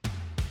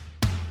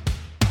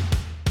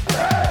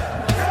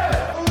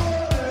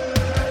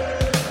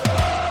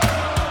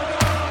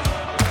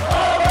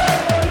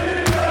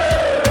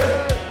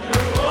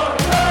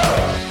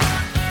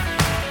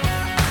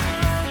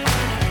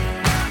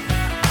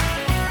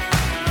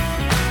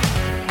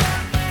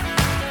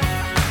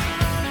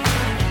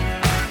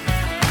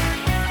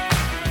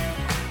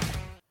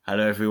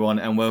Hello everyone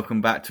and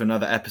welcome back to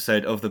another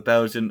episode of the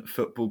Belgian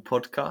Football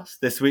Podcast.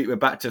 This week we're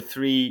back to a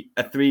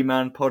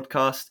three-man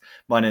podcast.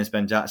 My name is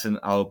Ben Jackson.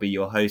 I'll be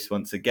your host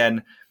once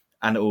again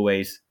and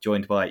always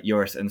joined by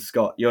Joris and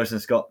Scott. Joris and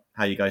Scott,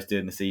 how are you guys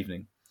doing this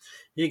evening?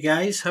 Hey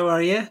guys, how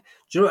are you?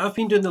 Do you know what I've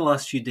been doing the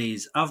last few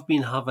days? I've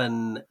been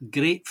having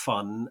great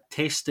fun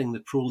testing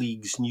the Pro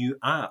League's new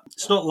app.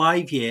 It's not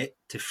live yet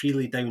to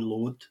freely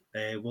download.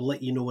 We'll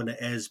let you know when it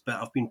is, but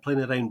I've been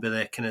playing around with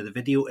the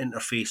video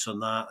interface on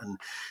that and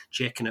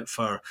checking it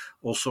for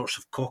all sorts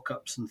of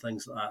cock-ups and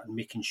things like that and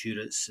making sure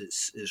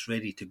it's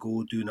ready to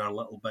go, doing our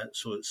little bit.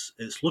 So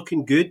it's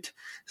looking good,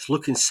 it's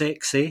looking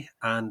sexy,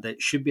 and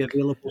it should be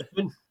available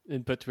soon.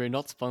 But we're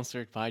not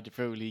sponsored by the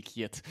Pro League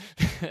yet.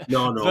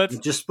 No, but,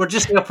 we're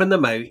just helping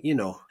them out, you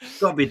know.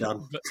 Got to be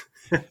done.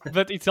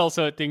 but it's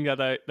also a thing that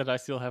I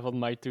still have on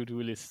my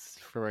to-do list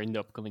for in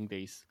the upcoming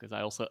days, because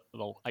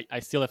I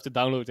still have to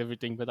download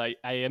everything, but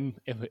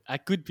I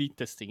could be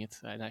testing it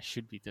and I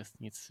should be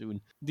testing it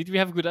soon. Did we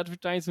have a good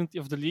advertisement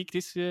of the league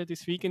this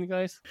weekend,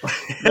 guys?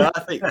 Yeah,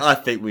 I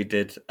think we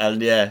did,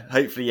 and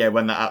hopefully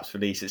when that app's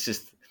released,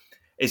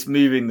 it's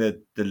moving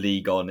the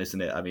league on,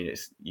 isn't it? I mean,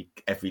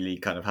 every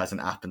league kind of has an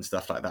app and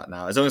stuff like that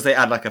now. As long as they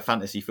add like a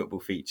fantasy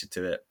football feature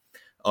to it,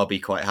 I'll be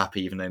quite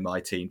happy, even though my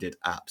team did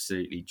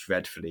absolutely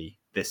dreadfully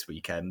this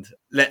weekend.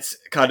 Let's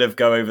kind of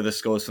go over the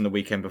scores from the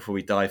weekend before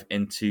we dive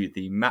into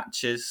the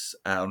matches.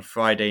 On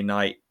Friday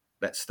night,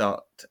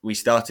 we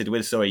started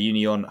with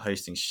Union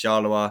hosting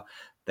Charleroi.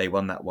 They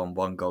won that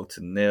 1-1 goal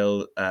to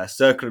nil. Club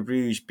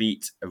Brugge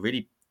beat a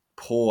really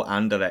poor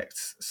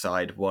Anderlecht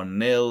side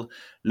 1-0.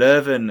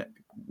 Leuven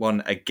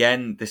won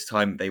again. This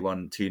time they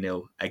won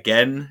 2-0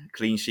 again.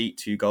 Clean sheet,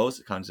 2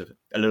 goals. Kind of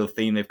a little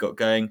theme they've got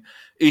going.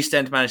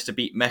 Oostend managed to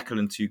beat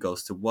Mechelen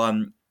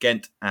 2-1.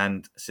 Ghent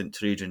and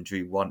Sint-Truiden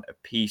drew 1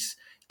 apiece.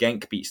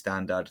 Genk beat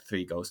Standard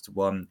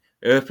 3-1.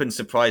 Eupen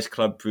surprised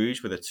Club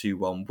Brugge with a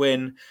 2-1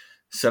 win.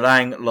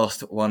 Solang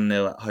lost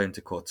 1-0 at home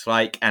to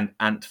Kortrijk. And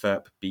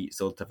Antwerp beat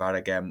Zulte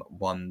Waregem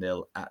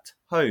 1-0 at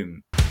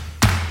home.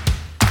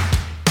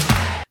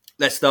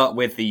 Let's start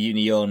with the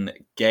Union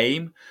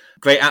game.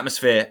 Great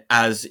atmosphere,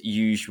 as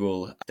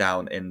usual,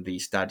 down in the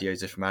Stade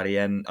Joseph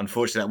Marien.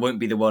 Unfortunately, that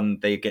won't be the one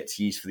they get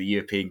to use for the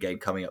European game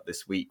coming up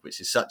this week, which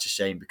is such a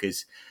shame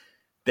because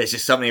there's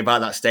just something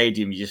about that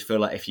stadium. You just feel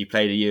like if you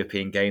played a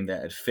European game there,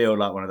 it'd feel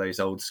like one of those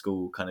old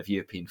school kind of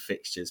European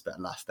fixtures, but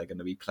alas, they're going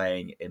to be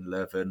playing in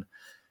Leuven.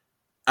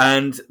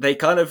 And they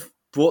kind of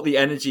brought the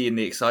energy and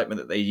the excitement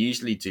that they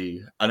usually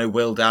do. I know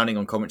Will Downing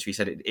on commentary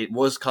said it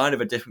was kind of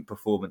a different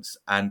performance.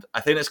 And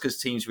I think that's because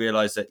teams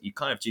realise that you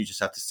kind of do just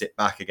have to sit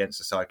back against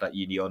a side like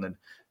Union and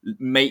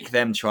make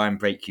them try and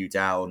break you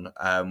down,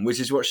 which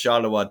is what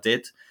Charleroi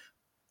did.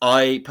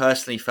 I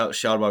personally felt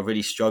Charleroi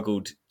really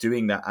struggled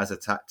doing that as a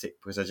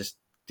tactic because I just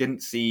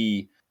didn't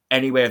see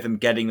any way of them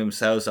getting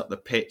themselves up the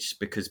pitch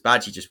because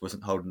Badji just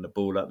wasn't holding the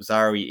ball up.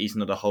 Zari, he's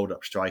not a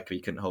hold-up striker.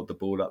 He couldn't hold the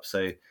ball up.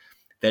 So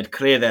they'd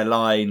clear their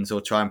lines or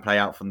try and play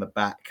out from the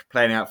back.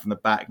 Playing out from the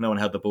back, no one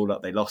held the ball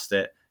up. They lost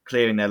it.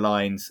 Clearing their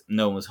lines,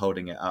 no one was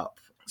holding it up.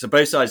 So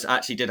both sides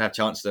actually did have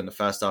chances in the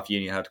first half.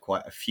 Union had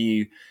quite a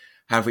few.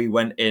 However, we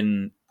went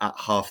in at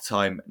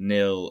half-time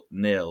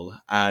 0-0.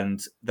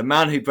 And the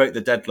man who broke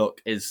the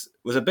deadlock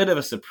was a bit of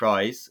a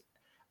surprise.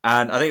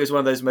 And I think it was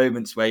one of those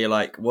moments where you're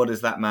like, what is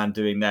that man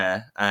doing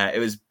there? It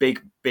was big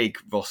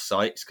Ross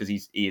Sykes because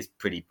he is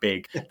pretty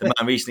big. The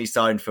man recently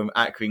signed from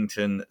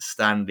Accrington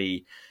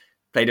Stanley.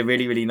 Played a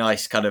really, really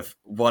nice kind of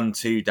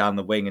 1-2 down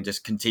the wing and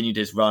just continued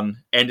his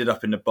run, ended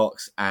up in the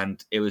box,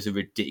 and it was a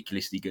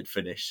ridiculously good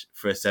finish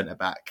for a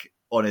centre-back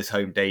on his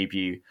home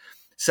debut.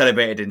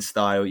 Celebrated in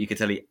style. You could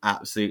tell he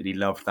absolutely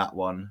loved that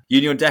one.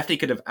 Union definitely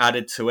could have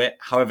added to it.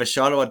 However,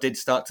 Charleroi did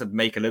start to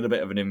make a little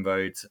bit of an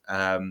inroad.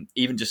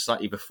 Even just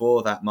slightly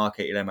before that,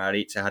 Marc-Étienne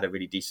Maritza had a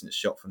really decent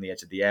shot from the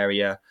edge of the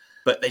area.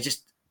 But they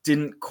just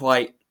didn't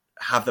quite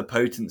have the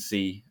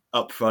potency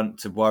up front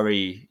to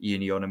worry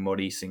Union and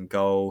Maurice in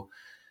goal.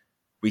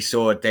 We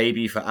saw a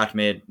debut for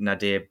Admir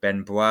Nadir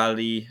Ben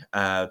Bouali,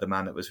 the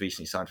man that was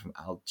recently signed from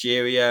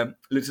Algeria.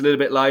 Looked a little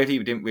bit lively,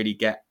 but didn't really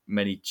get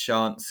many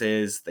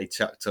chances. They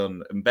chucked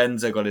on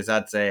Mbenza,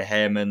 Golizadze,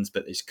 Hermans,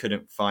 but they just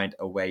couldn't find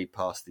a way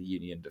past the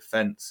Union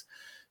defence.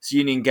 So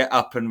Union get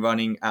up and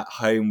running at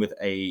home with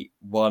a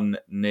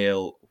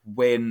 1-0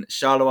 win.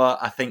 Charleroi,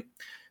 I think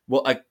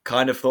what I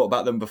kind of thought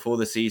about them before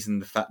the season,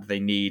 the fact that they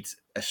need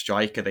a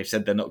striker. They've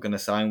said they're not going to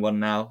sign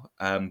one now,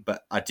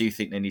 but I do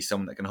think they need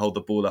someone that can hold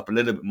the ball up a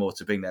little bit more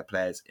to bring their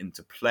players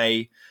into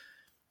play.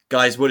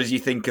 Guys, what did you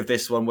think of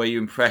this one? Were you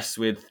impressed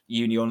with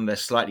Union and their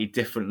slightly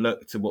different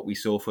look to what we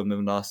saw from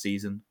them last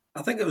season?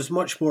 I think it was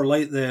much more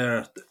like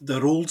their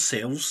old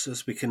selves,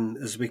 as we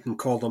can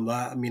call them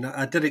that. I mean,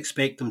 I did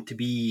expect them to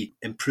be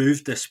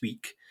improved this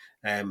week,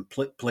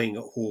 playing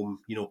at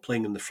home,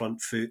 playing on the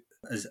front foot,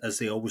 as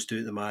they always do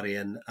at the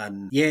Marien.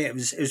 And yeah, it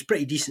was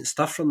pretty decent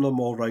stuff from them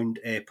all round,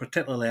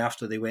 particularly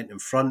after they went in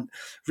front.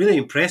 Really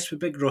impressed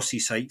with big Rossi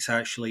Sykes,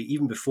 actually.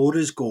 Even before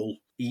his goal,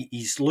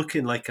 he's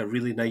looking like a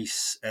really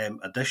nice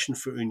addition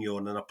for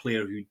Union, and a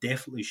player who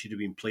definitely should have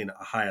been playing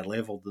at a higher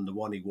level than the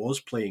one he was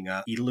playing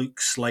at. He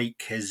looks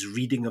like his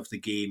reading of the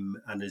game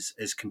and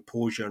his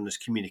composure and his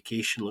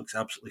communication looks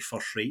absolutely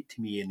first rate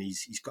to me, and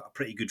he's got a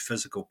pretty good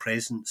physical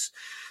presence.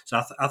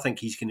 So I think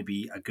he's going to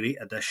be a great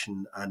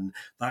addition, and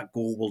that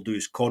goal will do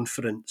his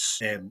confidence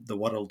the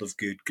world of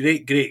good.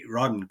 Great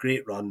run.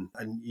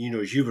 And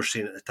as you were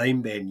saying at the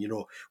time, Ben,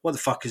 what the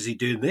fuck is he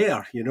doing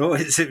there?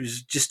 It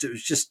was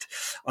just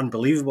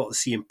unbelievable to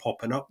see him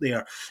popping up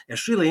there.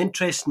 It's really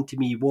interesting to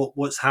me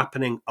what's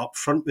happening up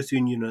front with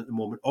Union at the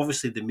moment.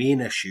 Obviously, the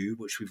main issue,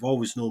 which we've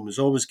always known was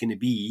always going to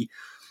be,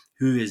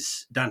 who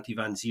is Dante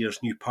van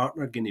Zier's new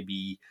partner going to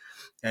be?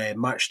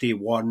 Matchday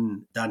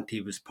 1,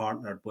 Dante was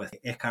partnered with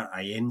Eckhart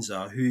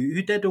Ayenza,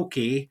 who did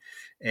okay.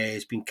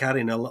 He's been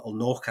carrying a little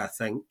knock, I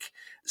think.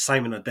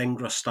 Simon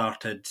Adingra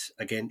started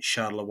against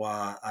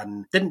Charleroi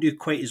and didn't do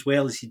quite as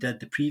well as he did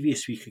the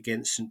previous week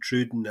against St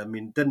Truden. I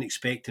mean, didn't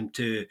expect him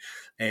to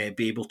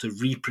be able to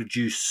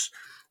reproduce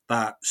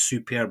that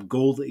superb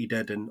goal that he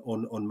did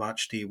on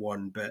match day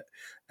 1, but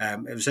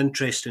it was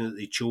interesting that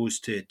they chose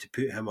to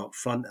put him up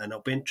front, and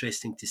it'll be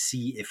interesting to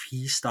see if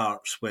he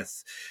starts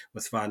with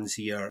Van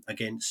Zier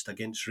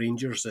against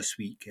Rangers this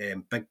week.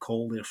 Big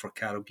call there for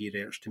Karel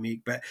Geerts to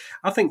make, but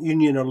I think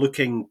Union are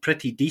looking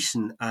pretty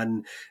decent,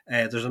 and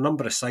there's a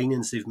number of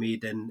signings they've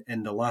made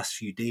in the last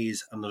few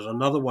days, and there's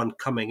another one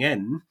coming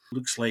in.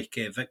 Looks like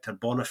Victor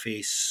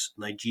Boniface,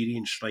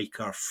 Nigerian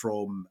striker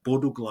from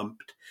Bodo Glimt.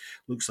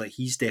 Looks like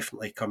he's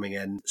definitely coming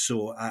in.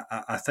 So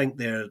I think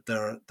they're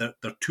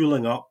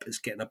tooling up. It's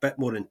getting a bit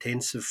more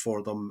intensive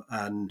for them.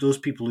 And those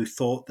people who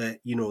thought that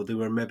they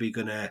were maybe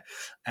going to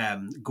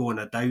go on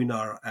a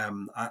downer,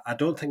 I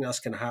don't think that's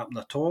going to happen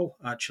at all.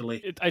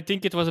 Actually, I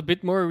think it was a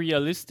bit more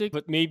realistic,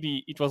 but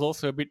maybe it was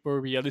also a bit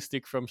more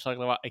realistic from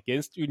Charleroi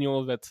against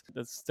Union.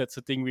 That's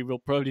a thing we will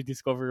probably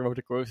discover over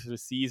the course of the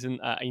season.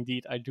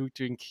 Indeed, I do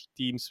think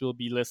teams will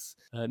be less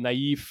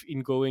naive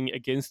in going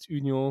against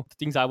Union. The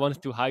things I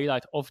wanted to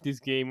highlight of this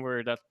game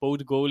were that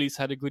both goalies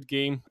had a good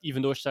game,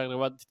 even though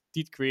Charleroi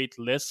did create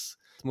less.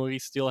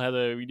 Maurice still had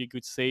a really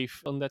good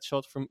save on that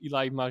shot from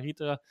Eli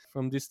Marita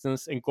from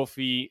distance, and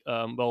Coffee,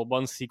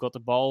 once he got the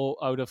ball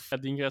out of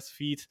Adingra's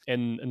feet,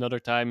 and another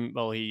time,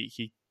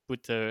 he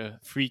put a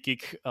free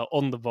kick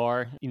on the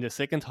bar in the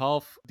second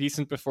half.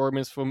 Decent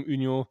performance from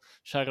Union.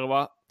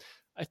 Charleroi,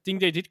 I think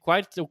they did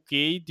quite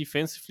okay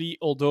defensively,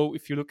 although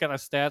if you look at our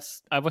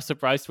stats, I was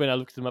surprised when I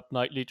looked them up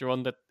later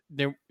on that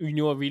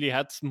Union really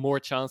had more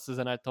chances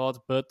than I thought,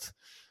 but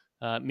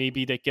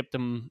maybe they kept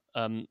them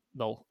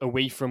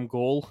away from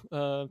goal,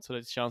 so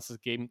that chances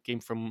came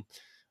from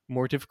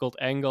more difficult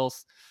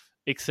angles.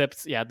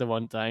 Except, the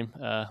one time,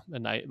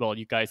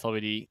 you guys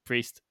already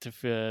praised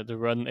the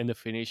run and the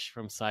finish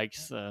from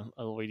Sykes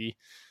already.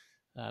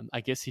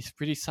 I guess he's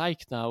pretty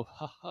psyched now.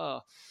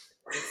 Haha.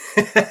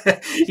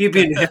 You've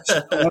been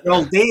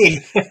all day.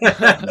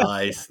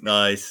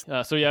 Nice.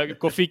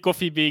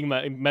 Coffee being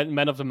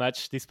man of the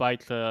match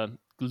despite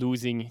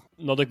losing,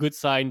 not a good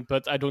sign,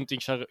 but I don't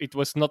think it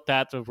was not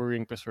that a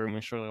worrying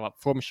performance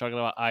from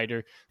Charleroi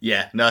either.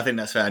 Yeah, no, I think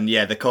that's fair. And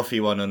yeah, the Coffee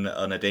one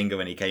on Adingra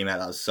when he came out,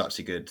 that was such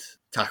a good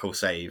tackle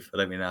save. I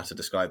don't even know how to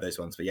describe those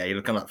ones, but yeah,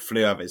 he kind of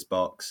flew out of his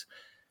box.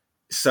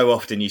 So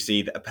often you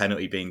see that a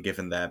penalty being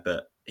given there,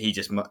 but he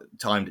just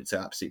timed it to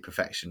absolute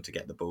perfection to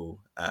get the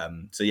ball.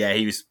 So yeah,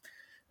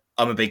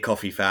 I'm a big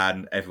Coffee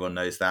fan. Everyone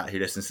knows that who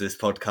listens to this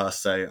podcast.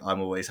 So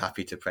I'm always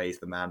happy to praise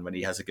the man when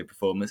he has a good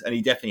performance. And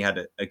he definitely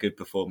had a good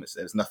performance.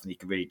 There's nothing he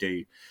could really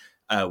do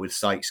with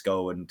Sykes'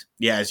 goal. And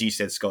yeah, as you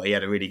said, Scott, he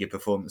had a really good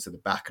performance at the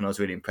back. And I was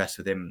really impressed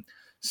with him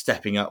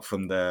stepping up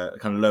from the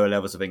kind of lower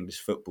levels of English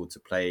football to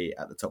play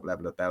at the top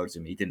level of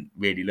Belgium. He didn't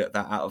really look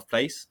that out of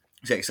place.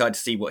 So excited to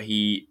see what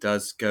he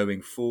does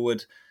going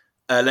forward.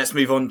 Let's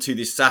move on to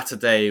this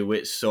Saturday,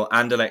 which saw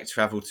Anderlecht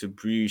travel to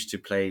Bruges to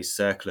play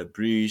Cercle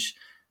Bruges.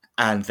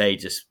 And they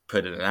just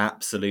put in an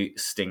absolute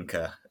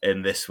stinker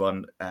in this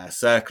one.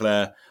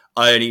 Cercle,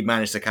 I only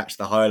managed to catch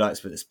the highlights,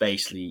 but it's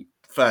basically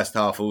first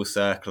half all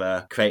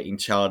Cercle, creating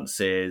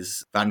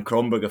chances. Van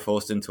Kromberger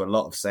forced into a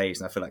lot of saves,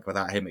 and I feel like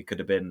without him, it could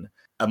have been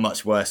a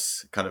much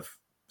worse kind of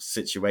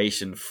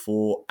situation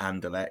for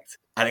Anderlecht.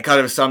 And it kind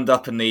of summed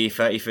up in the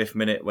 35th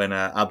minute when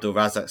Abdul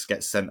Razak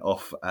gets sent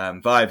off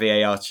via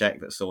VAR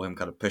check that saw him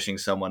kind of pushing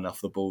someone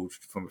off the ball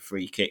from a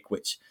free kick,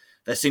 which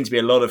there seemed to be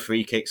a lot of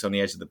free kicks on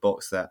the edge of the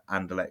box that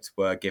Anderlecht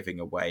were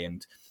giving away.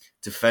 And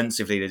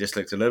defensively, they just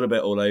looked a little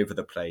bit all over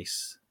the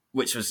place,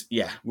 which was,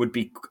 would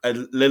be a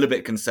little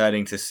bit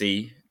concerning to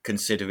see,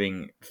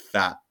 considering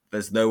that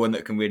there's no one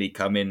that can really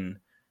come in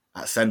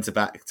at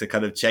centre-back to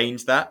kind of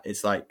change that.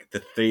 It's like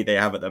the three they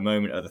have at the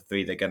moment are the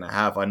three they're going to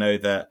have. I know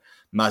that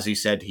Mazu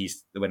said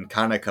when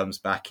Kana comes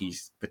back,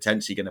 he's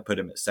potentially going to put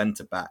him at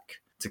centre-back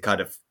to kind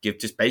of give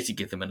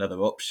them another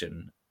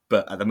option.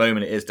 But at the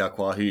moment, it is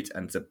Darquahut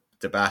and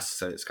Debas,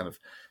 so it's kind of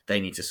they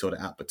need to sort it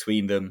out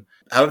between them.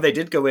 However, they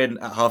did go in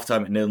at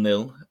halftime at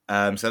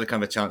 0-0, so they had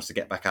kind of a chance to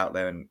get back out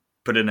there and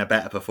put in a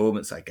better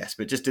performance, I guess,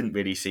 but it just didn't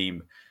really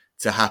seem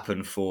to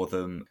happen for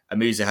them.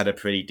 Amusa had a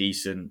pretty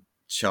decent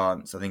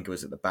chance. I think it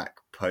was at the back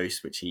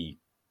post, which he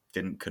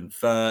didn't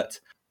convert.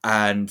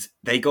 And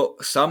they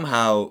got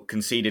somehow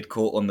conceded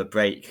caught on the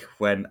break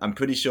when I'm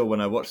pretty sure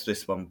when I watched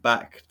this one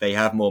back, they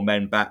have more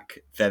men back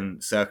than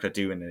Cercle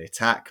do in an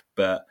attack.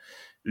 But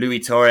Louis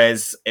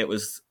Torres, it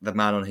was the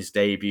man on his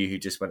debut who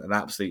just went an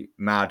absolute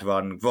mad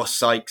run, Ross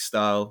Sykes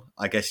style,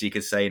 I guess you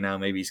could say now.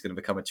 Maybe he's going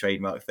to become a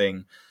trademark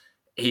thing.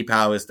 He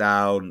powers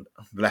down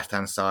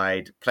left-hand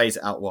side, plays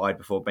it out wide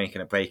before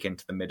making a break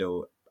into the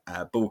middle.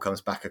 Ball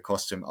comes back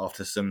across him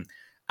after some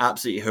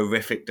absolutely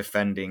horrific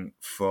defending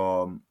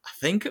from, I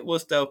think it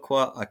was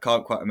Delcourt, I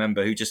can't quite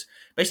remember, who just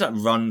basically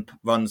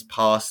runs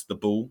past the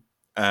ball,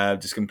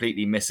 just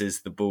completely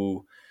misses the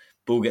ball.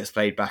 Ball gets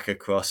played back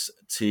across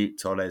to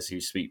Torres,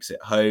 who sweeps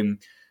it home.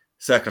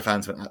 Cercle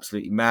fans went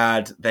absolutely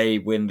mad. They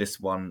win this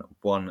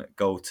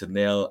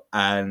 1-0,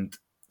 and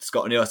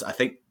Scott and Joris, I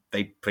think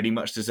they pretty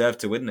much deserve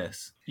to win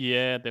this.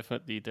 Yeah,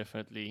 definitely.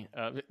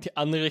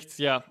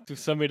 Anderlecht, to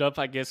sum it up,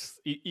 I guess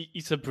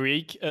it's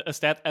a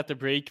stat at the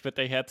break, but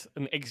they had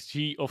an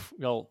XG of,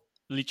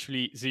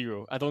 literally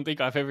 0. I don't think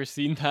I've ever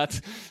seen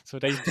that. So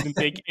they didn't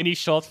take any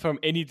shot from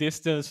any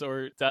distance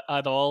or that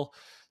at all.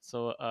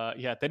 So,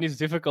 then it's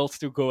difficult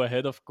to go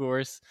ahead, of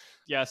course.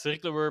 Yeah,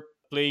 Cercle were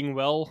playing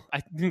well.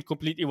 I didn't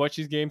completely watch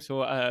this game,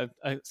 so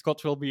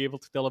Scott will be able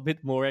to tell a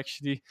bit more,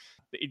 actually.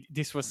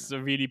 This was a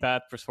really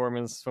bad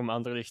performance from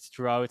Anderlecht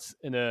throughout,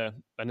 and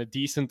a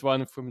decent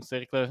one from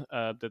Cercle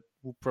that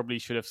probably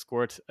should have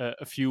scored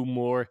a few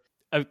more.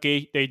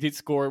 Okay, they did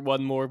score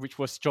one more, which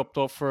was chopped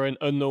off for an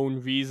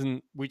unknown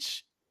reason,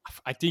 which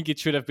I think it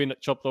should have been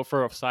chopped off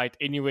for offside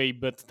anyway,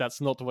 but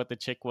that's not what the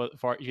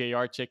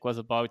VAR check was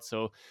about.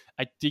 So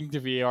I think the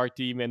VAR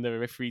team and the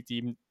referee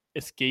team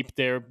escaped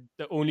there.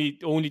 The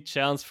only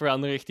chance for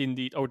Anderlecht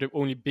indeed, or the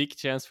only big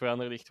chance for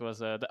Anderlecht was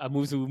the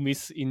Amuzu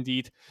miss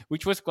indeed,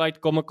 which was quite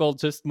comical,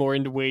 just more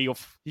in the way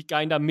of he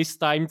kind of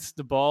mistimed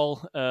the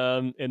ball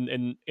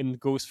and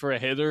goes for a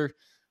header.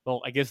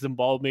 Well, I guess the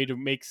ball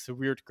makes a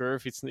weird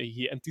curve.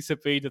 He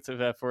anticipated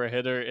for a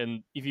header,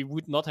 and if he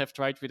would not have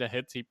tried with a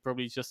head, he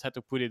probably just had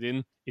to put it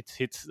in. It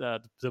hit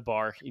the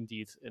bar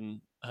indeed,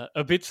 and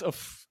a bit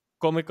of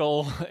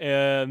comical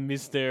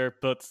miss there,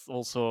 but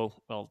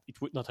also,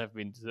 it would not have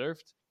been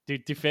deserved. The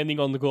defending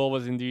on the goal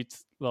was indeed,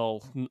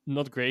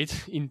 not great.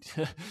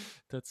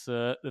 That's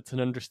an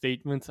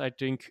understatement, I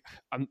think.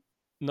 I'm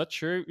not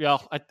sure. Yeah,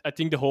 I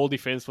think the whole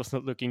defense was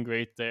not looking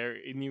great there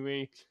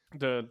anyway.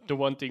 The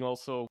one thing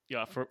also,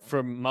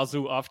 from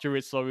Mazu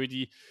afterwards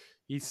already,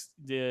 he's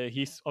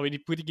already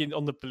putting it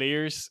on the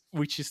players,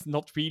 which is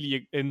not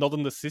really not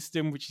on the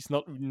system, which is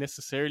not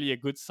necessarily a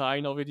good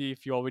sign already.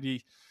 If you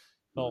already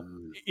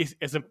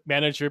as a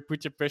manager,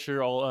 put your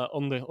pressure all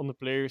on the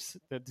players,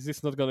 that this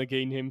is not going to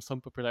gain him some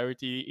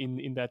popularity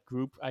in that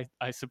group,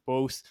 I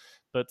suppose.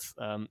 But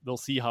we'll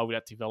see how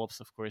that develops,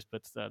 of course.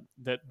 But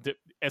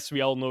as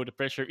we all know, the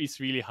pressure is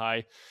really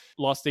high.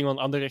 Last thing on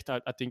Anderlecht,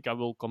 I think I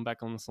will come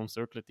back on some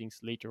Cercle things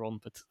later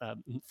on. But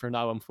for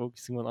now, I'm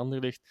focusing on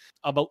Anderlecht.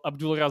 About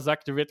Abdul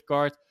Razak, the red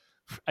card,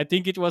 I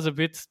think it was a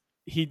bit.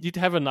 He did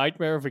have a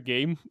nightmare of a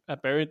game,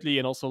 apparently,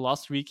 and also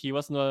last week he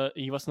was not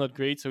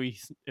great, so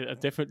he's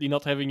definitely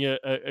not having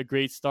a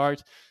great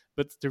start.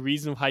 But the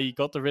reason why he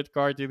got the red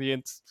card in the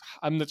end,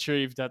 I'm not sure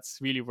if that's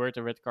really worth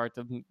a red card.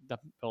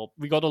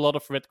 We got a lot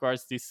of red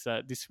cards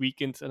this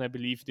weekend, and I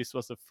believe this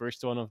was the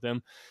first one of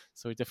them,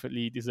 so it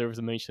definitely deserves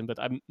a mention. But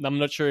I'm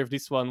not sure if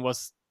this one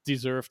was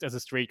deserved as a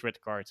straight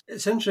red card.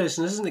 It's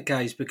interesting, isn't it,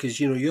 guys? Because,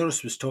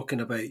 Joris was talking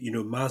about,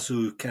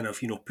 Mazu kind of,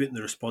 putting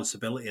the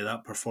responsibility of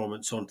that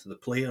performance onto the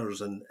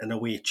players and in a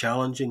way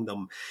challenging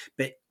them.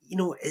 But,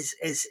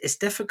 it's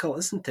difficult,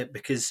 isn't it?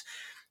 Because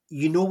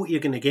you know what you're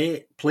going to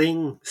get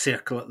playing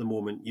Cercle at the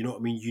moment. You know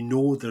what I mean? You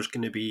know there's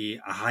going to be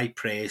a high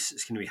press.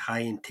 It's going to be high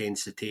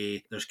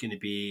intensity. There's going to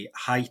be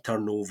high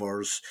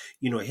turnovers.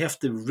 You have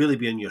to really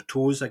be on your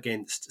toes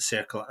against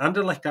Cercle.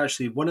 Anderlecht,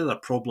 actually, one of their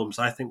problems,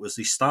 I think, was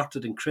they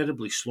started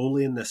incredibly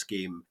slowly in this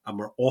game and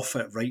were off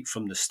it right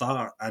from the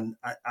start. And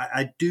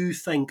I do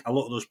think a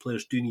lot of those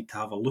players do need to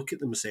have a look at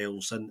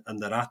themselves and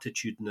their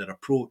attitude and their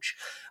approach.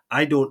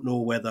 I don't know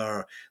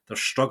whether they're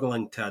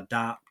struggling to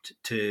adapt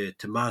to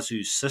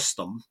Mazu's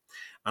system.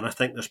 And I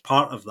think there's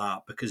part of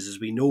that because, as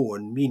we know,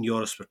 and me and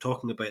Joris were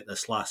talking about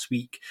this last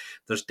week,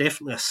 there's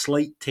definitely a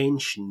slight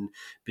tension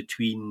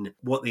between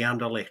what the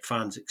Anderlecht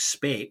fans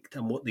expect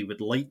and what they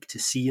would like to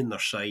see in their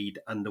side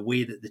and the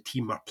way that the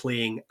team are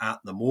playing at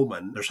the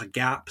moment. There's a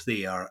gap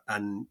there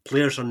and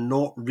players are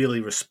not really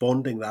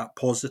responding that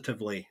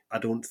positively, I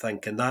don't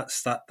think. And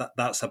that's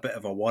a bit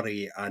of a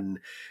worry. And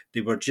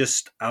they were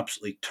just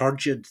absolutely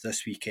turgid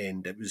this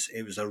weekend. It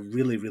was a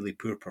really, really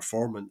poor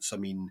performance. I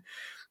mean,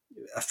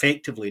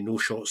 effectively no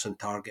shots on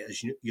target,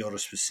 as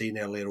Joris was saying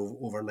earlier,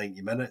 over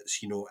 90 minutes,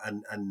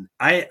 and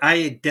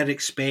I did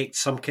expect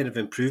some kind of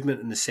improvement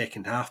in the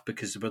second half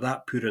because they were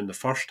that poor in the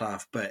first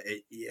half, but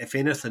if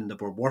anything, they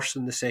were worse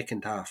in the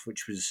second half,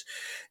 which was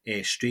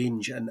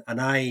strange, and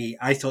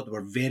I thought they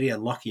were very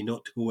unlucky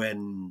not to go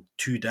in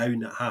 2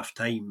 down at half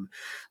time.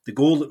 The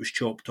goal that was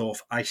chopped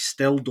off, I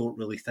still don't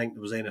really think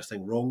there was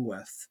anything wrong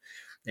with.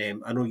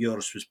 I know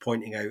Joris was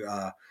pointing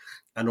out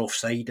an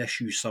offside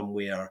issue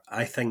somewhere.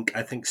 I think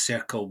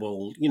Cercle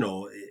will,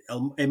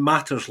 it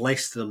matters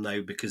less to them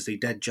now because they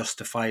did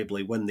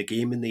justifiably win the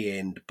game in the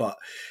end. But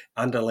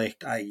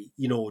Anderlecht,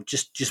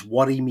 just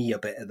worry me a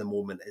bit at the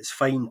moment. It's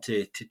fine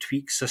to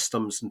tweak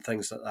systems and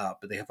things like that,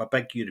 but they have a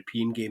big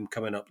European game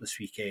coming up this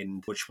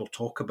weekend, which we'll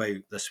talk about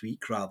this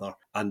week rather.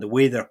 And the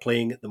way they're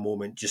playing at the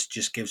moment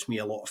just gives me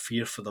a lot of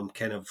fear for them,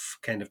 kind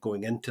of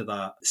going into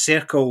that.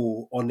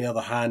 Cercle, on the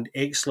other hand,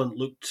 excellent.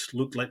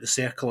 Looked like the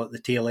Cercle at the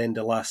tail end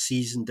of last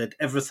season. Did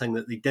everything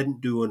that they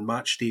didn't do on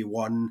match day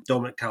one.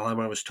 Dominic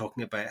Talhammer was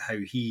talking about how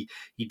he'd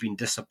been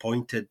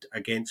disappointed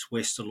against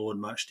Westerlo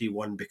on match day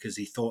one because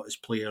he thought his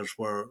players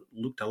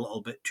looked a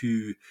little bit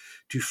too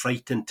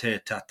frightened to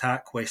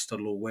attack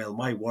Westerlo. Well,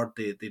 my word,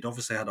 they'd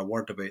obviously had a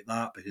word about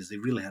that because they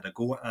really had a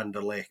go at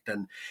Anderlecht.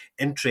 And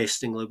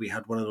interestingly, we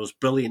had one of those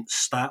brilliant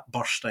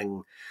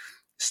stat-bursting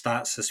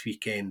stats this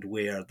weekend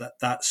where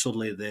that's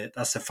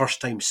the first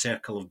time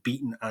Cercle have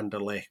beaten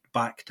Anderlecht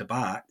back to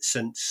back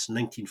since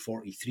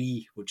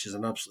 1943, which is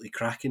an absolutely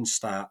cracking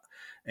stat.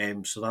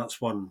 So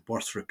that's one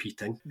worth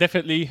repeating.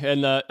 Definitely,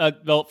 and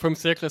from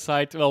Cercle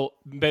side,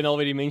 Ben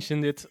already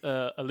mentioned it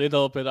a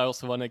little, but I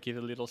also want to give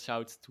a little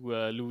shout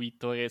to Luis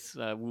Torres,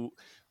 who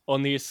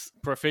on his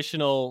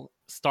professional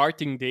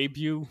starting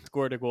debut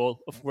scored a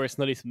goal. Of course,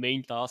 not his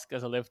main task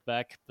as a left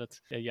back, but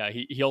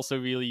he also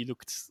really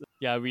looked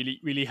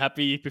really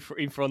happy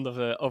in front of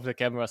the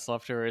cameras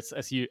afterwards,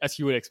 as you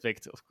would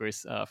expect, of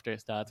course, after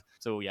that.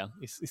 So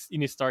it's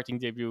in his starting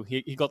debut.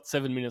 He got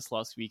 7 minutes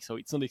last week, so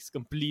it's not his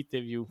complete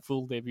debut,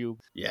 full debut.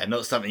 Yeah,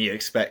 not something you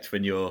expect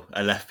when you're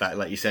a left back,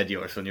 like you said,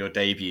 Joris, on your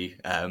debut.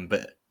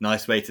 But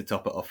nice way to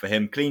top it off for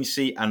him. Clean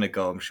sheet and a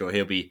goal. I'm sure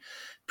he'll be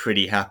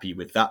pretty happy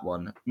with that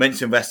one.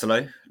 Mentioned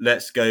Westerlo.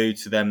 Let's go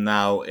to them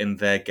now in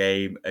their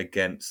game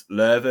against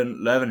Leuven.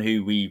 Leuven,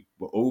 who we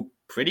were all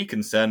pretty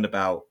concerned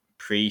about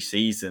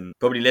pre-season.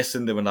 Probably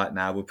listened and were like,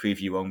 now we'll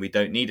preview on. We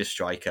don't need a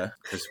striker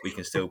because we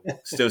can still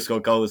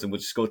score goals and we'll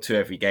just score 2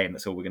 every game.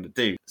 That's all we're going to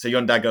do. So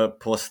Jon Dager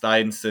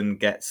Porsteinsen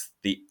gets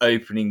the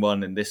opening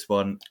one in this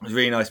one. It was a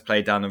really nice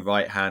play down the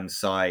right-hand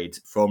side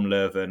from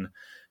Leuven.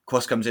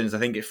 Cross comes in, I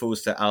think it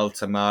falls to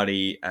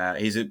Altamari.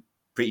 He's a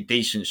pretty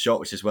decent shot,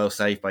 which is well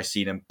saved by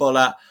Sinan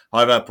Bolat.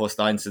 However,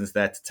 Porsteinsen's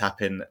there to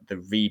tap in the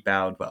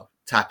rebound. Well,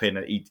 tap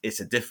in, it's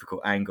a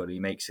difficult angle. He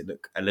makes it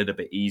look a little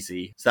bit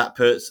easy. So that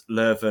puts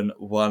Leuven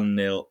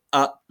 1-0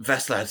 up.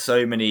 Westerlo had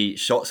so many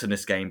shots in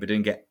this game, but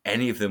didn't get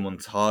any of them on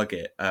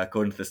target.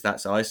 According to the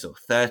stats I saw,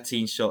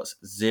 13 shots,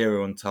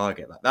 0 on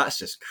target. That's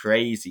just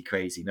crazy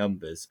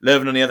numbers.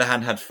 Leuven, on the other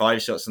hand, had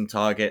 5 shots on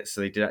target,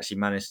 so they did actually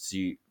manage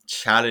to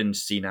challenge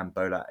Sinan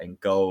Bolat in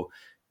goal.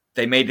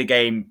 They made the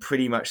game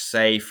pretty much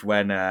safe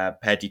when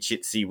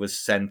Perdicici was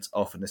sent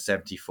off in the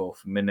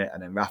 74th minute,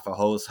 and then Rafa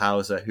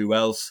Holzhauser, who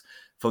else,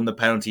 from the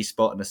penalty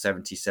spot in the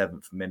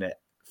 77th minute,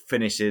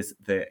 finishes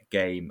the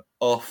game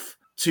off.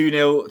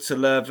 2-0 to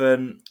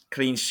Leuven,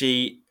 clean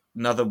sheet,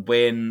 another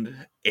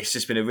win. It's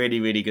just been a really,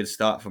 really good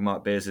start from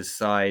Mark Beers'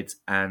 side.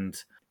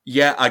 And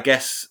I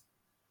guess,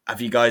 have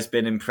you guys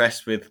been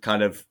impressed with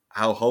kind of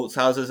how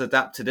Holzhauser's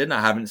adapted in?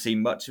 I haven't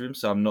seen much of him,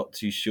 so I'm not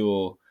too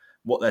sure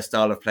what their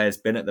style of play has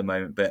been at the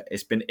moment, but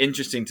it's been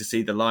interesting to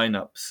see the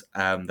lineups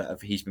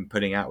he's been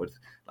putting out with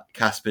like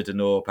Casper De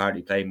Noor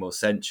apparently playing more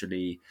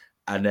centrally,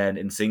 and then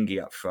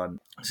Insingi up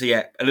front. So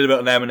a little bit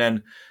on them, and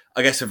then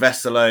I guess for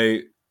Westerlo,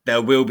 they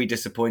will be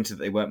disappointed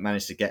that they weren't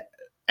managed to get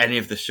any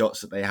of the shots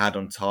that they had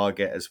on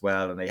target as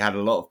well, and they had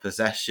a lot of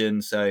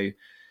possession, so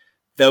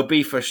they'll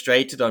be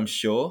frustrated, I'm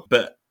sure,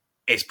 but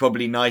it's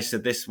probably nicer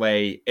this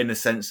way in the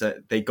sense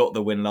that they got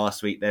the win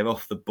last week. They're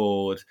off the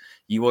board.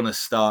 You want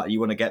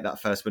to get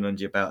that first win under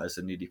your belt as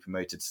a newly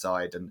promoted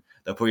side. And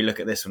they'll probably look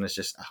at this one as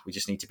just, we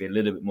just need to be a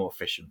little bit more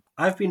efficient.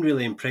 I've been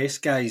really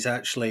impressed, guys,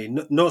 actually.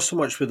 Not so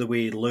much with the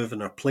way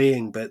Leuven are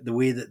playing, but the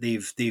way that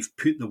they've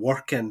put the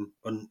work in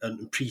on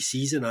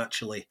pre-season,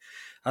 actually.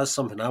 That's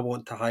something I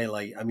want to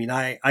highlight. I mean,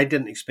 I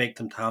didn't expect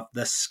them to have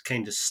this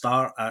kind of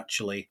start,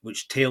 actually,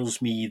 which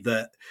tells me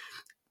that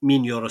me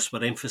and Joris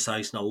were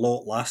emphasising a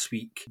lot last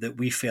week that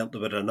we felt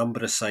there were a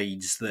number of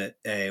sides that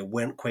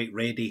weren't quite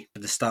ready for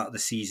the start of the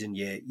season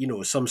yet.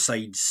 Some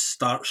sides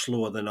start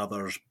slower than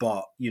others,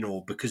 but,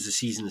 because the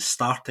season is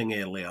starting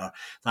earlier,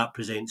 that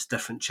presents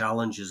different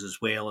challenges as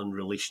well in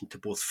relation to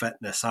both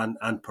fitness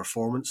and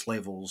performance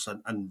levels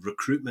and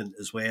recruitment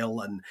as well.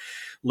 And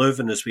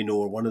Leuven, as we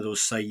know, are one of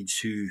those sides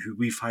who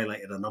we've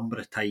highlighted a number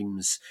of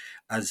times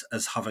as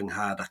having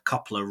had a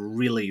couple of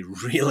really,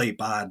 really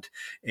bad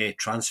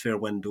transfer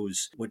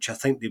windows, which I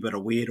think they were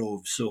aware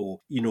of.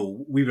 So,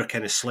 we were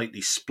kind of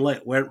slightly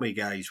split, weren't we,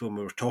 guys, when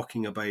we were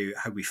talking about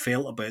how we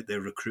felt about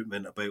their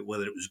recruitment, about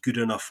whether it was good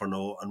enough or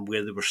not, and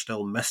where they were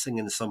still missing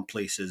in some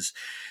places.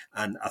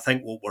 And I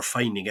think what we're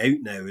finding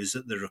out now is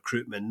that the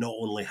recruitment not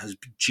only has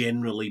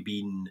generally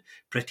been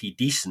pretty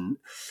decent,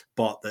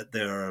 but that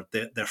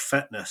their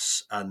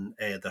fitness and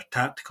their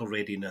tactical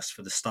readiness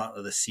for the start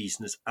of the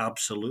season has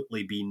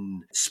absolutely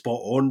been spot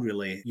on,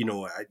 really.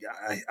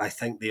 I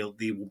think they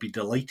will be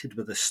delighted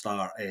with the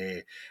start.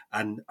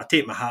 And I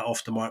take my hat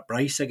off to Mark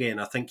Bryce again.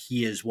 I think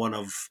he's one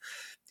of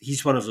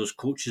those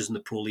coaches in the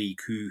Pro League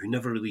who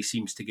never really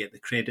seems to get the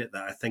credit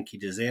that I think he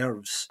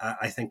deserves.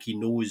 I think he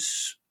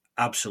knows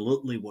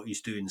absolutely what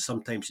he's doing.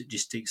 Sometimes it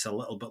just takes a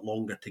little bit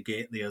longer to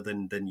get there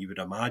than you would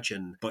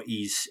imagine. But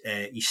he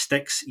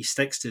sticks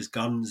to his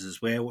guns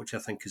as well, which I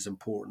think is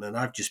important. And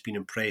I've just been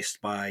impressed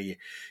by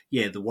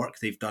the work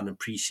they've done in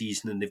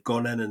pre-season, and they've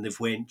gone in and they've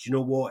went, you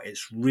know what,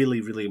 it's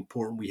really, really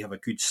important we have a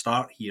good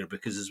start here,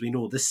 because as we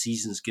know, this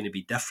season's going to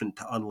be different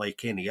to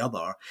unlike any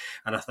other.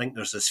 And I think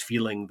there's this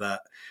feeling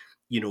that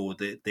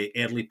the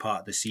early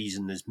part of the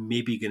season is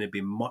maybe going to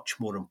be much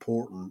more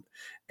important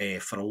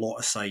for a lot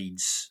of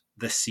sides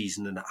this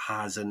season than it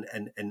has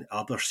in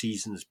other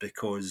seasons,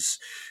 because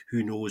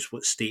who knows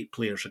what state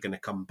players are going to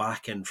come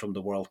back in from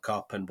the World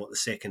Cup and what the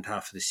second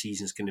half of the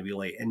season is going to be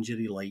like,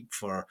 injury like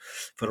for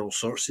all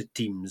sorts of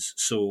teams.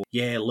 So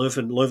yeah,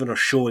 Leuven are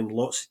showing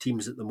lots of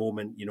teams at the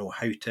moment,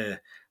 how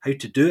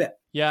to do it.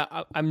 Yeah,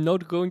 I'm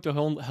not going to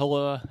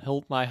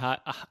hold my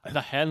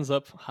the hands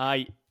up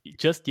high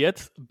just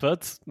yet,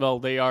 but well,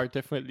 they are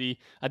definitely.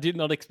 I did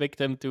not expect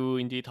them to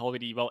indeed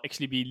already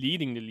actually be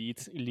leading the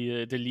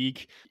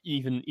league,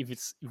 even if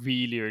it's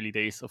really early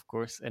days, of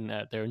course, and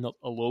they're not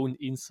alone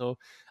in. So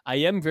I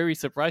am very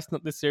surprised,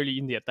 not necessarily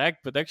in the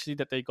attack, but actually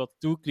that they got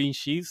 2 clean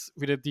sheets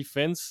with a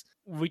defense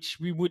which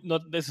we would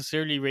not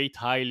necessarily rate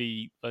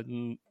highly, but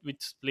with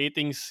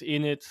Splatings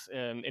in it,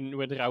 and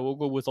when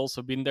Raogo was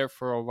also been there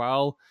for a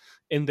while,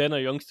 and then a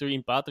youngster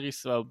in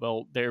Patrice,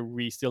 well, there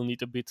we still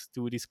need a bit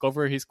to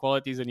discover his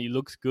qualities, and he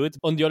looks good.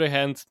 On the other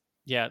hand,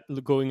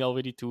 going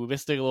already to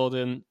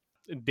Westerlo,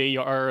 they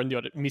are on the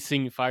other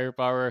missing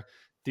firepower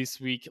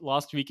this week.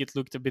 Last week it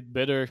looked a bit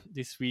better.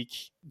 This week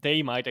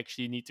they might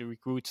actually need to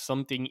recruit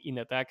something in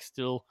attack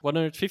still.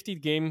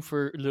 150th game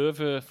for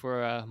Leuven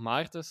for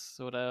Maartens,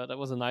 so that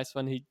was a nice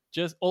one. He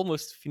just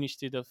almost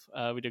finished it off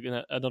with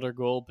another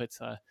goal, but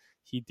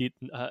he did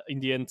in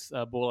the end.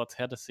 Bolat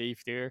had a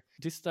save there.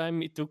 This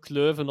time it took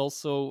Leuven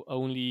also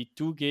only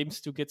 2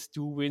 games to get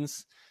 2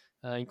 wins.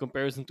 In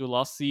comparison to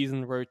last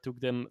season, where it took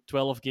them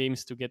 12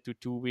 games to get to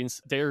 2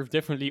 wins. They're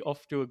definitely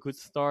off to a good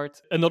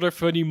start. Another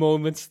funny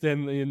moment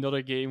then in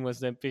another game was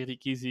then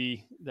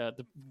Perdikizi, the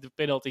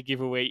penalty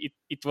giveaway.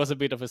 It was a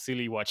bit of a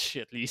silly watch,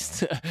 at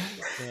least.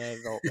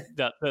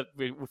 That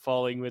we're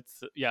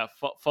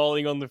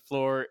falling on the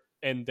floor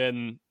and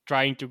then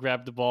trying to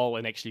grab the ball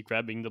and actually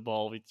grabbing the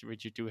ball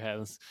with your 2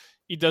 hands.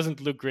 It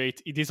doesn't look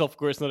great. It is, of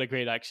course, not a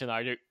great action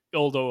either,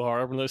 although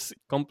harmless.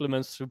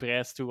 Compliments to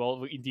Brest, who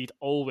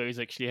always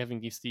actually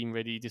having his team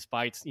ready,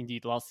 despite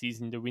indeed last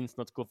season the wins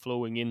not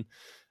flowing in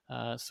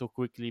so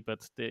quickly.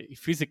 But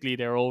physically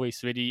they're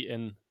always ready,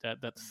 and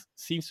that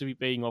seems to be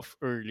paying off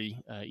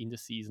early in the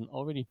season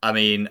already. I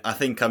mean, I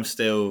think I'm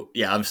still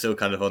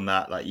kind of on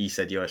that. Like you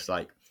said, Joris,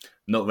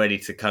 not ready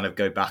to kind of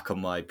go back on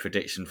my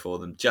prediction for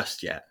them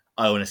just yet.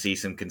 I want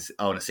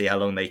to see how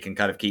long they can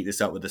kind of keep this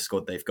up with the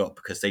squad they've got,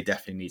 because they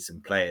definitely need some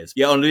players.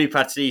 Yeah, on Louis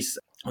Patrice,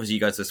 obviously you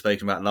guys have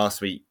spoken about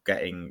last week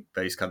getting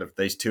those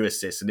 2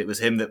 assists, and it was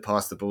him that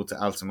passed the ball to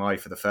Altamai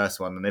for the first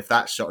one. And if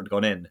that shot had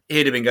gone in,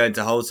 he'd have been going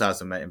to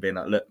Holzhausen, mate, and being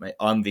like, "Look, mate,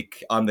 I'm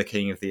the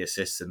king of the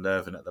assists in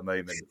Leuven at the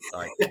moment.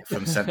 Like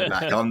from centre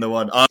back, I'm the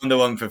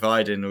one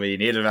providing. I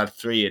mean, he'd have had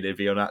 3, and it'd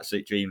be on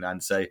absolute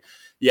dreamland." So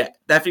yeah,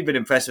 definitely been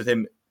impressed with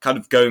him, kind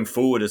of going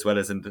forward as well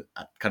as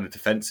kind of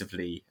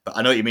defensively. But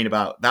I know what you mean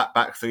about that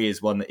back 3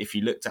 is one that if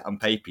you looked at on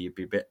paper, you'd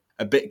be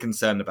a bit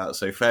concerned about.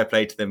 So fair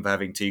play to them for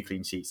having 2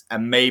 clean sheets.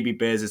 And maybe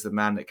Beers is the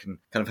man that can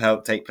kind of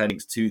help take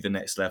Pennings to the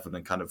next level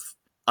and kind of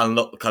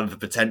unlock kind of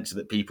the potential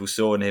that people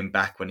saw in him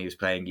back when he was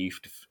playing youth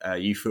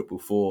football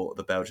for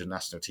the Belgian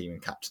national team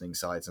and captaining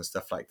sides and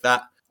stuff like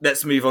that.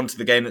 Let's move on to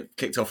the game that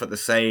kicked off at the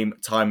same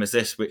time as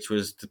this, which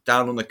was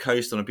down on the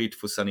coast on a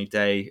beautiful sunny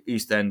day,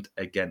 Oostend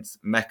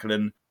against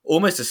Mechelen.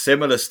 Almost a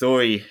similar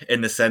story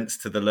in the sense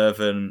to the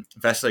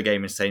Leuven-Westerlo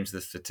game in terms of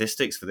the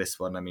statistics for this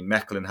one. I mean,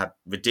 Mechelen had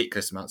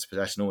ridiculous amounts of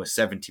possession, almost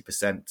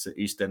 70% to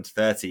Oostend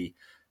 30.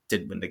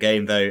 Didn't win the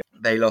game, though.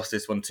 They lost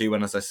this one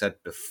 2-1, as I said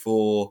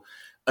before.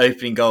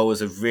 Opening goal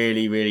was a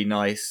really, really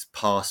nice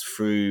pass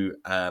through.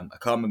 I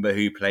can't remember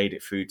who played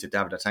it through to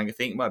David Atanga. I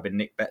think it might have been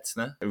Nick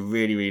Betzner. A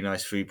really, really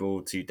nice through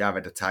ball to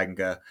David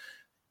Atanga.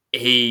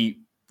 He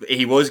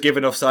was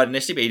given offside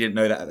initially, but he didn't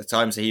know that at the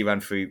time, so he ran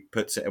through,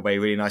 puts it away.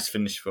 Really nice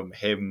finish from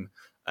him,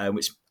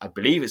 which I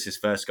believe is his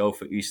first goal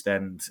for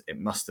Oostend. It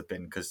must have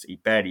been, because he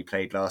barely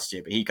played last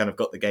year, but he kind of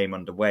got the game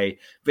underway.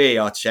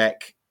 VAR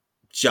check,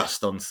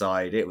 just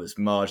onside. It was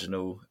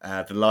marginal.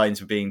 The lines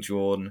were being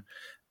drawn,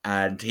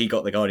 and he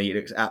got the goal. He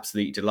looks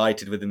absolutely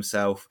delighted with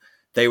himself.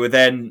 They were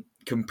then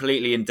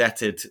completely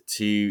indebted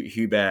to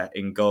Hubert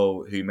in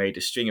goal, who made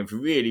a string of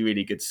really,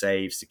 really good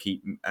saves to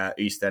keep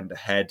Oostend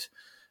ahead.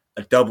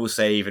 A double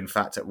save, in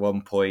fact, at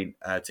one point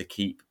to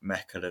keep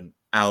Mechelen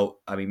out.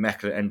 I mean,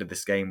 Mechelen ended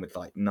this game with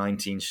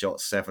 19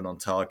 shots, 7 on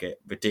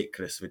target.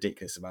 Ridiculous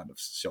amount of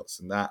shots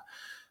in that.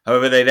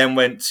 However, they then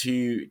went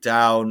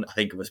down, I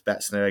think it was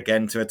Betzner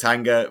again, to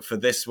Atanga for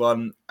this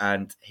one,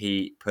 and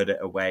he put it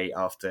away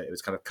after it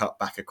was kind of cut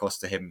back across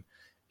to him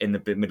in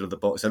the middle of the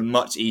box. A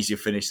much easier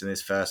finish than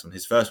his first one.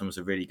 His first one was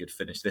a really good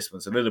finish. This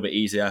one's a little bit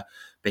easier,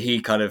 but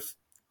he kind of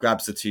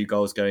grabs the 2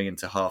 goals going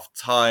into half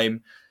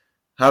time.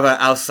 However,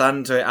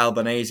 Alessandro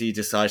Albanese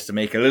decides to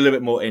make it a little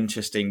bit more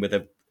interesting with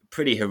a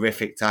pretty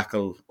horrific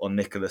tackle on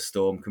Nicholas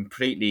Storm.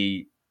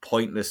 Completely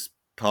pointless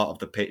part of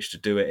the pitch to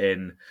do it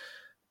in.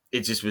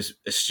 It just was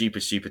a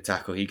stupid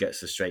tackle. He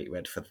gets a straight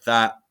red for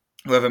that.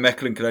 However,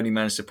 Mechelen could only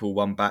manage to pull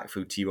one back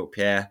through Thibaut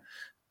Pierre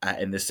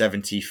in the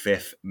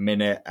 75th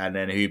minute, and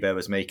then Huber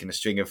was making a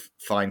string of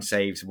fine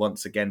saves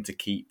once again to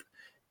keep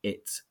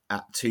it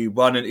at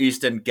 2-1, and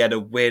Ostend get a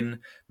win.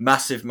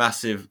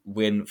 Massive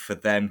win for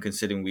them,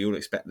 considering we all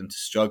expect them to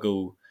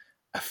struggle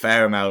a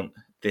fair amount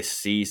this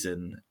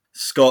season.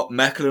 Scott,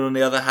 Mechelen, on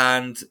the other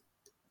hand,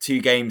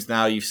 2 games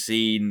now you've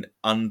seen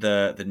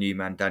under the new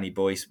man, Danny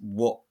Boyce.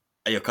 What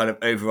are your kind of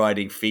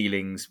overriding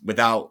feelings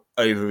without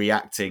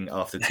overreacting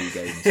after 2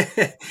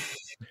 games?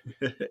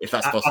 If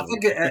that's possible.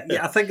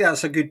 I think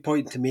that's a good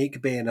point to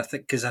make, Ben. I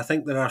think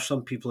there are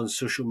some people on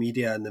social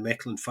media and the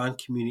Mechelen fan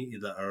community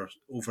that are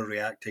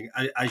overreacting,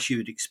 as you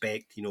would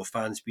expect.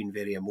 Fans being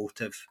very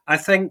emotive. I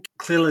think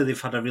clearly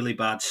they've had a really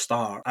bad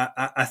start.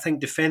 I think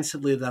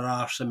defensively there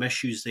are some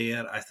issues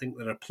there. I think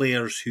there are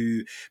players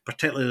who,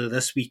 particularly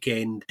this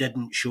weekend,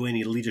 didn't show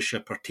any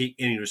leadership or take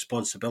any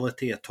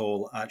responsibility at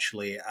all,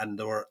 actually. And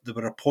there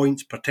were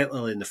points,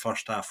 particularly in the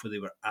first half, where they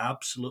were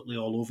absolutely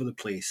all over the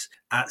place.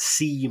 At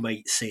sea, you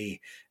might say,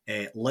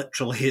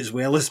 literally as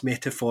well as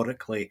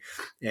metaphorically,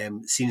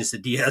 seeing as the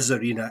Diaz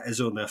Arena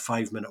is only a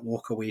 5-minute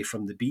walk away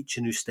from the beach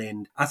in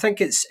Ostend. I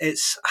think it's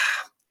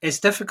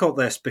difficult,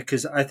 this,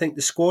 because I think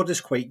the squad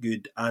is quite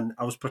good, and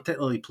I was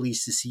particularly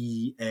pleased to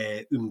see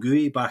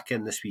Umgui back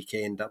in this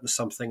weekend. That was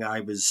something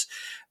I was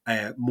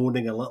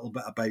moaning a little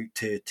bit about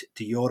to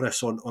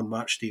Joris on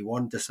match day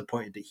 1,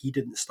 disappointed that he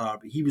didn't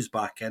start, but he was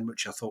back in,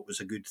 which I thought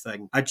was a good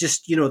thing. I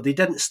just, they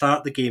didn't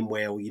start the game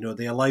well.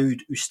 They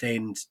allowed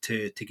Ostend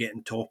to get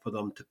on top of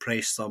them, to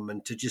press them,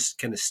 and to just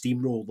kind of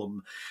steamroll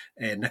them.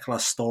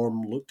 Nicholas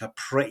Storm looked a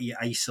pretty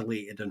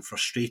isolated and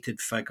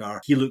frustrated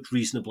figure. He looked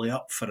reasonably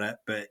up for it,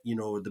 but,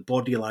 the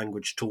body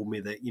language told me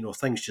that,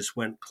 things just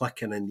weren't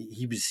clicking, and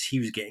he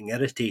was getting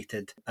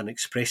irritated and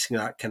expressing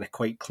that kind of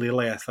quite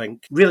clearly, I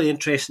think. Really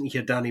interesting to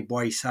hear Danny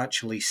Boyce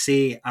actually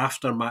say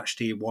after match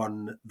day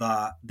 1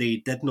 that they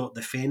did not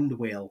defend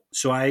well.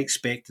 So I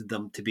expected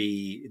them to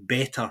be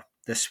better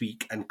this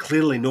week, and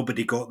clearly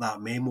nobody got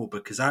that memo,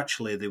 because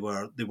actually they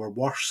were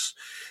worse.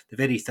 The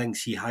very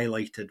things he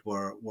highlighted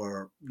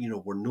were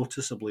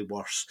noticeably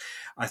worse.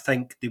 I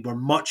think they were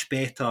much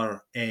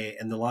better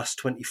in the last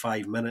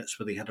 25 minutes,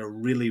 where they had a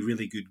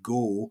really good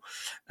go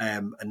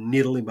and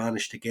nearly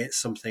managed to get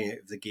something out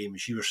of the game.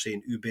 As you were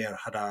saying, Uber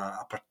had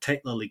a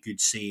particularly good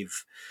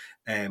save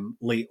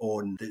late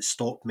on that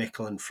stopped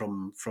Mechelen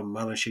from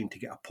managing to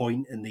get a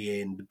point in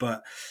the end.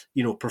 But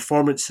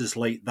performances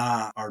like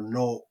that are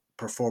not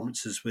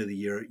performances where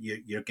you're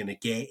going to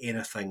get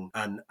anything,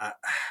 and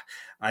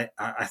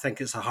I think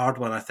it's a hard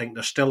one. I think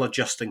they're still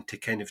adjusting to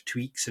kind of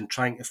tweaks and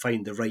trying to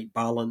find the right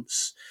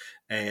balance.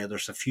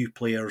 There's a few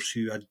players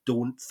who I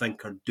don't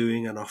think are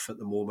doing enough at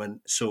the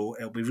moment, so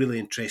it'll be really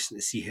interesting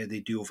to see how they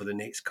do over the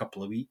next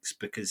couple of weeks,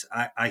 because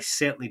I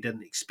certainly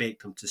didn't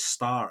expect them to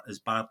start as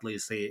badly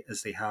as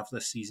they have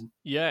this season.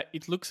 Yeah,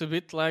 it looks a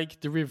bit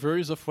like the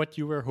reverse of what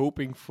you were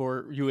hoping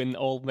for. You and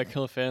all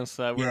Mechelen fans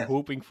were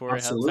hoping for.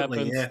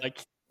 Absolutely, has happened.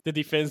 Like, the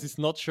defense is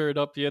not shored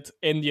up yet,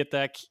 and the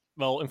attack,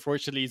 well,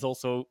 unfortunately, is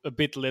also a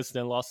bit less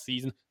than last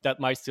season. That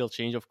might still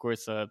change, of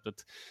course,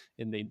 but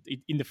in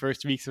the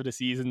first weeks of the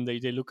season, they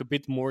look a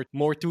bit more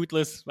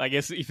toothless, I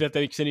guess, if that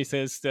makes any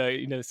sense,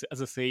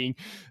 as a saying,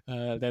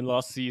 than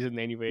last season.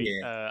 Anyway,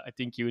 I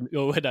think you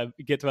know what I'm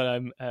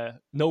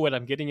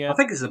getting at. I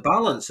think it's the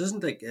balance,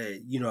 isn't it?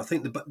 I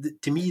think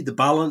to me the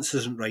balance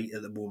isn't right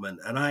at the moment,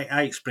 and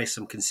I expressed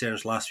some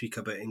concerns last week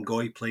about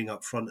Ngoy playing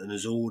up front on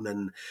his own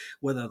and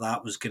whether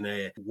that was going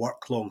to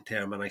work long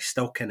term, and I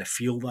still kind of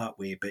feel that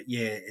way. But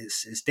yeah,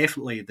 it's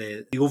definitely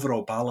the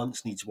overall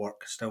balance needs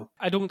work still.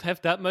 I don't have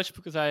that much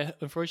because I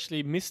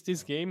unfortunately missed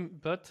this game,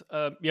 but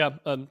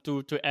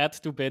to add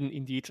to Ben,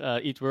 indeed,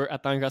 it were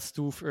Atanga's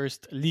 2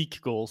 first league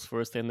goals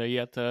for Ostend. He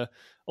had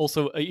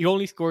he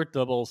only scored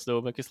doubles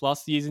though, because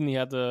last season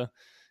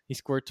he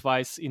scored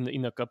twice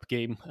in a cup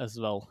game as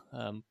well.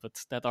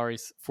 But that are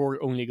his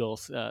 4 only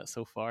goals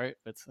so far.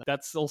 But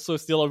that's also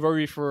still a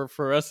worry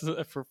for us,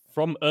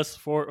 from us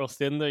for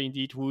Ostende,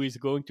 indeed, who is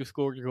going to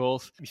score the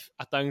goals. If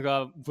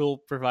Atanga will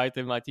provide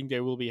them, I think they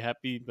will be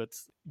happy. But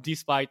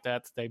despite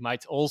that, they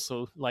might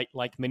also, like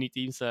many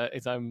teams,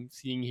 as I'm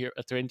seeing here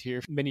a trend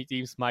here, many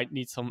teams might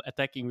need some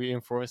attacking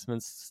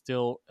reinforcements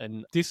still.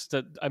 And this,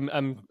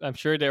 I'm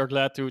sure they are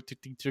glad to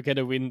get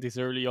a win this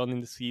early on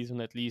in the season,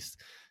 at least.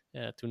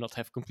 To not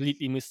have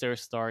completely missed their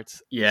start.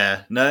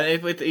 Yeah, no,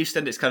 with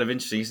Ostend it's kind of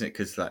interesting, isn't it?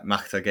 Because like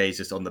Makta Gay is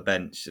just on the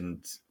bench,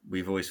 and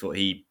we've always thought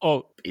he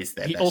is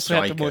their best striker. He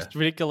also had the most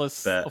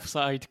ridiculous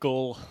offside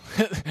goal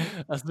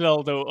as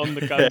well, though, on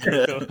the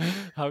counter.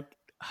 So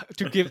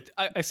to give,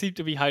 I seem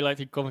to be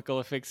highlighting comical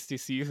effects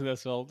this season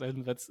as well.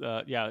 And that's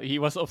he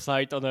was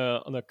offside on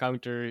a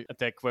counter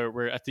attack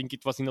where I think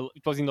it was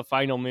in the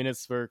final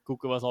minutes where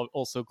Kuka was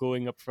also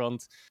going up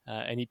front,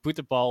 and he put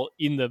the ball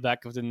in the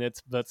back of the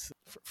net, but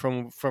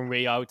from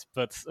way out.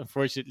 But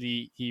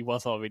unfortunately, he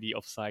was already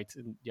offside.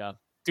 And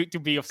to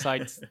be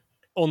offside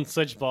on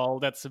such ball,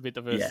 that's a bit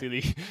of a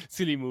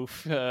silly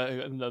move.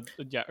 A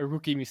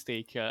rookie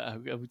mistake, I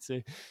would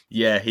say.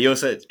 Yeah, he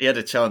had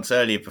a chance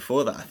earlier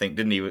before that, I think,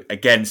 didn't he?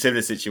 Again,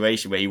 similar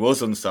situation where he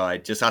was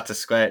onside, just had to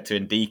square it to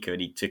Ndika,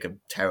 and he took a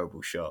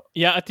terrible shot.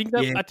 Yeah, I think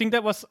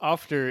that was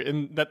after,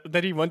 and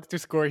that he wanted to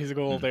score his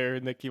goal there,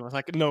 and he was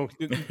like, "No,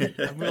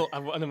 I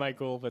want my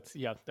goal." But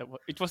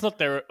it was not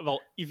there. Well,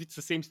 if it's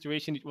the same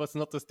situation, it was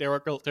not a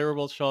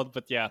terrible shot,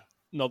 but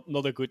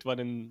not a good one,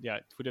 and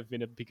it would have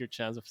been a bigger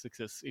chance of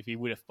success if he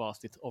would have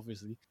passed it,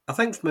 obviously. I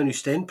think from an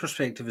Ostend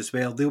perspective as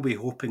well, they'll be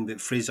hoping that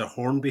Fraser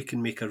Hornby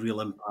can make a real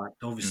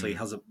impact. Obviously,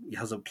 he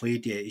hasn't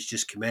played yet; he's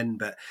just come in,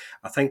 but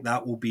I think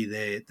that will be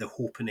the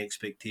hope and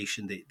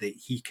expectation that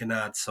he can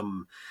add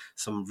some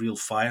real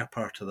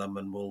firepower to them,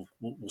 and we'll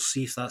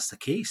see if that's the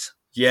case.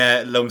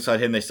 Yeah,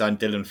 alongside him, they signed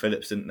Dylan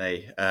Phillips, didn't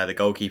they? The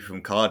goalkeeper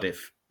from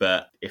Cardiff.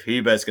 But if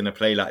Huber's going to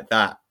play like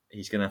that,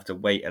 he's going to have to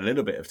wait a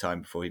little bit of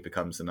time before he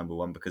becomes the number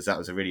one, because that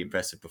was a really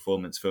impressive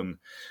performance from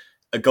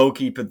a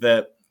goalkeeper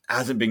that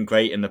hasn't been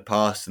great in the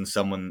past, and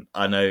someone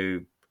I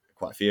know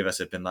quite a few of us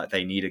have been like,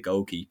 they need a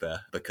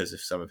goalkeeper because of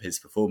some of his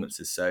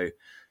performances. So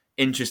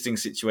interesting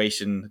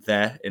situation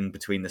there in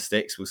between the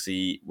sticks. We'll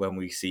see when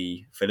we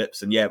see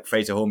Phillips. And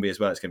Fraser Hornby as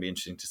well. It's going to be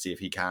interesting to see if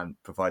he can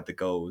provide the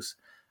goals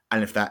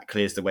and if that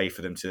clears the way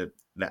for them to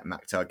let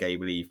Maktar Gay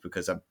leave,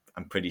 because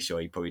I'm pretty sure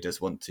he probably does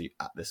want to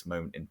at this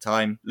moment in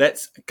time.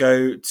 Let's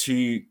go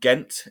to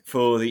Ghent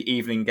for the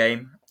evening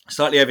game.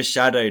 Slightly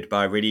overshadowed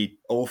by a really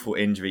awful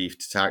injury to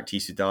Tarek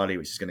Tissoudali,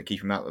 which is going to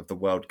keep him out of the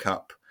World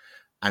Cup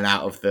and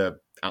out of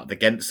the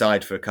Ghent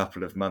side for a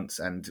couple of months,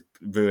 and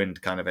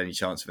ruined kind of any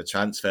chance of a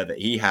transfer that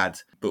he had.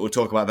 But we'll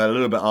talk about that a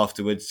little bit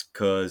afterwards,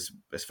 because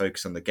let's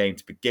focus on the game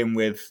to begin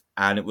with.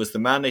 And it was the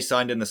man they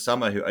signed in the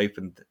summer who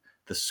opened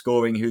the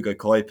scoring, Hugo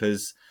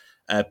Kuipers,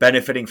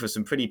 benefiting from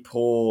some pretty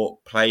poor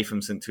play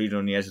from St. Truiden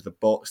on the edge of the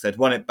box. They'd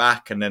won it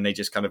back, and then they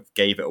just kind of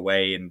gave it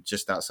away, and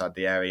just outside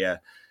the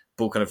area,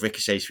 ball kind of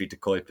ricochets through to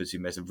Kuipers, who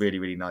made a really,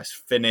 really nice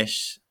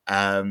finish.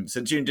 St.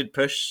 Truiden did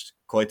push.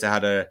 Kuipers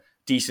had a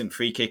decent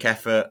free kick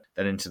effort.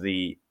 Then into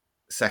the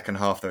second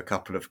half, there were a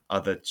couple of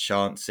other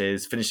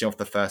chances. Finishing off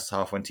the first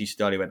half, when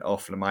Tissoudali went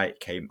off, Lemaitre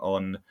came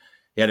on.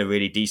 He had a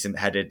really decent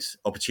headed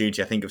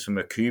opportunity. I think it was from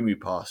a Kumu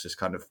pass, just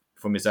kind of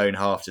from his own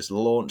half, just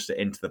launched it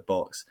into the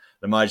box.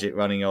 Lemaitre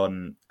running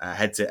on,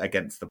 heads it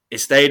against the... It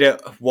stayed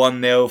at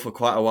 1-0 for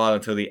quite a while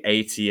until the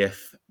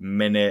 80th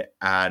minute,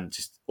 and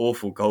just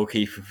awful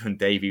goalkeeper from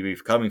Davy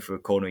Ruth coming for a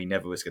corner he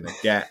never was going to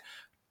get.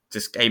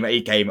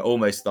 He came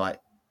almost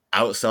like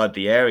outside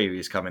the area. He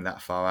was coming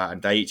that far out,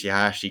 and Daichi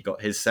Hayashi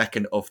got his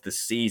second of the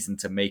season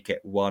to make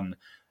it 1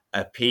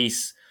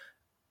 apiece.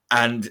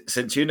 And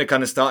St. Truiden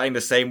kind of starting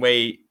the same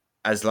way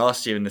as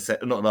last year,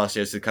 not last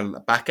year, it's the kind of the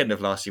back end of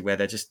last year, where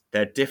they're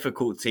a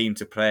difficult team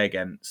to play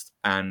against,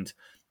 and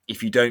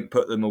if you don't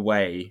put them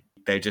away,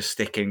 they just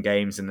stick in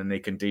games, and then they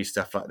can do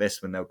stuff like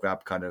this when they'll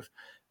grab kind of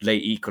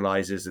late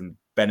equalizers and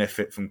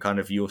benefit from kind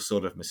of your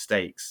sort of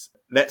mistakes.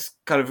 Let's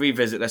kind of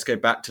revisit. Let's go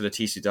back to the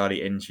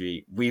Tissoudali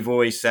injury. We've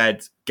always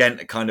said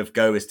Ghent kind of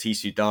go as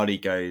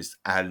Tissoudali goes,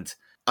 and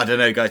I don't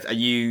know, guys. Are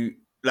you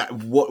like,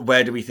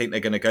 where do we think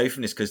they're going to go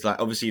from this? Because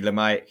obviously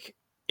Lemaitre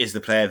is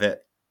the player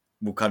that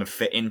will kind of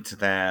fit into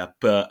there,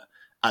 but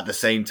at the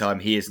same time,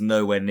 he is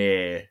nowhere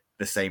near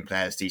the same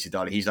player as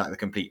Tissoudali. He's like the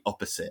complete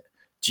opposite.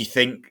 Do you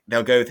think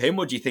they'll go with him,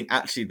 or do you think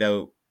actually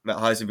that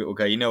Heisenberg will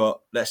go, you know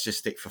what, let's just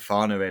stick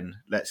Fofana in.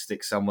 Let's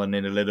stick someone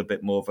in a little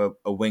bit more of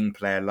a wing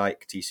player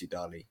like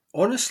Tissoudali?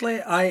 Honestly,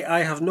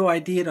 I have no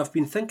idea. I've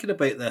been thinking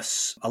about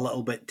this a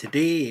little bit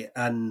today,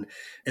 and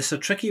it's a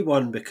tricky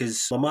one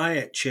because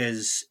Lemaitre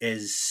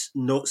is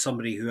not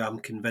somebody who I'm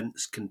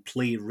convinced can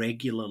play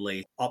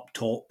regularly up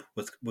top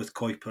with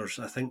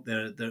Kuipers. I think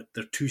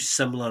they're too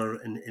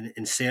similar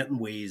in certain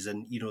ways,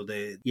 and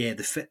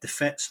the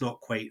fit's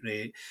not quite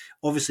right.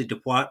 Obviously,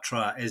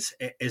 Depoitre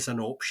is an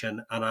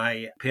option, and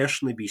I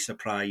personally be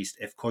surprised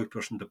if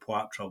Kuipers and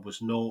Depoitre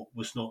was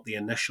not the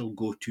initial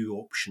go-to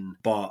option,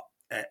 but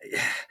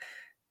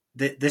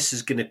this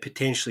is going to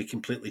potentially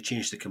completely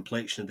change the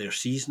complexion of their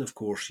season, of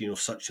course,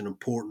 such an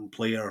important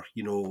player,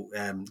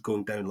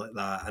 going down like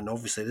that. And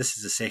obviously this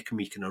is the second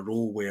week in a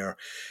row where,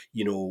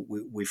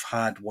 we've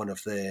had one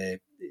of the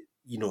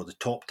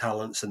top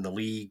talents in the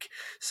league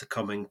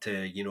succumbing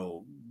to,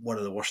 one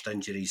of the worst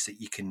injuries that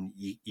you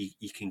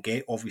can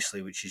get,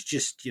 obviously, which is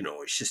just,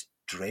 it's just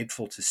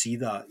dreadful to see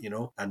that,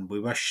 and we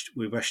wish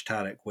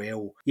Tarek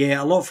well.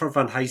 Yeah, a lot for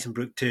Van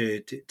Heisenbroek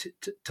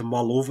to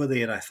mull over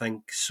there, I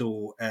think.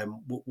 So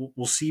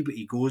we'll see what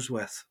he goes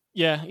with.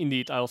 Yeah,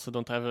 indeed. I also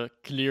don't have a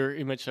clear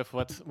image of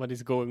what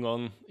is going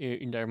on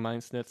in their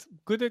mindset.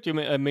 Good that you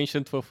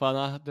mentioned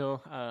Fofana,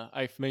 though.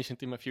 I've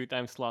mentioned him a few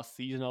times last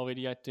season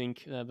already, I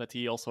think, but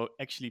he also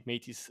actually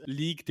made his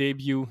league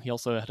debut. He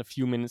also had a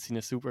few minutes in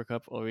the Super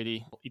Cup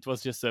already. It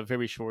was just a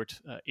very short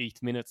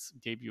 8 minutes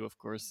debut, of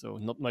course, so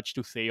not much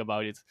to say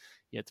about it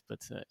yet,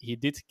 but he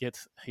did get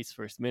his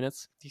first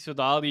minutes.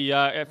 Tisodali,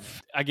 yeah,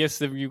 I guess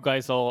that you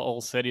guys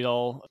all said it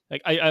all.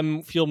 Like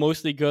I feel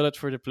mostly gutted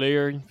for the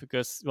player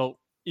because, well,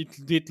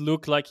 it did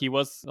look like he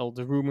was, well,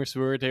 the rumors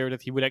were there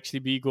that he would actually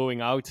be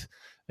going out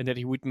and that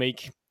he would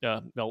make,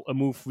 a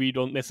move we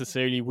don't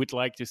necessarily would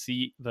like to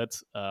see, but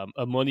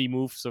a money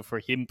move. So for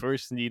him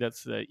personally,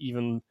 that's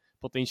even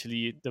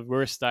potentially the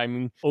worst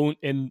timing.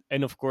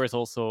 And of course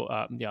also,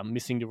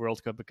 missing the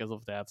World Cup because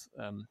of that.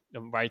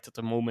 Right at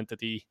the moment that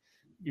he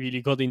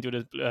really got into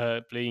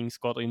the playing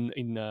squad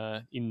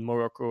in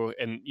Morocco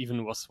and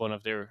even was one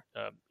of their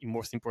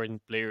most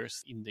important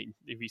players in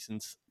the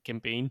recent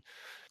campaign.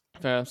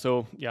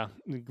 So yeah,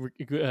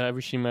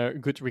 wish him a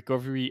good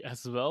recovery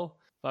as well.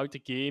 About the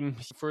game,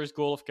 first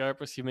goal of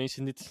Kuipers, you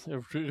mentioned it.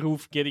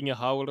 Roof getting a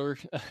howler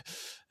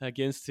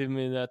against him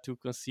to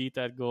concede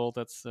that goal.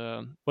 That's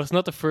was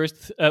not the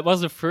first.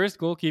 Was the first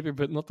goalkeeper,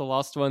 but not the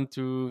last one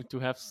to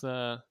have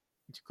to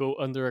go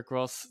under a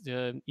cross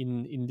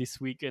in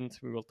this weekend.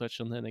 We will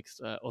touch on the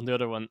next on the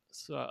other one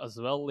as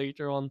well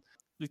later on.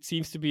 It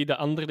seems to be the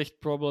Anderlecht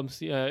problems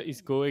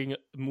is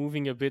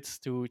moving a bit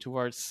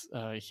towards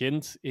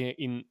Gent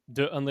in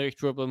the Anderlecht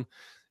problem.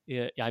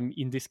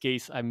 In this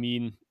case, I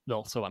mean,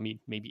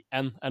 maybe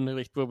an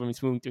Anderlecht problem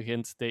is moving to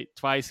Gent. They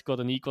twice got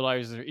an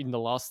equalizer in the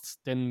last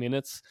 10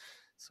 minutes,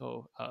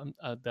 so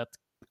that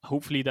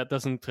hopefully that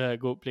doesn't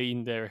go play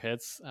in their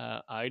heads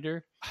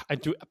either. I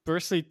do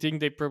personally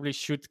think they probably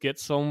should get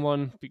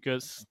someone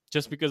because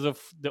of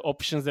the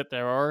options that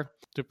there are.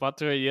 De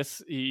Patre,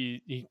 yes,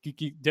 he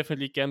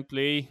definitely can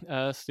play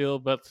still,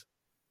 but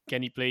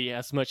can he play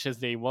as much as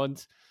they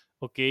want?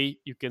 Okay,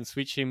 you can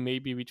switch him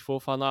maybe with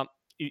Fofana.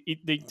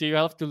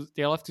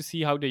 They'll have to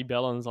see how they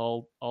balance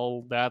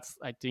all that,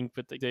 I think,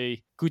 but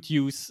they could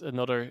use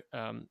another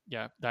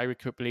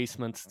direct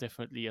replacement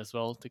definitely as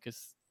well,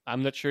 because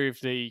I'm not sure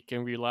if they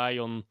can rely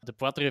on the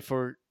Patre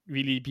for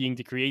really being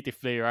the creative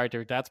player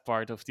either. That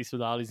part of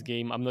Tissoudali's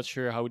game, I'm not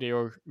sure how they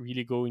are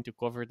really going to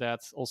cover that.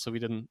 Also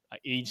with an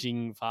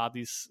aging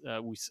Vadis,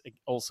 who's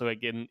also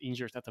again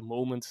injured at the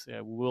moment,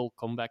 will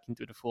come back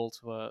into the fold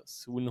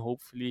soon,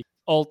 hopefully.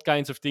 All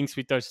kinds of things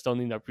we touched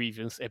on in our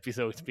previous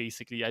episodes.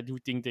 Basically, I do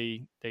think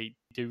they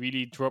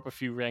really drop a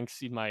few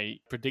ranks in my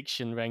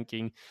prediction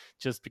ranking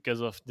just because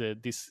of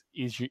this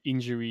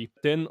injury.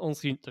 Then on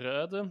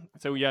Sint-Truiden,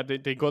 so yeah,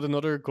 they got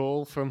another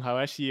goal from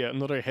Hayashi,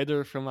 another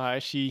header from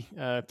Hayashi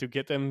to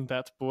get them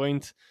that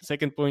point,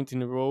 second point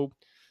in a row.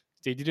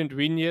 They didn't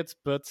win yet,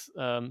 but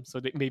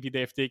so maybe they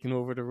have taken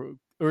over the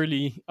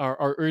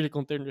early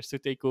contenders to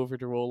take over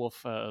the role of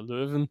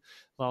Leuven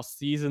last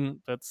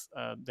season. But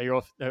they're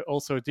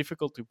also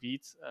difficult to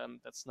beat.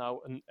 That's now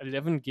an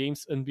 11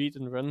 games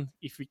unbeaten run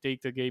if we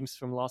take the games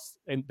from last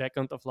and back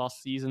end of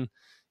last season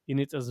in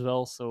it as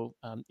well. So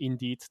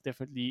indeed,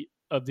 definitely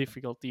a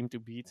difficult team to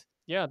beat.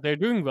 Yeah, they're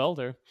doing well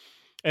there,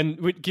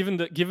 and given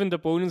the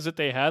opponents that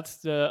they had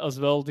as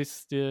well,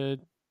 the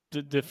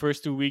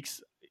first 2 weeks,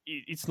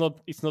 it's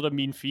not a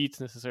mean feat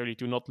necessarily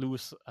to not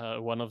lose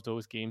one of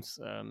those games.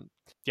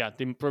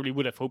 They probably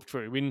would have hoped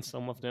for a win,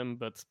 some of them,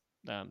 but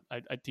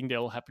I think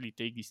they'll happily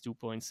take these 2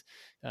 points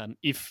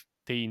if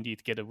they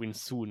indeed get a win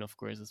soon, of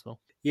course, as well.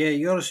 Yeah,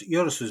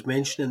 Joris was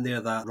mentioning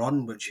there that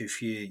run, which if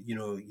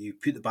you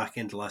put the back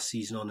end of last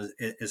season on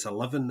is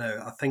 11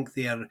 now. I think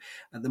they're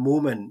at the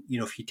moment,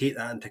 if you take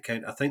that into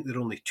account, I think they're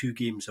only 2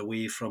 games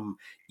away from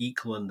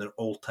equaling their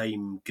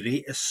all-time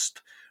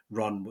greatest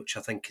run, which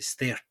I think is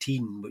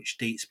 13, which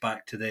dates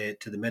back to the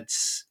mid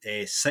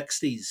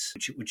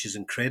 60s, which is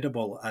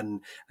incredible.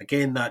 And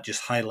again, that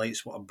just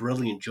highlights what a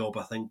brilliant job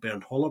I think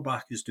Bernd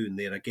Hollerbach is doing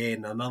there.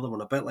 Again, another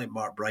one, a bit like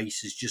Mark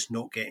Bryce, is just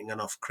not getting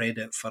enough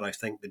credit for, I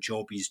think, the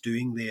job he's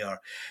doing there.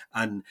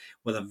 And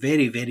with a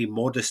very, very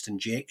modest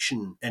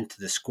injection into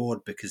the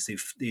squad, because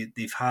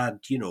they've had,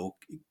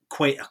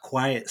 quite a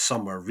quiet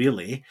summer,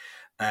 really.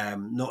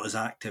 Not as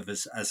active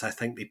as I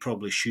think they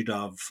probably should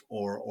have,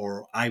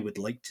 or I would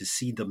like to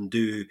see them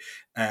do.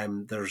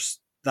 There's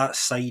that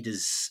side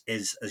is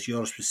as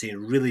Joris was saying,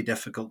 really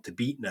difficult to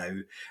beat now,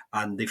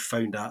 and they've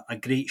found a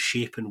great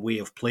shape and way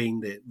of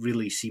playing that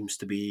really seems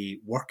to be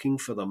working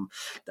for them.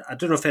 I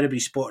don't know if anybody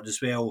spotted as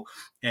well,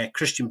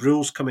 Christian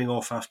Bruhl's coming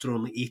off after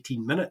only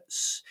 18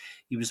 minutes.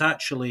 He was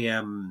actually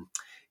at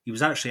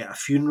a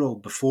funeral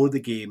before the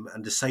game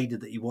and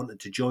decided that he wanted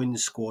to join the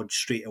squad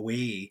straight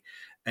away.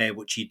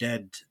 which he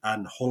did,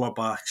 and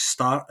Hollerbach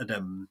started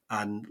him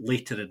and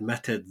later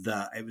admitted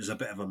that it was a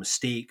bit of a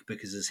mistake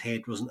because his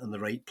head wasn't in the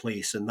right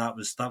place, and that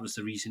was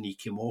the reason he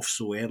came off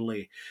so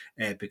early,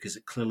 because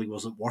it clearly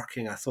wasn't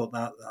working. I thought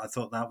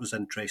that was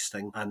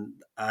interesting, and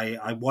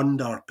I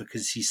wonder,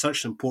 because he's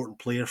such an important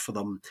player for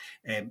them,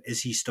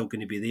 is he still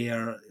going to be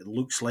there? It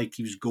looks like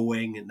he was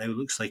going, and now it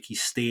looks like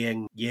he's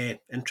staying. Yeah,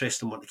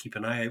 interesting one to keep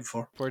an eye out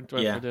for. Important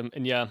one for them,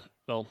 and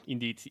well,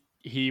 indeed,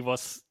 he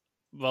was,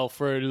 well,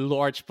 for a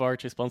large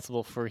part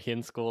responsible for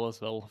Hint's goal as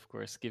well. Of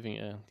course,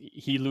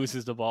 he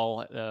loses the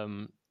ball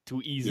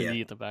too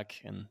easily at the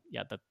back, and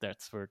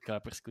that's where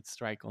Kuipers could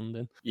strike on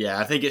then. Yeah,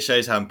 I think it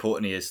shows how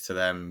important he is to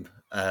them,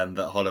 that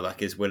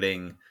Hollerbach is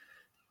willing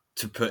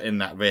to put in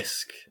that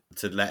risk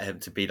to let him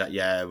to be like,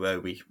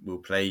 we will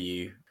play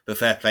you. But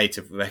fair play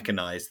to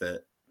recognise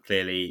that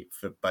clearly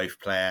for both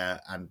player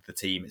and the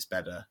team, it's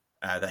better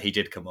that he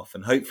did come off,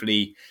 and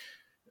hopefully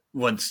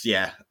once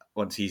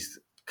he's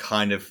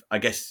kind of, I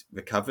guess,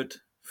 recovered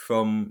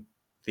from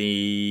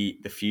the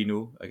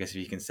funeral, I guess if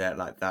you can say it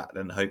like that,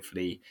 then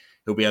hopefully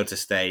he'll be able to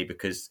stay,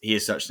 because he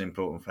is such an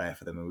important player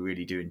for them, and we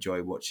really do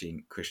enjoy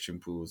watching Christian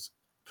Pools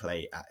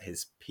play at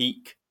his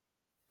peak.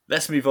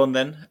 Let's move on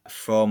then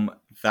from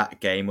that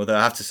game, although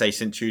I have to say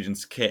St.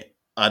 Truden's kit,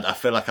 I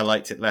feel like I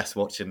liked it less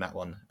watching that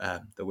one,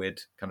 the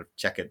weird kind of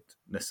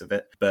checkeredness of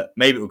it, but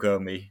maybe it will go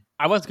on me.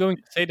 I was going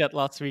to say that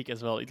last week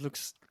as well. It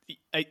looks...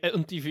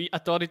 on TV, I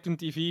thought it on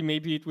TV,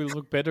 maybe it will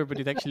look better, but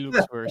it actually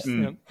looks worse.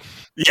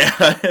 Yeah,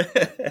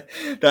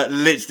 that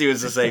literally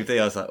was the same thing.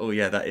 I was like, oh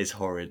yeah, that is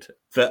horrid.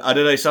 But I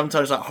don't know,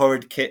 sometimes like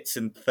horrid kits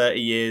in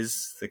 30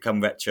 years, they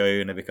become retro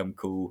and they become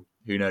cool.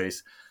 Who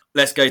knows?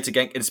 Let's go to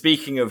Genk. And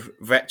speaking of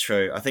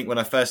retro, I think when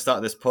I first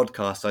started this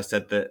podcast, I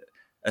said that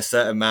a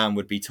certain man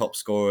would be top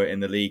scorer in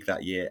the league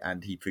that year,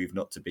 and he proved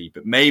not to be.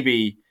 But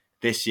maybe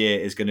this year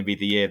is going to be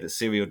the year that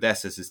Cyril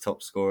Dessers is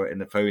top scorer in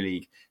the Pro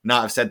League.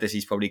 Now I've said this,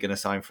 he's probably going to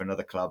sign for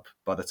another club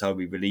by the time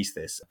we release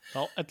this.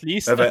 Well, at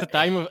least at the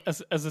time of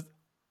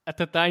at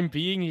the time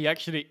being, he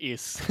actually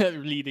is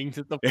leading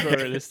the top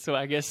scorer list. So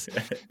I guess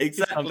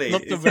exactly,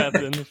 not too bad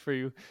then for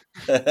you.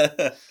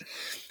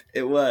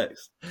 It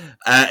works.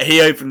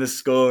 He opened the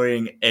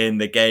scoring in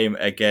the game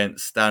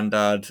against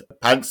Standard.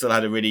 Pansel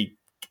had a really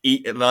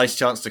nice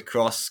chance to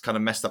cross, kind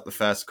of messed up the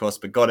first cross,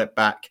 but got it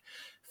back,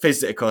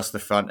 fizzed it across the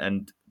front,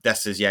 and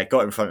Dessers,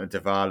 got in front of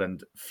Deval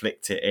and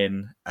flicked it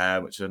in,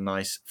 which was a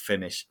nice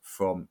finish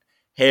from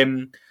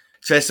him.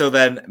 Cecil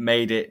then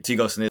made it 2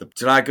 goals.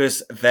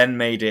 Dragos then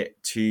made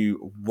it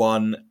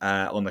 2-1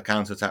 on the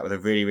counter-attack with a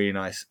really, really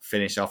nice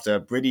finish after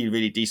a really,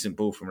 really decent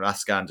ball from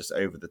Lascan just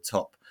over the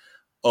top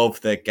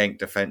of the Genk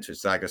defence, which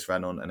Dragos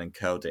ran on and then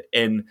curled it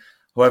in.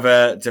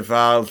 However,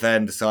 Deval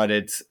then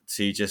decided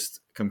to just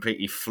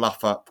completely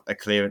fluff up a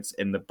clearance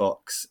in the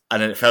box,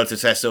 and then it fell to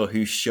Cecil,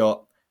 who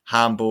shot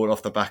handball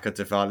off the back of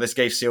Deval. This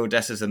gave Cyril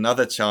Dessers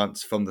another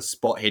chance from the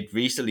spot. He'd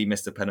recently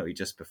missed a penalty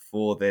just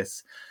before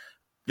this.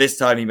 This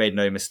time he made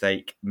no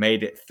mistake,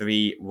 made it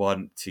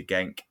 3-1 to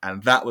Genk,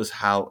 and that was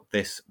how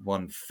this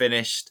one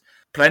finished.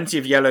 Plenty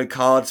of yellow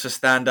cards for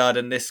Standard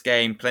in this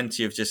game,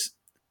 plenty of just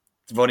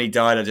Ronnie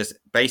Dyler just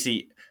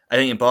basically, I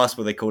think in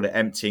basketball they called it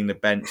emptying the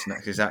bench, and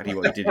that's exactly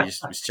what he did. He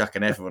just was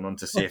chucking everyone on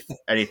to see if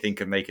anything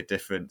could make a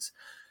difference.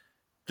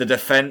 The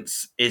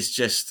defence is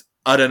just,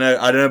 I don't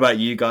know about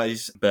you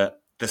guys,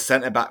 but the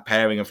centre-back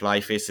pairing of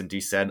Leifis and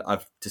Ducen,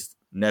 I've just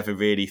never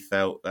really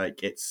felt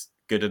like it's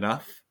good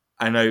enough.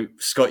 I know,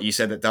 Scott, you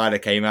said that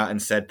Dyler came out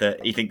and said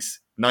that he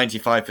thinks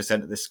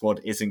 95% of this squad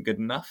isn't good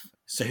enough.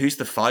 So who's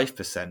the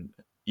 5%?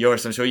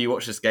 Joris, I'm sure you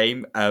watched this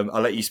game. I'll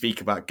let you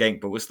speak about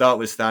Genk, but we'll start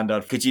with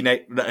Standard. Could you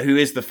name who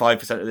is the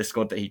 5% of this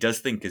squad that he does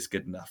think is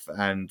good enough?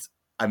 And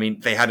I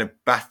mean, they had a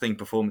battling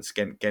performance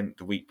against Genk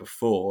the week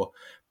before,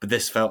 but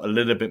this felt a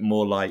little bit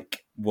more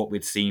like what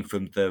we'd seen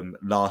from them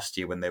last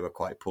year when they were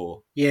quite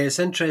poor. Yeah, it's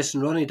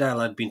interesting. Ronnie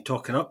Dyler had been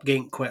talking up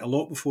Genk quite a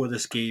lot before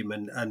this game,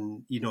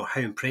 and you know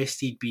how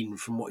impressed he'd been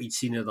from what he'd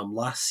seen of them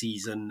last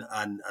season,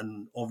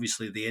 and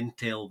obviously the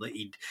intel that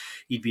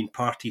he'd been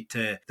party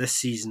to this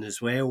season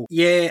as well.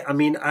 Yeah, I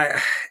mean,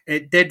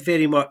 it did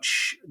very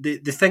much. The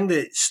thing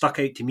that stuck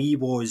out to me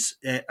was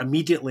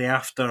immediately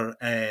after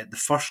the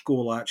first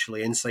goal,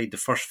 actually inside the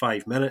first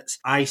 5 minutes,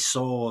 I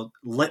saw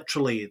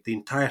literally the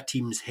entire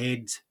team's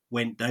heads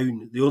went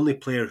down. The only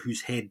player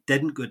whose head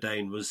didn't go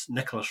down was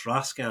Nicholas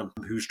Raskan,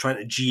 who was trying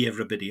to G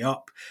everybody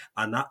up.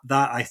 And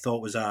that I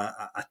thought was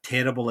a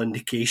terrible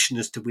indication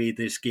as to where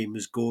this game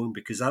was going,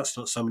 because that's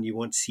not something you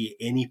want to see at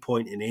any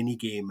point in any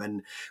game,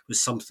 and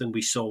was something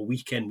we saw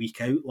week in,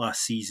 week out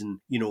last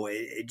season. You know,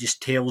 it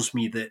just tells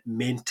me that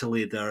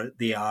mentally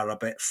they are a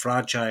bit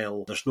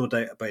fragile. There's no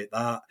doubt about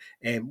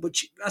that,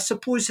 which I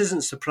suppose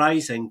isn't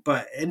surprising,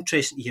 but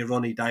interesting to hear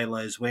Ronnie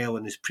Dyler as well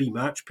in his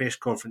pre-match press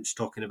conference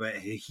talking about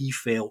how he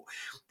felt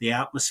the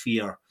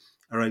atmosphere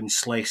around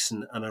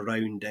Slessen and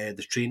around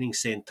the training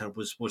centre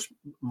was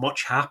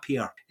much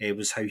happier,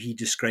 was how he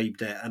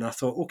described it. And I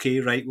thought,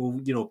 okay, right, well,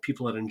 you know,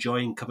 people are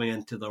enjoying coming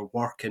into their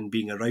work and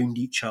being around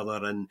each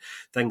other, and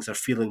things are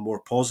feeling more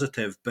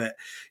positive. But,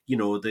 you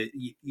know,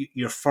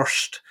 your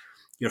first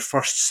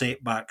first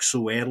setback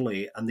so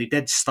early. And they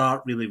did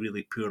start really,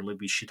 really poorly.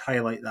 We should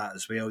highlight that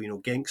as well.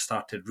 Genk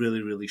started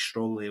really, really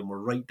strongly and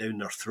were right down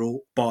their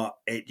throat. But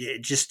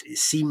it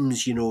seems,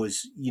 as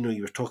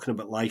you were talking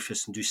about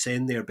Leifus and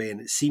Dusen there, Ben,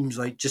 it seems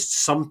like just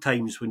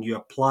sometimes when you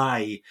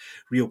apply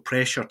real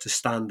pressure to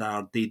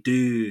Standard, they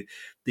do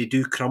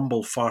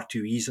crumble far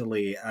too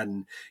easily.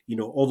 And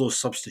all those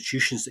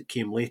substitutions that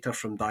came later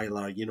from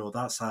Dyler,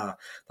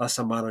 that's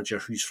a manager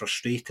who's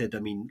frustrated. I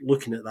mean,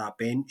 looking at that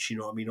bench,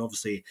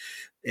 obviously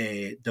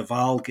De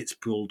Waal gets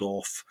pulled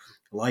off,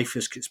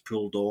 Leifus gets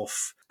pulled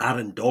off.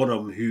 Aaron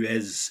Donham, who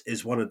is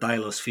one of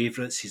Dyler's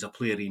favourites, he's a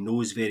player he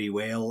knows very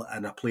well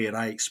and a player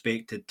I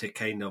expected to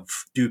kind of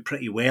do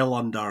pretty well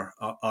under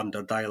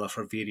Dyler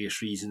for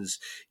various reasons.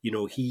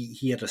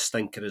 He had a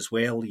stinker as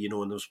well, and there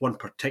was one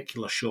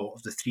particular shot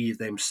of the three of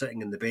them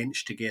sitting on the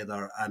bench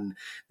together and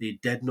they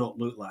did not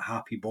look like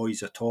happy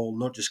boys at all,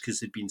 not just because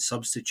they'd been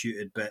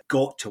substituted, but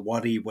got to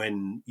worry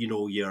when,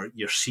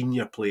 your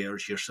senior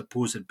players, your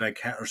supposed big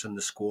hitters in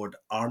the squad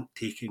aren't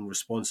taking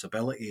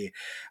responsibility.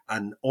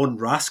 And on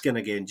Raskin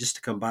again, just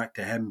to come back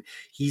to him,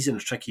 he's in a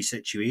tricky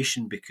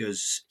situation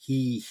because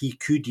he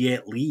could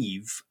yet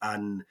leave,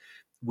 and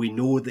we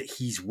know that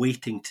he's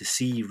waiting to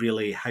see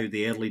really how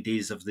the early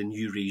days of the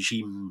new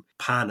regime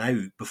pan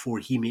out before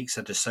he makes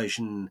a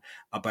decision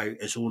about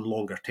his own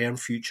longer term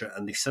future.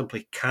 And they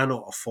simply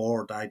cannot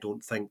afford, I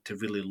don't think, to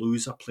really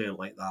lose a player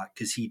like that,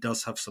 because he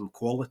does have some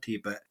quality,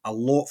 but a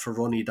lot for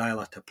Ronny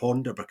Deila to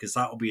ponder, because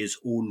that'll be his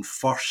own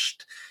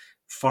first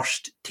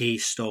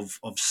taste of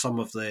some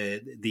of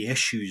the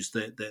issues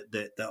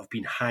that have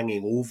been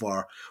hanging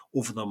over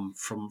them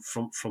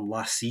from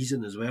last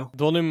season as well.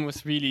 Donham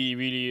was really,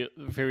 really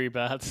very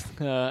bad.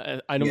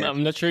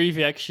 I'm not sure if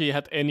he actually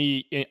had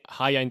any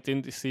high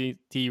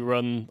intensity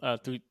run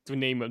to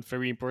name a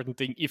very important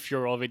thing if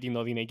you're already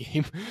not in a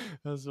game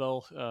as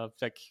well.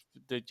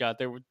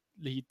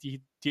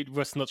 He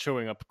was not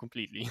showing up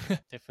completely.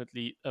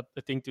 Definitely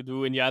a thing to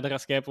do. And the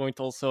Raskin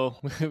point also,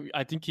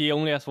 I think he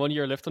only has 1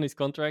 year left on his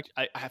contract.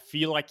 I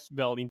feel like,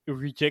 he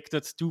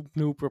rejected 2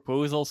 new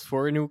proposals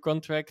for a new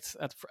contract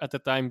at the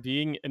time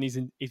being. And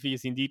if he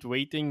is indeed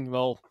waiting,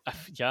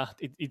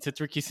 it's a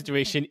tricky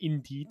situation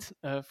indeed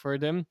for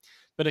them.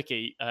 But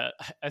okay,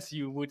 as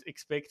you would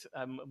expect,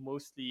 I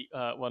mostly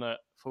want to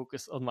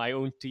focus on my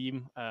own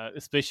team,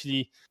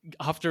 especially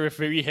after a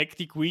very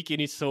hectic week in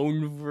its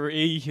own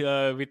way,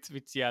 with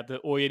the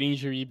Oyer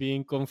injury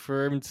being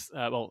confirmed.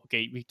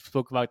 We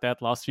spoke about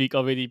that last week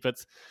already, but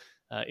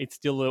it's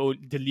still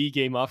the league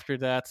game after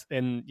that.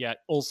 And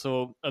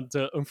also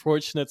the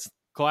unfortunate,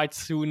 quite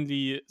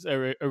soonly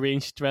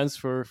arranged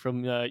transfer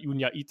from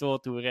Junya Ito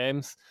to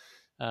Reims.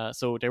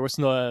 So there was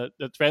the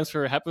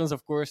transfer happens,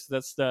 of course,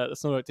 that's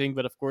another thing,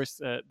 but of course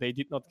they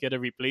did not get a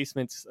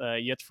replacement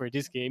yet for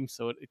this game,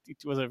 so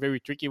it was a very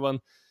tricky one.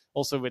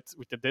 Also with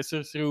the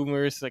Dessers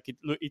rumors, like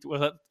it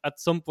was at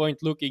some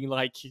point looking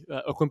like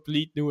a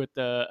complete new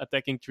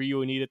attacking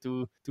trio needed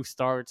to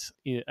start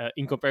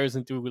in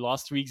comparison to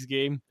last week's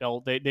game.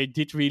 Well, they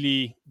did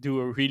really do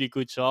a really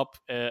good job.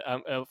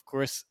 Of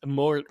course,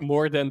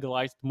 more than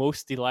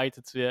most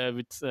delighted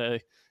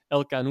with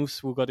El Canus,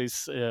 who got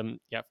his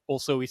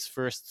also his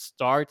first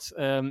start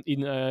in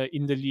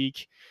the league,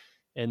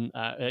 and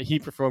he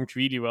performed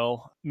really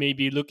well.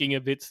 Maybe looking a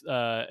bit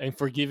and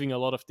forgiving a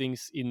lot of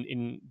things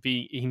in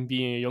being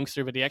a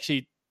youngster, but he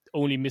actually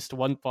only missed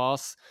 1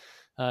 pass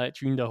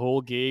during the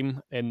whole game,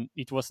 and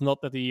it was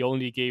not that he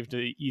only gave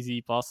the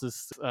easy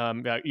passes.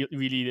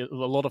 Really a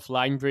lot of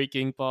line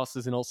breaking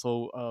passes and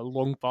also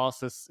long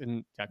passes,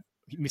 and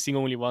missing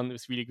only 1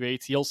 was really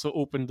great. He also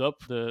opened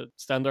up the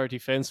Standard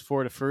defense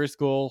for the first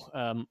goal.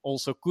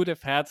 Also could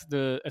have had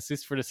the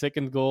assist for the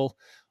second goal,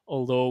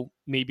 although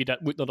maybe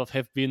that would not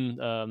have been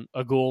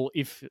a goal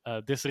if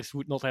Dessers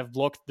would not have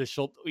blocked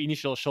the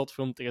initial shot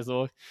from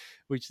Tresor,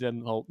 which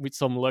then, with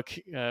some luck,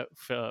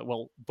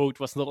 both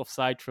was not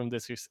offside from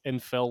Dessers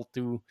and fell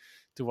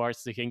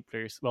towards the Genk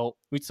players. Well,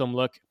 with some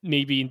luck,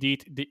 maybe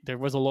indeed there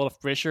was a lot of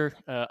pressure.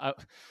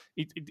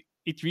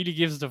 It really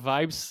gives the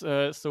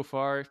vibes so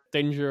far.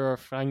 Tanger or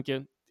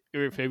Franke,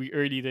 very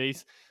early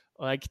days,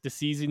 like the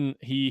season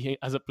he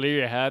as a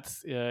player had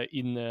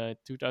in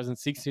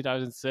 2006,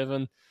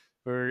 2007,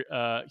 where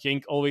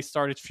Genk always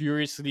started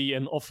furiously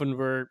and often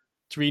were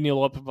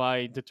 3-0 up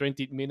by the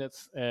 20th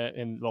minutes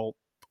and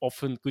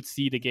often could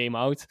see the game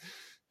out.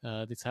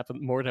 This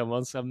happened more than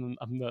once.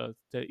 That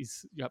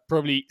is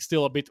probably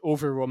still a bit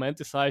over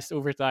romanticized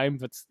over time,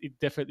 but it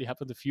definitely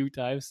happened a few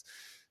times.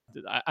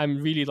 I'm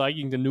really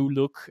liking the new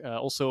look.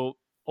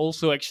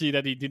 Also, actually,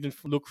 that he didn't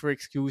look for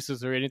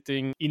excuses or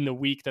anything in the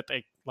week that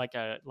I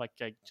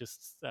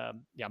just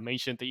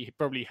mentioned. That he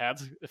probably had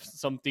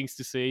some things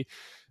to say,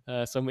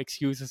 some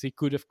excuses he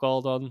could have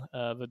called on,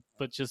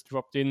 but just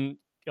dropped in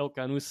El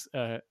Canus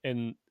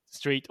and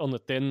straight on the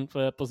 10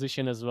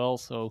 position as well.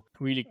 So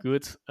really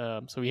good.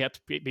 So he had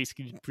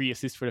basically 3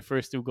 assists for the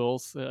first 2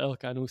 goals, El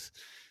Canus.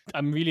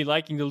 I'm really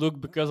liking the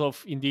look because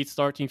of indeed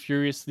starting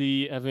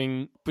furiously,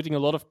 putting a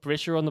lot of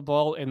pressure on the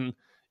ball, and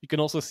you can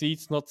also see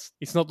it's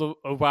not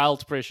a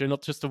wild pressure,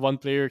 not just the one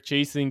player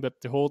chasing, but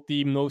the whole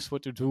team knows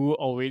what to do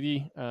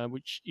already,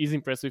 which is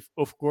impressive.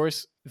 Of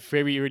course,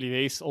 very early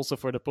days. Also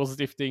for the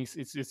positive things,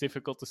 it's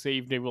difficult to say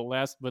if they will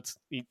last, but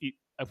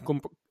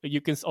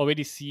you can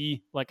already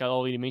see, like I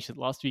already mentioned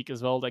last week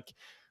as well, like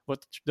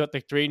what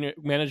the trainer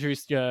manager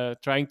is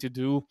trying to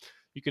do.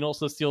 You can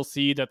also still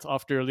see that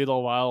after a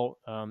little while,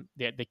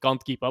 they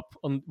can't keep up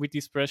with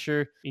this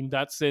pressure. In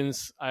that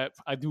sense, I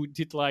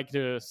did like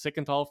the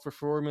second half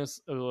performance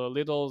a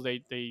little.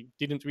 They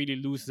didn't really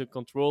lose the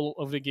control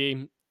of the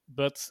game,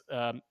 but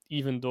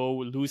even though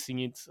losing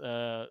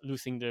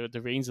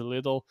the reins a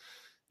little,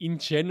 in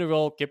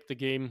general, kept the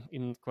game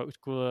in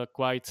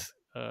quite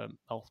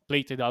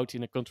played it out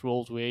in a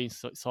controlled way.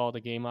 So saw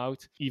the game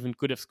out. Even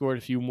could have scored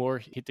a few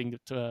more, hitting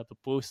the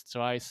post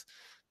twice.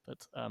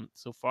 But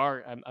so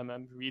far,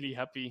 I'm really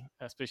happy,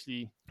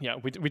 especially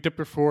with the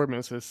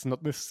performances,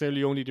 not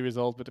necessarily only the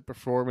result, but the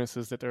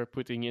performances that they're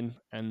putting in.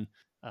 And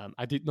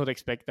I did not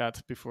expect that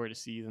before the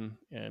season,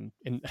 and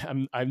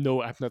I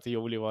know I'm not the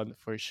only one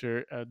for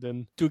sure.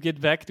 Then to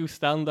get back to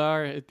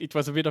Standard, it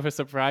was a bit of a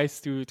surprise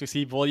to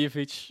see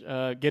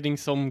Voljevic getting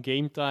some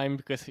game time,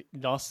 because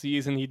last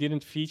season he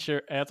didn't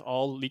feature at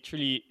all,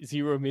 literally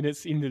 0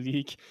 minutes in the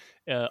league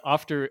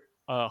after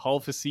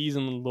half a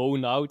season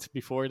loan out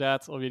before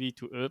that already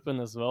to Eupen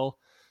as well.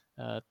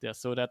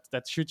 So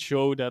that should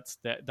show that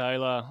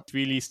Dyla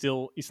really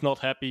still is not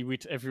happy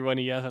with everyone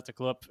he has at the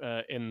club.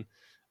 And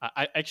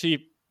I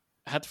actually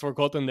had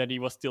forgotten that he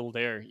was still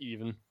there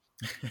even.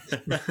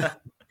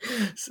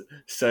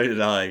 So did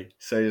I.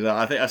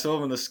 I think I saw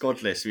him on the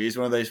squad list. He was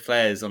one of those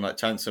players on like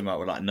Transfermarkt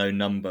with like no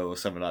number or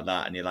something like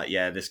that, and you're like,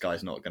 yeah, this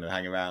guy's not going to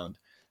hang around.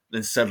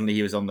 Then suddenly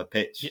he was on the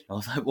pitch. Yeah. I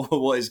was like,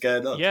 what is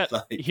going on? Yeah,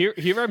 like... here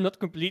I'm not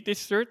completely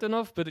certain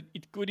of, but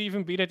it could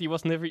even be that he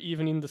was never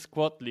even in the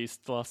squad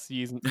list last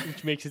season,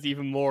 which makes it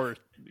even more,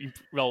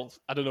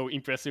 I don't know,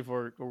 impressive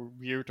or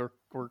weird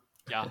or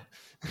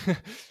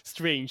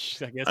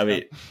strange, I guess. I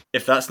mean,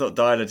 if that's not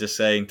Dyla just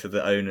saying to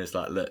the owners,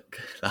 like, look,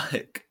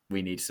 like,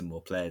 we need some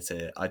more players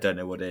here, I don't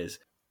know what is.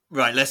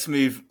 Right, let's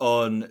move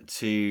on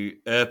to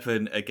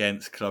Eupen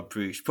against Club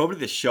Brugge. Probably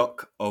the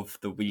shock of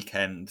the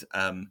weekend.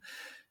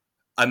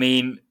 I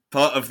mean,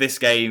 part of this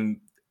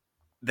game,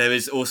 there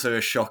is also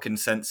a shocking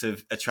sense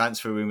of a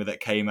transfer rumour that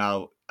came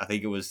out, I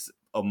think it was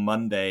on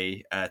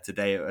Monday,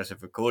 today as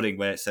of recording,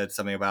 where it said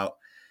something about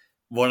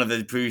one of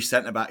the Bruges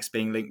centre-backs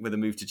being linked with a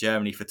move to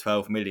Germany for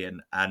 12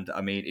 million. And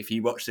I mean, if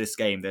you watch this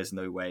game, there's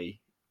no way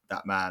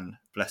that man,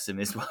 bless him,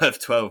 is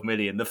worth 12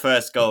 million. The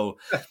first goal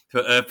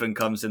for Eupen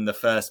comes in the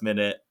first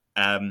minute.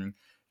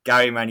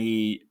 Gary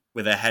Magny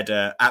with a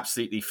header,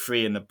 absolutely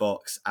free in the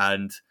box.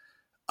 And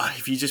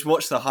if you just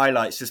watch the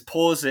highlights, just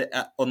pause it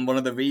on one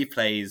of the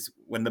replays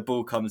when the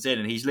ball comes in,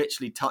 and he's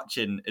literally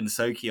touching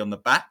Insoki on the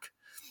back.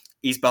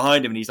 He's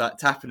behind him and he's like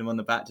tapping him on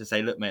the back to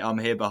say, look, mate, I'm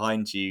here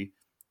behind you.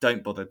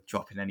 Don't bother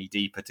dropping any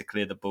deeper to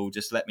clear the ball.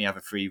 Just let me have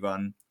a free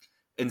run.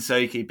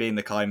 Insoki, being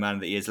the kind man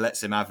that he is,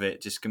 lets him have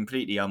it. Just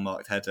completely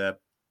unmarked header.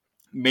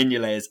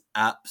 Mignolet is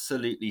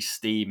absolutely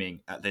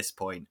steaming at this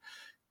point,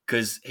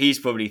 because he's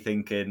probably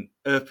thinking,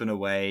 Eupen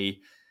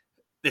away,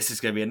 this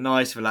is going to be a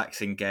nice,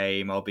 relaxing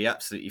game. I'll be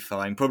absolutely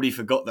fine. Probably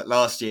forgot that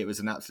last year it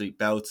was an absolute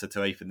belter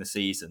to open the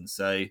season.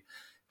 So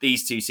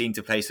these two seem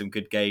to play some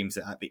good games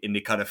in the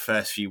kind of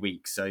first few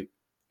weeks. So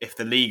if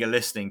the league are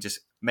listening,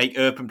 just make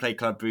Eupen play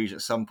Club Brugge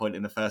at some point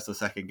in the first or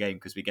second game,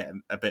 because we get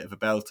a bit of a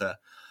belter.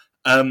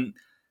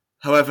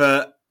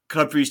 However,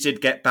 Club Brugge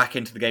did get back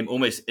into the game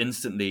almost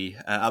instantly.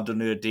 Abdul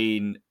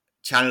Nuruddin,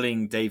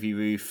 channeling Davy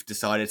Roof,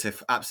 decided to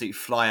absolutely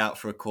fly out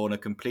for a corner,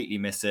 completely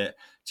miss it.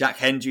 Jack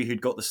Hendry,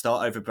 who'd got the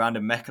start over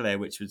Brandon Mekele,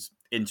 which was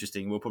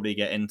interesting. We'll probably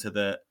get into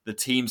the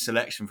team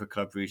selection for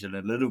Club Brugge in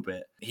a little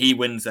bit. He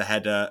wins the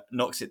header,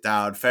 knocks it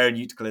down. Ferran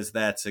Utkal is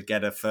there to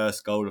get a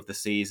first goal of the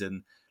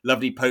season.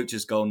 Lovely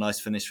poacher's goal, nice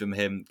finish from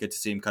him. Good to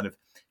see him kind of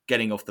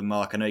getting off the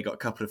mark. I know he got a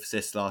couple of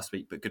assists last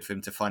week, but good for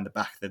him to find the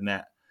back of the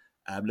net.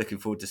 Looking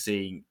forward to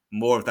seeing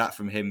more of that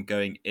from him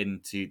going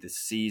into the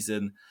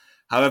season.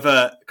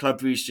 However,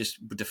 Club Brugge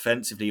just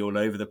defensively all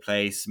over the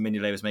place.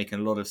 Mignolet was making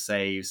a lot of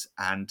saves,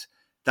 and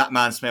that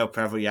man, Smail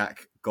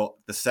Prevolyak, got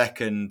the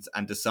second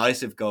and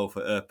decisive goal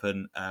for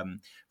Eupen.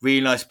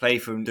 Really nice play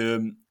from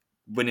Doom,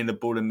 winning the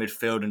ball in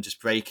midfield and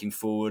just breaking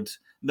forward.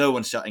 No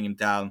one shutting him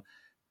down.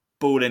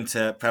 Ball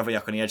into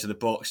Prevolyak on the edge of the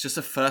box. Just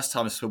a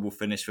first-time swivel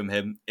finish from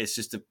him. It's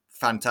just a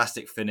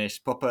fantastic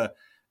finish. Proper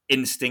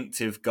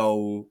instinctive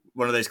goal.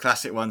 One of those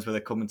classic ones where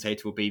the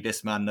commentator will be,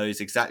 this man knows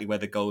exactly where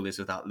the goal is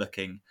without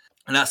looking.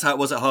 And that's how it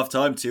was at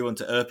half-time too.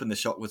 Onto Eupen, the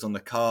shot was on the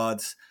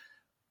cards.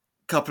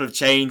 Couple of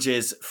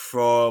changes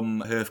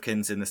from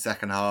Hoefkins in the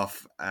second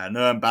half.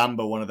 Noam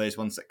Bamba, one of those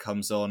ones that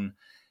comes on.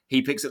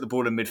 He picks up the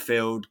ball in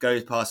midfield,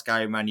 goes past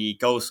Gary Magny,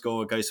 goal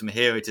scorer, goes from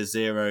hero to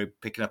zero,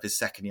 picking up his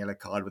second yellow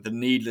card with a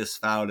needless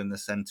foul in the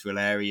central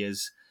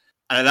areas.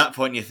 And at that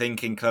point, you're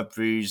thinking Club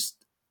Brugge,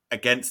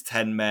 against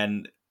 10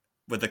 men,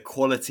 with the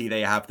quality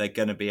they have, they're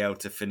going to be able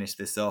to finish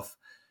this off.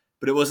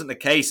 But it wasn't the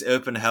case.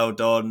 Eupen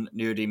held on.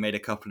 Nuruddin made a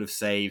couple of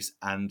saves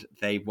and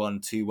they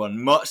won 2-1,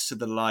 much to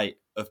the delight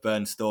of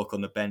Bernd Stork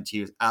on the bench.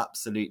 He was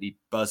absolutely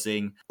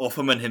buzzing.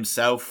 Offerman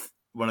himself,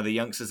 one of the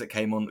youngsters that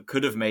came on,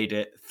 could have made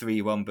it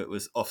 3-1, but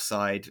was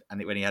offside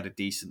and when he had a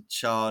decent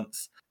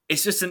chance.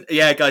 It's just, an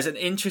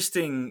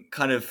interesting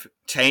kind of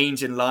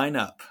change in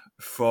lineup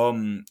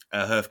from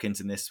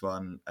Herfkens in this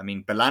one. I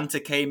mean,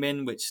 Belanta came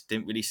in, which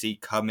didn't really see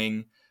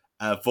coming.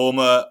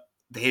 Vormer,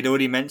 he'd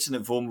already mentioned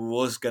that Vormer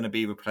was going to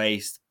be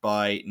replaced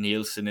by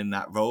Nielsen in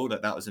that role,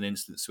 that was an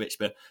instant switch.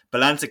 But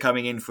Belanta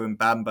coming in for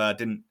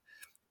Mbamba,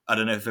 I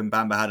don't know if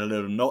Mbamba had a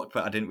little knock,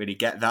 but I didn't really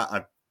get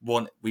that.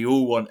 We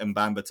all want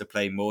Mbamba to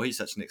play more. He's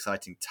such an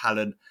exciting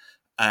talent.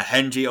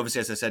 Hendry,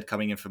 obviously, as I said,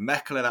 coming in from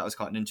Mechelen, that was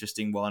quite an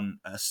interesting one.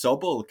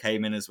 Sobol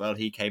came in as well.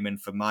 He came in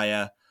for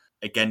Maya.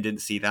 Again,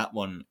 didn't see that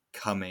one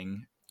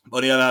coming.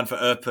 On the other hand, for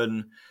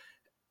Eupen,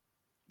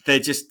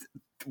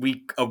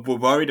 we were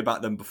worried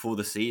about them before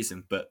the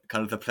season, but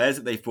kind of the players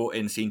that they've brought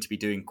in seem to be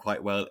doing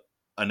quite well.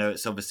 I know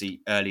it's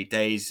obviously early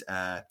days.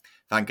 Van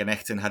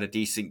Genechten had a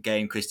decent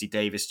game. Christy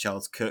Davis,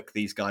 Charles Cook,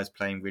 these guys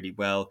playing really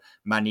well.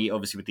 Mani,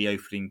 obviously, with the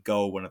opening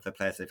goal, one of the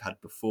players they've had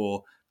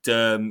before.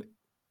 Derm,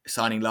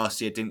 signing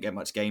last year, didn't get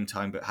much game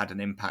time, but had an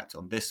impact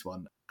on this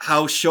one.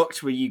 How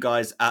shocked were you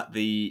guys at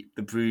the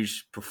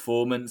Bruges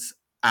performance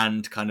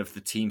and kind of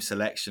the team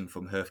selection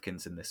from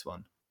Herfkens in this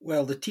one?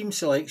 Well, the team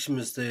selection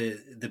was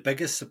the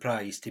biggest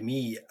surprise to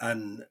me,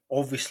 and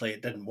obviously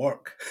it didn't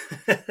work.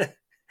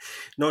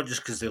 Not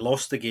just because they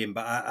lost the game,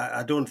 but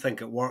I don't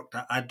think it worked.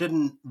 I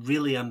didn't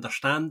really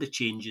understand the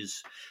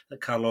changes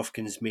that Karl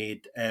Hofkins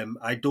made.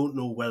 I don't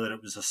know whether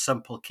it was a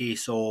simple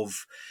case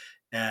of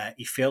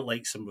he felt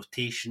like some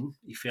rotation,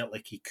 he felt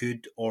like he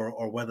could,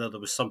 or whether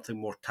there was something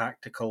more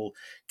tactical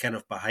kind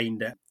of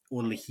behind it.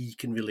 Only he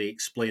can really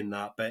explain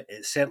that, but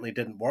it certainly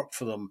didn't work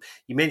for them.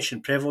 You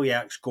mentioned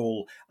Prevoljac's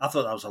goal. I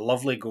thought that was a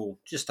lovely goal,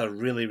 just a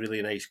really,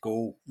 really nice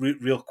goal,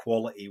 real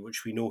quality,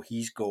 which we know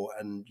he's got,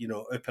 and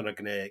Eupen are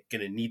going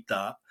to need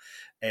that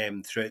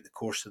throughout the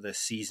course of this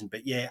season.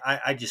 But yeah,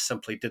 I just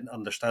simply didn't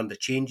understand the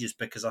changes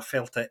because I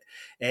felt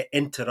it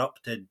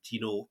interrupted,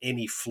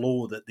 any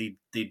flow that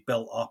they'd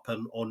built up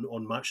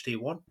on match day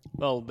one.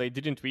 Well, they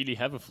didn't really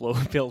have a flow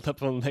built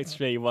up on match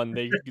day one.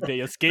 They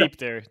escaped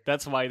there.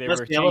 That's why there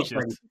were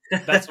changes.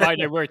 That's why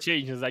there were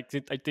changes. I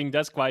think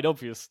that's quite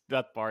obvious,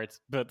 that part.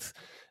 But,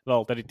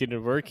 well, that it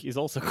didn't work is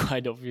also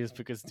quite obvious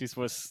because this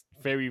was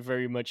very,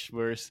 very much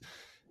worse.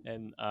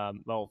 And,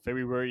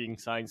 very worrying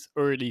signs,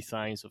 early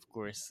signs, of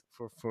course,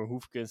 for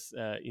Hoefkes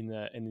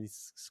in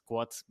his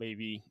squad,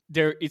 maybe.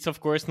 It's,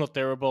 of course, not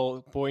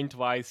terrible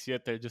point-wise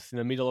yet. They're just in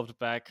the middle of the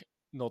pack.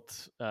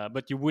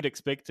 But you would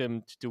expect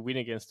them to win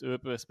against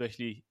Eupen,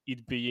 especially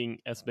it being,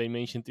 as they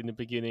mentioned in the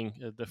beginning,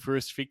 the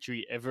first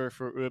victory ever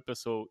for Eupen.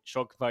 So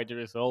shocked by the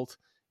result.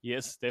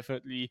 Yes,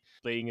 definitely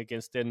playing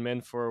against 10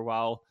 men for a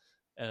while,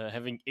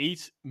 having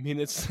 8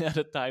 minutes at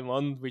a time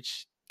on,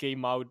 which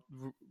came out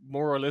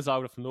more or less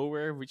out of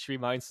nowhere, which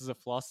reminds us of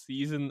last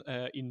season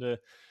in the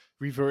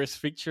reverse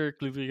fixture,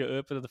 Club Brugge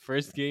Eupen, the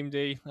first game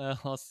day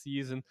last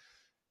season.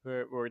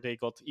 Where they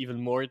got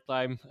even more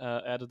time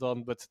added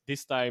on, but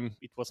this time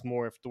it was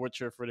more of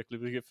torture for the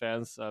Club Brugge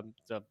fans.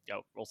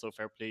 Also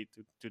fair play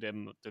to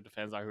them, to the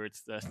fans. I heard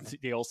that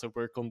they also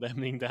were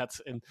condemning that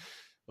and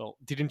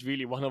didn't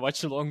really want to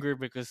watch longer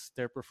because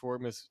their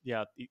performance,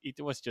 it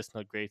was just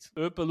not great.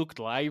 Eupen looked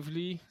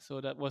lively, so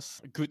that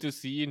was good to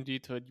see.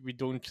 Indeed, we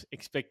don't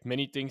expect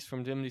many things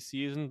from them this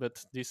season,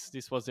 but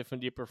this was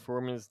definitely a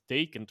performance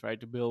they can try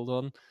to build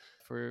on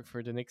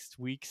for the next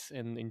weeks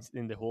and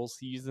in the whole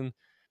season.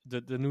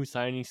 The new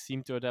signings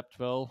seem to adapt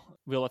well.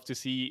 We'll have to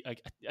see.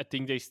 I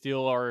think they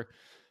still are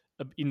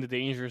in the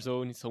danger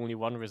zone. It's only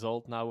one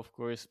result now, of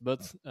course,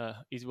 but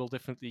it will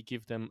definitely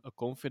give them a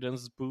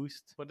confidence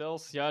boost. What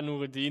else? Yeah,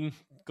 Nuruddin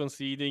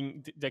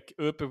conceding,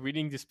 Eupen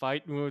winning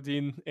despite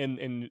Nuruddin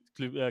and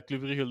Club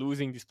Brugge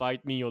losing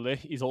despite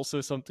Mignolet is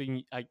also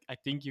something I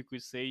think you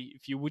could say.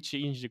 If you would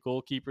change the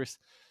goalkeepers,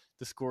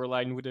 the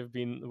scoreline would have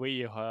been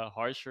way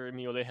harsher.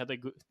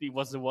 Mignolet he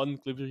was the one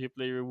Club Brugge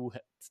player who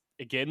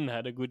again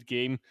had a good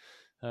game.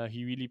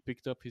 He really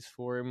picked up his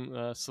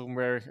form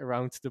somewhere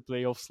around the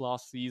playoffs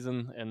last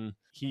season, and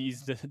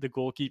he's the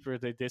goalkeeper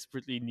they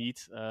desperately need.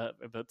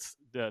 But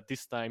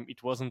this time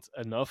it wasn't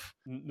enough.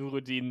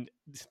 Nuruddin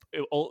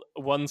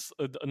once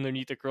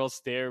underneath the cross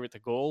there with a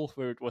goal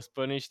where it was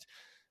punished.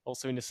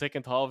 Also in the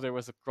second half, there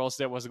was a cross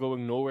that was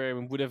going nowhere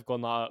and would have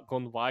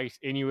gone wide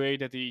anyway,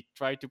 that he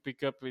tried to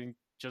pick up and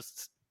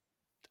just,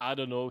 I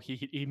don't know,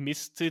 he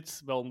missed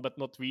it, but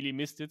not really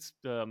missed it.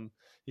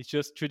 He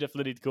just should have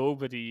let it go,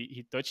 but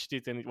he touched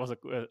it and it was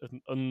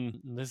an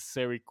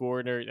unnecessary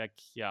corner.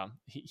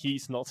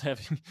 He's not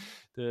having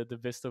the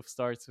best of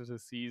starts of the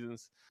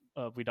seasons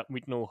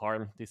with no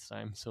harm this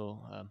time.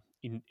 So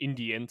in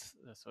the end,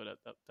 so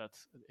that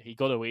he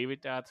got away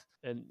with that.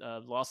 And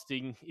last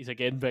thing is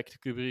again back to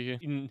Club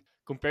Brugge. In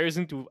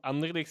comparison to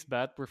Anderlecht's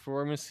bad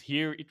performance,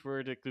 here it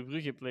were the Club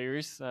Brugge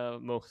players,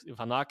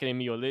 Van Aken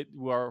and Mignolet,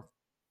 who are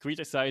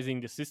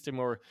criticizing the system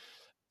or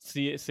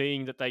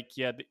saying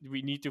that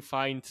we need to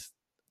find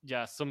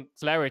some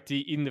clarity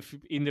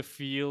in the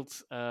field.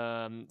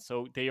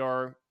 So they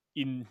are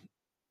in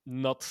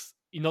not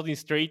not in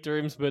straight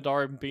terms, but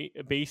are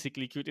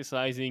basically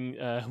criticizing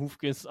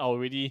Hoefkens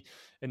already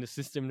and the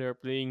system they're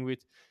playing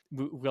with.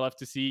 We'll have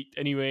to see.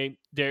 Anyway,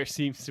 there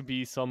seems to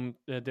be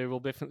there will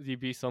definitely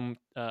be some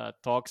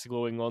talks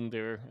going on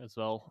there as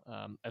well,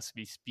 as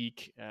we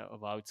speak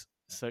about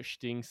such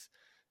things.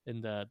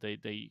 And I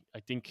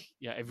think,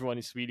 everyone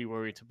is really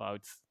worried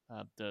about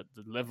the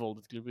level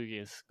that Club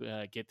Brugge is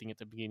getting at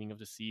the beginning of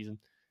the season.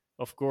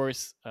 Of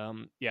course,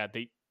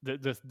 the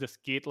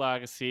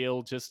Skatelaar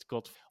sale just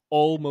got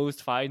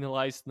almost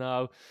finalized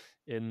now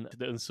in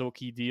the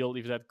Unsoki deal.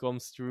 If that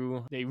comes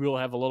through, they will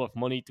have a lot of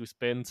money to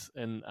spend,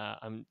 and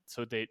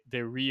so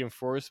their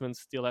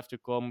reinforcements still have to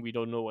come. We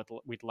don't know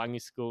what Lang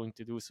is going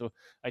to do, so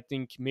I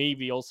think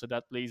maybe also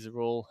that plays a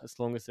role, as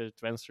long as the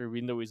transfer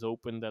window is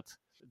open, that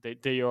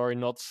they are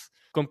not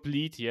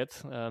complete yet,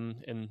 and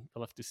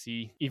we'll have to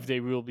see if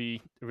they will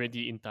be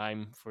ready in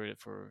time for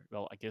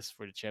I guess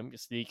for the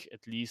Champions League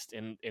at least,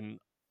 and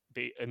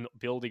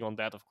building on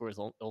that, of course,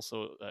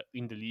 also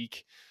in the league.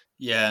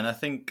 Yeah, and I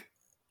think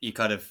you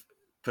kind of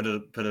put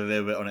a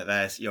little bit on it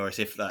there, Joris.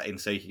 If that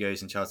Insoki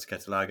goes and Charles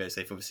Ketelaar goes,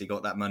 they've obviously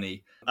got that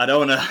money. I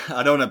don't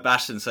want to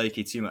bash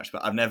Insoki too much,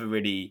 but I've never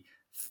really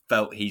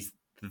felt he's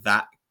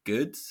that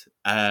good.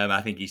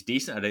 I think he's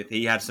decent.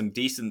 He had some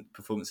decent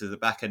performances at the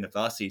back end of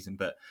last season,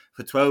 but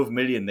for 12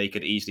 million, they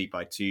could easily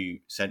buy 2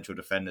 central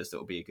defenders that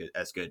will be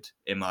as good,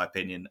 in my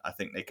opinion. I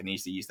think they can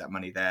easily use that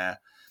money there.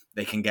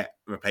 They can get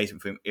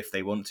replacement for him if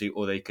they want to,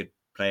 or they could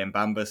play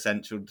Mbamba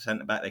central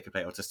centre back. They could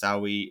play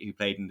Otasawi, who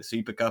played in the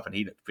Super Cup, and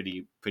he looked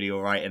pretty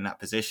all right in that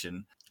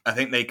position. I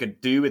think they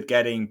could do with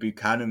getting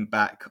Buchanan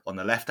back on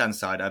the left hand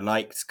side. I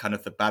liked kind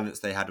of the balance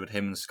they had with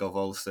him and Skov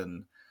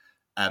Olsen.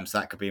 So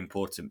that could be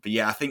important. But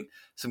yeah, I think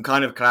some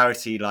kind of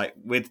clarity, like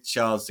with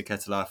Charles de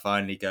Ketelaar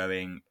finally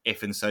going,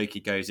 if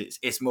Insoki goes,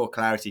 it's more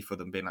clarity for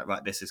them being like,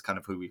 right, this is kind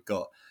of who we've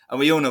got. And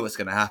we all know what's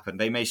going to happen.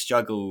 They may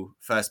struggle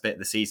first bit of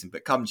the season,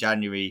 but come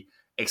January,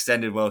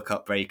 extended World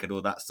Cup break and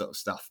all that sort of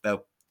stuff,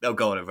 they'll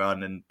go on a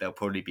run and they'll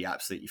probably be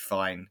absolutely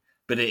fine.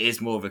 But it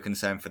is more of a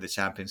concern for the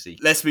Champions League.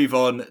 Let's move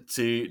on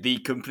to the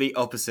complete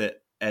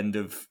opposite end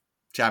of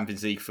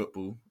Champions League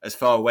football. As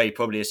far away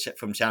probably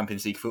from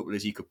Champions League football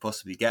as you could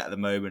possibly get at the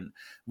moment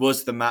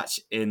was the match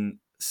in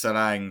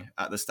Sarang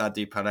at the Stade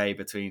du Palais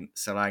between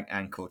Sarang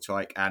and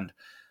Kortrijk. And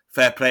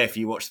fair play if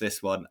you watch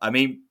this one. I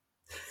mean,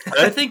 I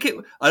don't think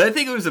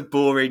it was a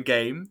boring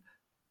game.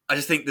 I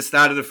just think the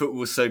standard of football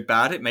was so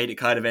bad it made it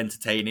kind of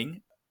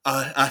entertaining.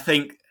 I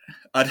think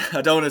I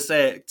don't want to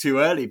say it too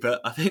early, but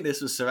I think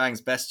this was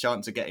Sarang's best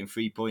chance of getting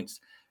 3 points.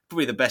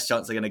 Probably the best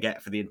chance they're going to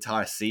get for the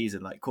entire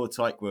season. Like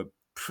Kortrijk were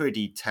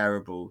pretty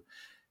terrible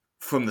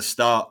from the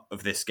start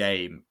of this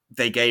game.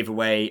 They gave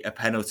away a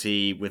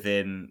penalty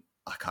within,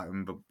 I can't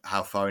remember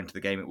how far into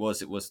the game it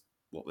was. It was,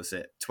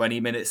 20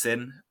 minutes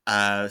in?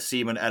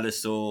 Simon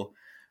Ellisor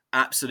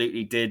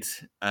absolutely did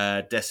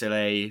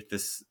Desilets,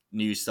 this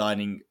new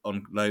signing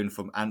on loan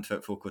from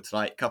Antwerp for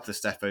Kortrijk, a couple of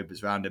step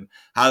overs around him.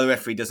 How the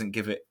referee doesn't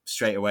give it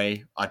straight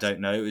away, I don't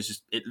know.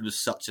 It was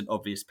such an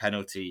obvious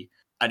penalty.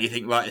 And you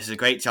think, right, this is a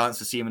great chance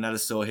for Simon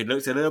Ellisor. He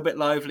looked a little bit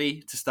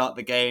lively to start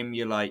the game.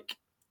 You're like,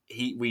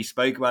 we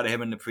spoke about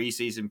him in the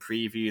preseason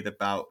preview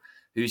about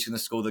who's going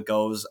to score the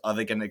goals. Are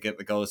they going to get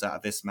the goals out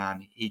of this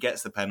man? He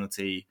gets the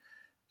penalty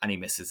and he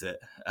misses it.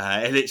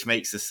 Illich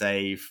makes the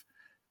save.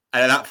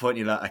 And at that point,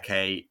 you're like,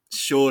 okay,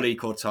 surely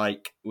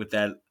Kortrijk, with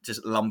their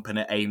just lumping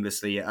it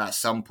aimlessly, at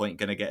some point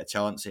going to get a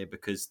chance here,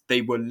 because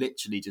they were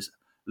literally just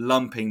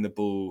lumping the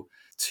ball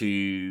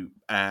to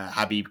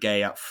Habib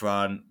Gay up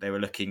front. They were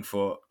looking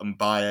for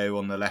Mbayo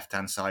on the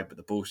left-hand side, but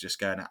the ball's just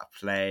going out of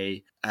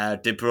play.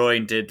 De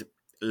Bruyne did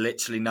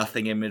literally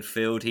nothing in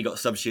midfield. He got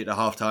substituted at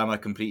half-time. I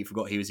completely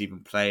forgot he was even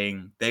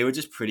playing. They were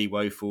just pretty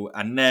woeful.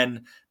 And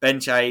then Ben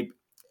Chaib,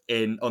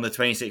 on the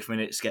 26th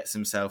minute, gets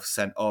himself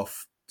sent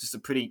off. Just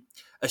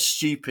a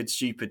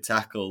stupid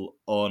tackle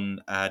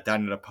on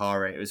Daniel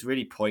Apare. It was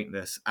really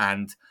pointless.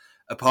 And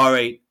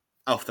Apare,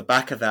 off the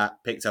back of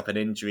that, picked up an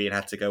injury and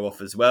had to go off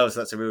as well. So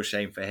that's a real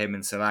shame for him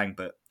and Sarang.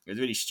 But it was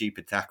a really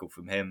stupid tackle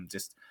from him.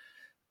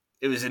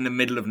 It was in the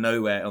middle of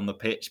nowhere on the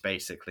pitch,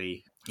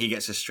 basically. He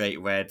gets a straight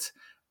red.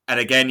 And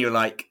again, you're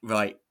like,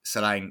 right,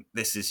 Sarang,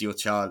 this is your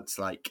chance.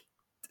 Like,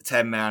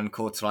 10-man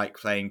Kortrijk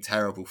playing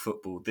terrible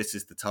football. This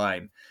is the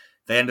time.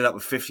 They ended up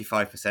with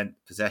 55%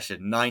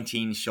 possession,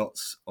 19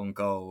 shots on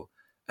goal.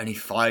 Only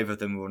 5 of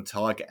them were on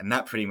target. And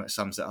that pretty much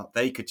sums it up.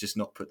 They could just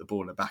not put the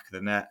ball in the back of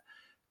the net.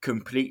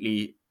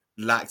 Completely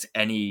lacked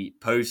any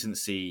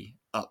potency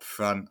up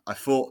front. I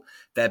thought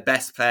their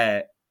best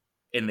player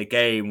in the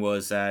game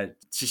was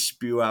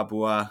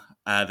Tishbuabua,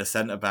 the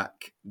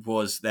centre-back,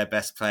 was their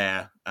best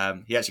player.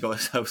 He actually got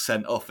himself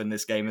sent off in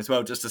this game as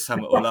well, just to sum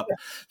it all up.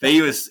 But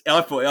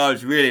I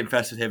was really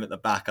impressed with him at the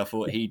back. I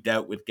thought he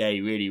dealt with Gay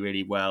really,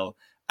 really well,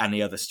 and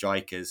the other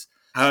strikers.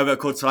 However,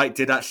 Kortrijk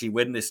did actually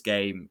win this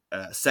game.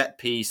 Set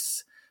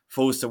piece,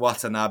 falls to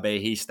Watanabe,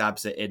 he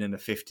stabs it in the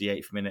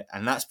 58th minute,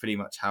 and that's pretty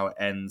much how it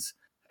ends.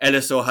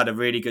 Ellisor had a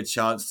really good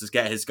chance to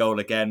get his goal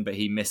again, but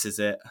he misses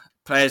it.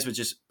 Players were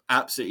just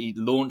absolutely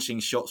launching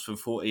shots from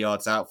 40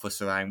 yards out for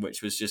Sarang,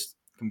 which was just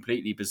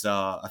completely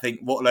bizarre. I think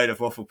What Load of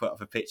Waffle put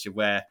up a picture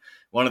where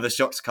one of the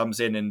shots comes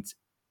in and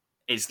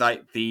it's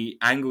like the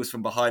angles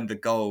from behind the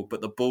goal,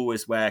 but the ball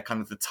is where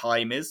kind of the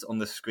time is on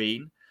the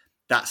screen.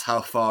 That's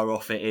how far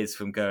off it is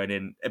from going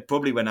in. It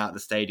probably went out of the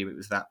stadium. It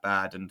was that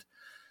bad. And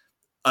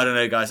I don't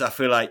know, guys. I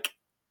feel like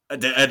I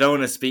don't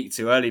want to speak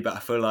too early, but I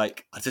feel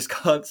like I just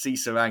can't see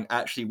Serang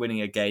actually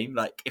winning a game.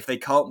 Like, if they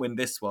can't win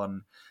this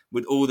one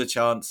with all the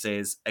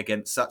chances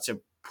against such a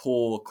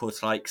poor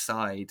Kortrijk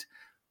side,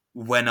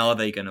 when are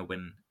they going to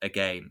win a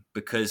game?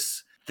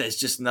 Because there's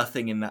just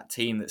nothing in that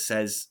team that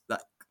says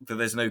that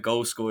there's no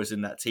goal scorers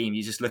in that team.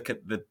 You just look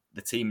at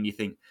the team and you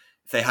think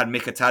if they had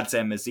Mikatadze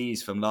and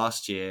Aziz from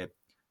last year,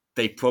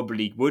 they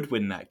probably would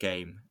win that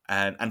game.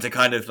 And to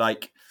kind of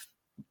like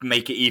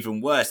make it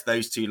even worse,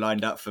 those two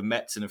lined up for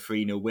Metz and a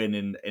 3-0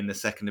 win in the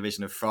second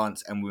division of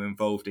France and were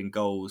involved in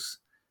goals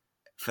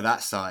for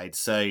that side.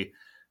 So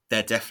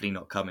they're definitely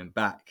not coming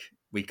back.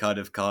 We kind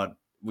of can't.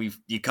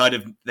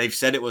 They've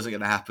said it wasn't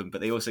going to happen,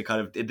 but they also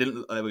kind of, it didn't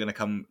look like they were going to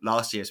come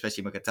last year,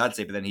 especially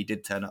Mukatadze, but then he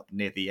did turn up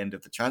near the end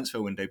of the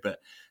transfer window, but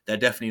they're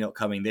definitely not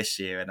coming this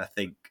year. And I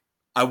think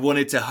I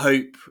wanted to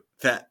hope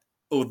that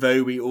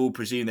although we all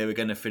presume they were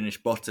going to finish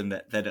bottom,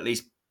 that they'd at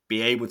least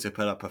be able to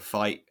put up a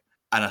fight.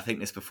 And I think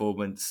this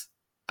performance,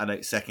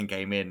 second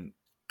game in,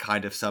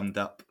 kind of summed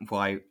up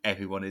why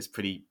everyone is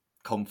pretty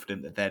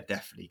confident that they're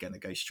definitely going to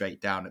go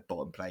straight down at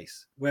bottom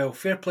place. Well,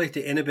 fair play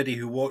to anybody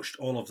who watched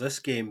all of this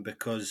game,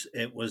 because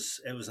it was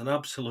an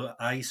absolute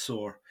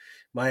eyesore.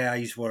 My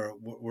eyes were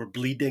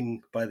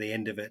bleeding by the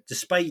end of it,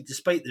 despite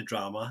the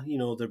drama. You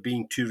know, there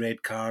being 2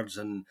 red cards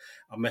and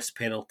a missed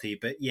penalty.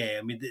 But yeah,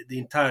 I mean, the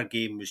entire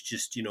game was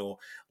just,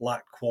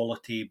 lacked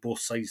quality, both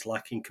sides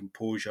lacking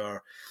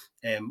composure.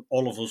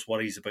 All of those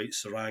worries about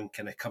Serang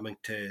kind of coming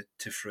to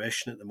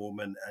fruition at the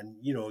moment. And,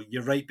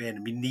 you're right, Ben. I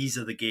mean, these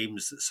are the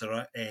games that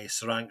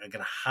Serang are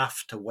going to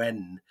have to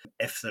win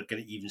if they're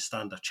going to even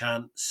stand a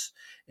chance.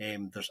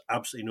 There's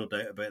absolutely no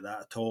doubt about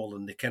that at all.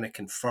 And they kind of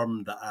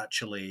confirmed that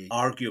actually,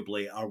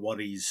 arguably, our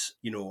worries,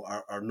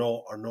 are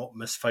not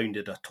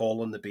misfounded at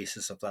all on the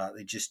basis of that.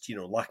 They just,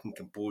 lacking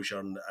composure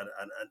and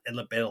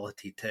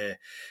inability to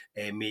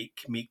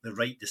make the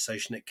right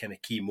decision at kind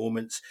of key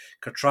moments.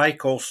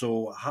 Kortrijk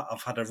also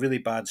have had a really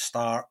bad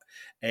start,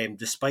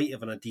 despite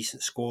having a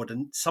decent squad,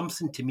 and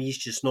something to me is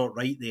just not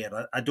right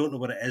there. I don't know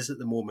what it is at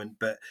the moment,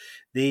 but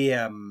they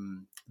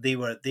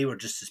were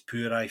just as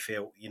poor, I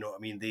felt. I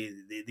mean,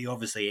 they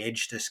obviously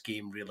edged this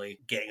game, really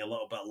getting a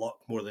little bit of luck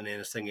more than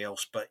anything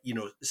else, but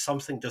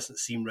something doesn't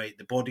seem right.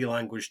 The body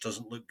language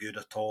doesn't look good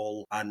at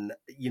all, and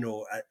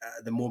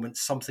at the moment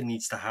something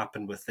needs to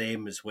happen with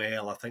them as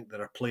well. I think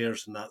there are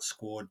players in that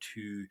squad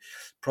who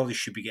probably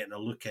should be getting a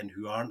look in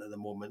who aren't at the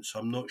moment, so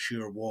I'm not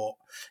sure what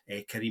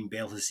Karim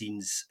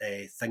Belhazin's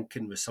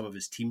thinking with some of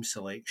his team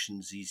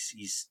selections.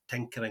 He's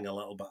tinkering a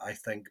little bit, I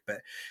think,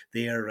 but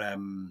they're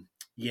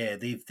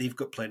they've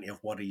got plenty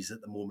of worries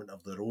at the moment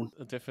of their own.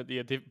 Definitely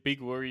a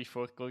big worry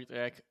for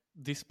Kortrijk.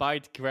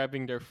 Despite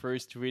grabbing their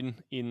first win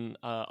in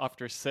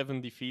after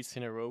 7 defeats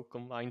in a row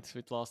combined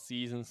with last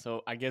season,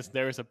 so I guess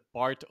there is a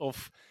part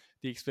of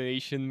the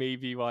explanation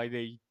maybe why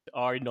they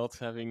are not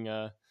having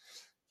the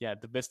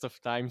best of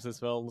times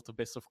as well, not the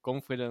best of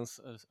confidence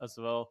as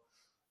well.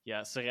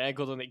 Yeah, Serang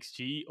got an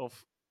XG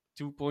of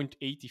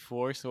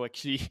 2.84, so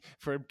actually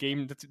for a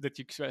game that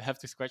you have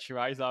to scratch your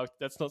eyes out,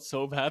 that's not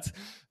so bad.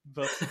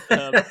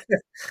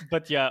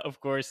 But yeah, of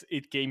course,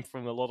 it came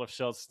from a lot of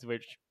shots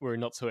which were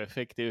not so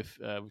effective,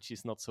 which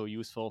is not so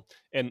useful.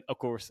 And of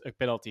course, a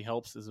penalty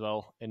helps as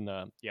well. And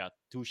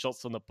 2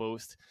 shots on the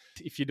post.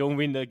 If you don't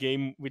win the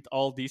game with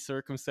all these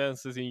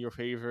circumstances in your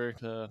favor,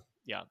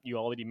 you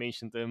already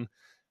mentioned them.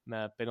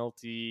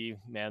 Penalty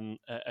man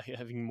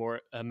having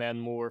a man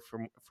more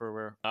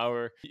for an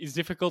hour. It's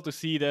difficult to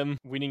see them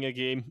winning a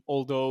game,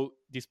 although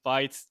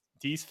despite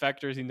these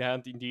factors in the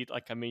hand, indeed,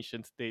 like I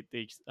mentioned, they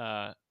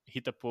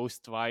hit the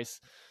post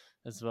twice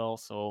as well.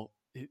 So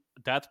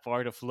that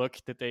part of luck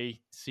that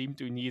they seem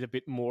to need a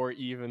bit more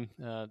even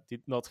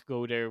did not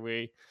go their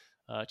way.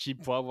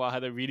 Chihuahua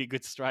had a really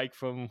good strike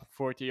from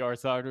 40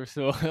 yards out or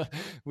so,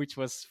 which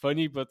was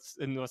funny, but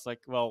and it was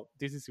like, well,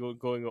 this is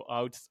going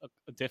out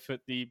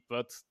definitely,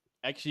 but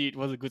actually it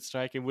was a good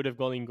strike and would have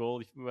gone in goal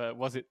if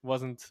it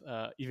wasn't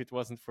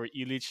for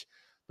Illich.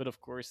 But of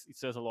course, it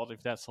says a lot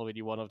if that's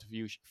already one of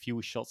the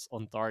few shots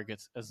on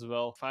target as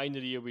well.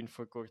 Finally, a win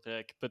for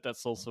Kortrijk, but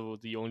that's also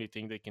the only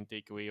thing they can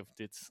take away of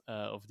this,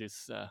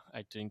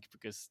 I think,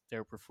 because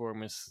their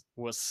performance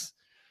was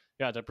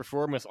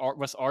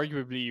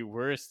arguably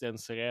worse than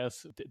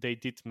Serres. They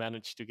did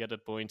manage to get a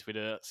point with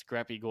a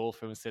scrappy goal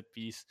from a set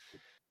piece.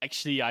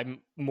 Actually,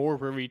 I'm more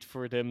worried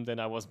for them than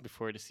I was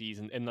before the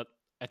season. And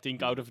I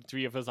think out of the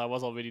 3 of us, I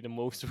was already the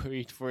most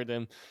worried for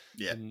them.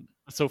 Yeah. And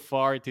so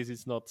far, this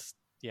is not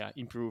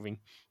improving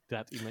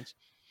that image.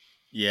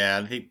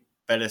 Yeah, I think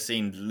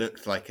Belhacine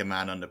looked like a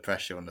man under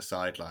pressure on the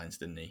sidelines,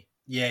 didn't he?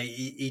 Yeah,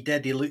 he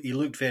did. He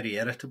looked very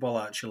irritable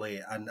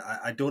actually, and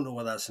I don't know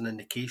what that's an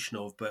indication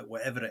of, but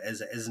whatever it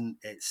is,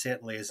 it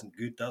certainly isn't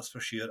good. That's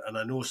for sure. And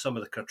I know some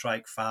of the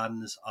Cartwright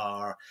fans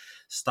are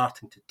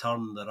starting to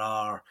turn. There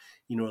are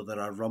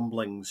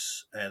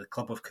rumblings. The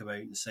club have come out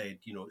and said,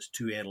 it's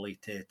too early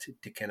to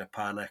kind of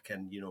panic,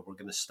 and we're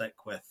going to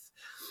stick with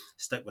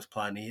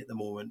Plan A at the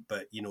moment.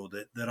 But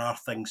there are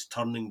things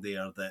turning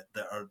there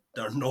that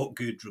are not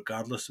good,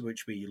 regardless of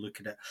which way you look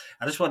at it.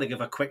 I just want to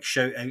give a quick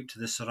shout out to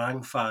the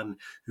Serang fan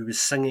who was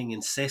singing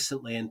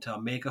incessantly into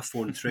a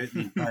megaphone throughout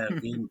the entire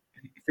game.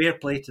 Fair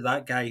play to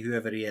that guy,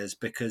 whoever he is,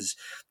 because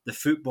the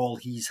football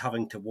he's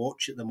having to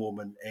watch at the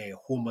moment,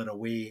 home or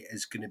away,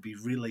 is going to be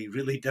really,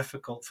 really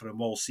difficult for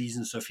him all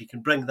season. So if you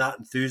can bring that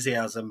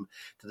enthusiasm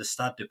to the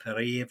Stade de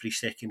Paris every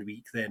second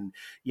week, then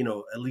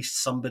at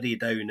least somebody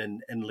down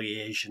in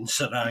Liège and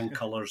Serang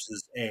colours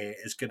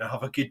is going to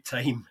have a good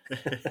time.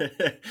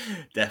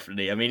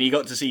 Definitely. I mean, he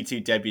got to see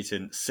two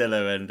debutants,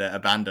 Silla and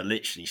Abanda,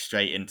 literally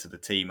straight into the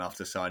team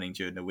after signing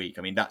during the week.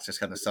 I mean, that just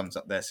kind of sums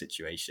up their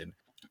situation.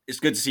 It's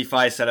good to see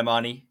Fayez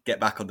Selemani get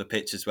back on the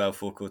pitch as well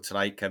for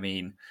Kortrijk. I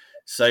mean,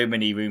 so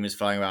many rumours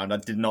flying around. I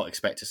did not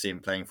expect to see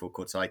him playing for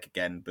Kortrijk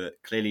again, but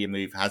clearly a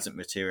move hasn't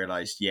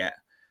materialised yet.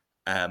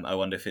 I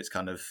wonder if it's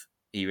kind of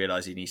he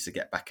realised he needs to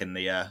get back in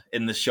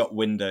the shop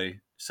window,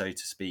 so to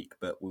speak.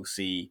 But we'll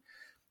see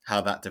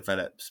how that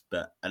develops.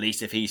 But at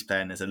least if he's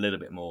playing, there's a little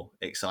bit more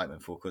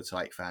excitement for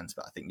Kortrijk fans.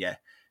 But I think, yeah,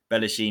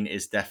 Belashine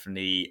is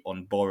definitely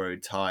on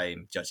borrowed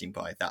time, judging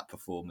by that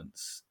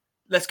performance.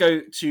 Let's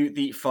go to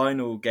the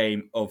final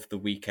game of the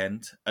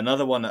weekend.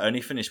 Another one that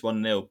only finished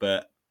 1-0,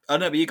 but I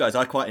don't know about you guys,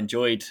 I quite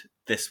enjoyed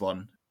this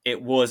one.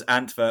 It was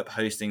Antwerp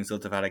hosting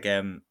Zulte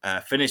Waregem,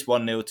 finished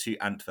 1-0 to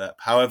Antwerp.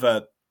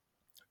 However,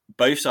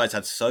 both sides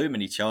had so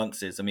many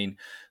chances. I mean,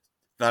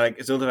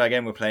 Zulte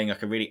Waregem were playing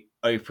like a really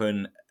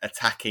open,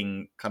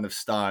 attacking kind of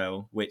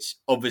style, which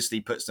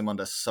obviously puts them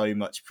under so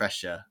much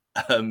pressure.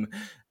 And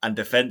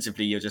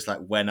defensively, you're just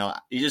like,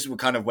 you just were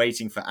kind of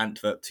waiting for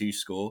Antwerp to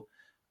score.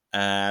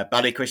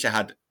 Balikwisha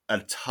had a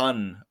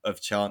ton of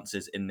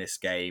chances in this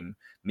game.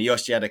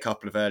 Miyoshi had a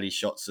couple of early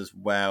shots as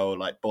well.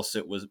 Like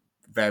Bossert was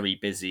very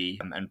busy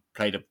and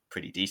played a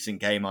pretty decent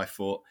game, I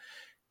thought.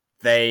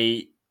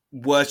 They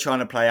were trying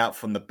to play out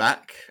from the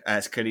back.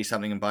 It's clearly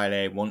something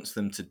Mbaile wants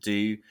them to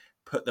do.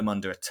 Put them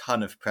under a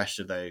ton of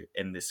pressure, though,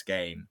 in this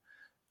game.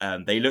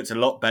 They looked a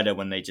lot better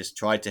when they just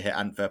tried to hit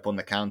Antwerp on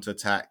the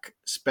counter-attack,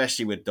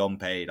 especially with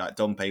Dompe. Like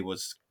Dompe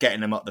was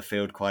getting them up the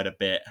field quite a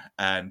bit,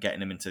 getting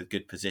them into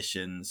good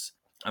positions.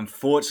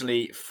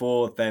 Unfortunately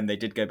for them, they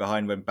did go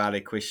behind when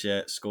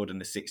Balikwisha scored in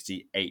the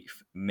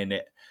 68th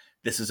minute.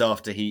 This was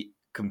after he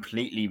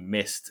completely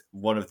missed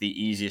one of the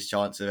easiest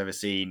chances I've ever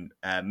seen.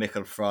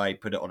 Mikkel Frey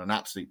put it on an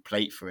absolute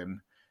plate for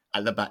him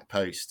at the back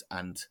post,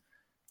 and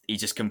he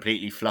just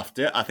completely fluffed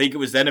it. I think it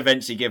was then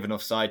eventually given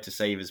offside to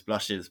save his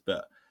blushes,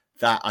 but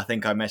that, I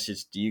think I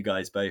messaged you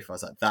guys both. I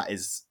was like, that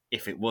is,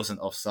 if it wasn't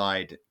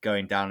offside,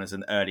 going down as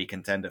an early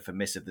contender for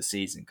miss of the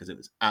season, because it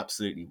was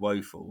absolutely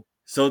woeful.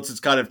 Salz's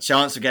kind of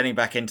chance of getting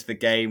back into the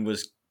game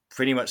was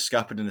pretty much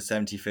scuppered in the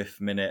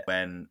 75th minute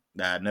when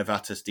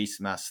Novatus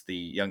Dismas,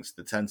 the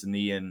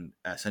Tanzanian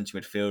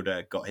central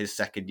midfielder, got his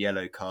second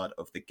yellow card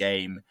of the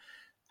game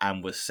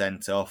and was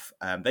sent off.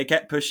 They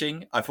kept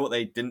pushing. I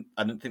didn't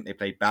think they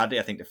played badly.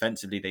 I think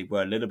defensively they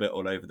were a little bit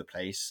all over the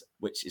place,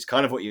 which is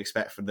kind of what you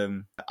expect from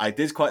them. I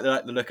did quite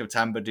like the look of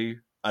Tambadou.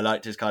 I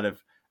liked his kind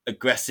of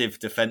aggressive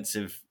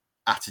defensive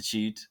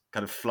attitude,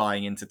 kind of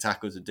flying into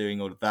tackles and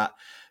doing all of that.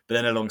 But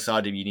then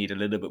alongside him, you need a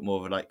little bit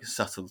more of like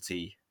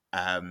subtlety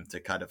to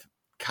kind of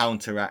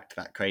counteract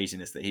that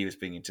craziness that he was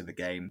bringing to the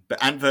game.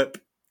 But Antwerp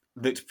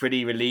looked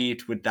pretty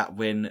relieved with that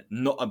win.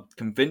 Not a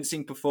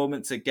convincing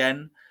performance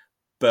again,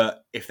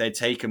 but if they'd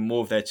taken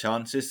more of their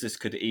chances, this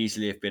could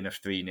easily have been a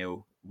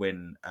 3-0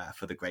 win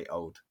for the Great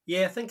Old.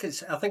 Yeah, I think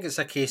it's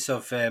a case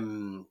of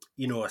a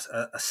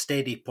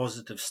steady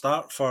positive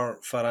start for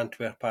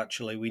Antwerp.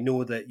 Actually, we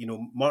know that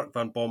Mark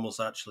van Bommel's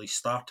actually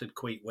started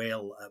quite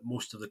well at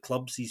most of the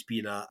clubs he's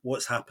been at.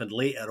 What's happened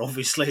later,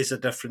 obviously, is a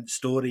different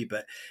story,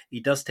 but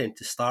he does tend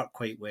to start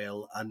quite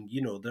well, and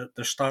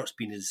their start's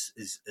been as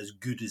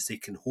good as they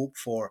can hope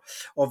for.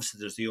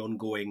 Obviously, there's the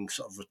ongoing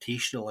sort of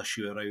rotational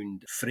issue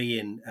around Frey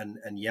and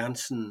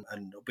Janssen,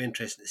 and it'll be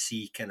interesting to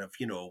see kind of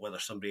whether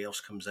somebody else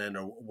comes in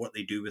or what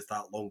they do with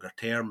that longer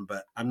term.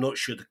 But I'm not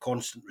sure the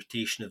constant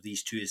rotation of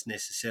these two is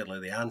necessarily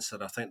the answer.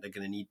 I think they're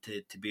going to need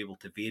to be able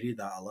to vary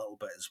that a little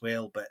bit as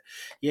well. But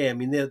yeah, I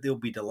mean they'll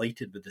be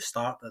delighted with the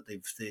start that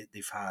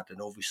they've had,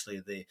 and obviously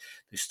they've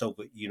still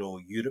got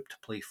Europe to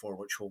play for,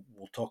 which we'll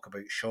talk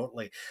about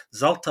shortly.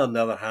 Zulte, on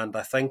the other hand,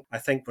 I think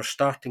we're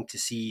starting to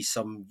see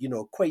some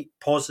quite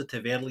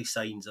positive early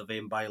signs of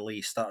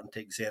Mbaile starting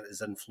to exert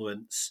his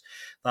influence.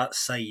 That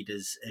side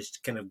is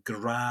kind of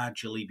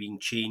gradually being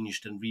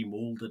changed and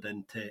remoulded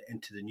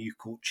into the new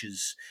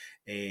coach's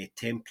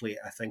template,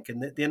 I think.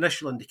 And the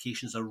initial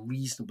indications are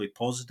reasonably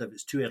positive.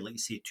 It's too early to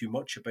say too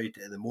much about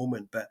it at the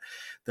moment, but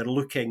they're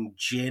looking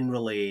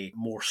generally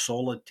more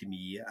solid to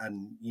me.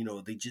 And,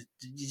 they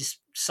just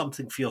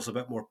something feels a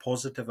bit more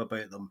positive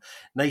about them.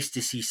 Nice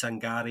to see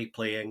Sangare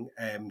playing.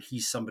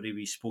 He's somebody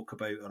we spoke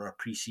about on our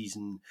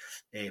pre-season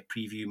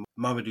preview.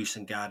 Mamadou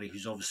Sangare,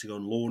 who's obviously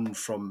on loan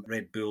from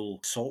Red Bull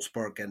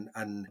Salzburg, and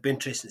it'll be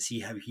interesting to see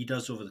how he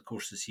does over the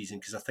course of the season,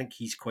 because I think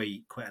he's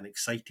quite an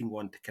exciting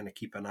one to kind of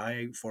keep an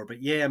eye out for.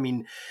 But yeah, I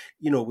mean,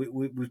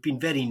 we've been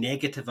very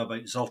negative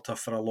about Zulte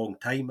for a long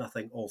time, I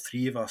think, all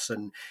three of us,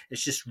 and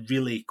it's just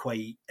really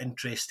quite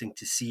interesting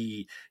to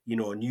see,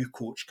 a new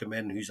coach come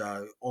in who's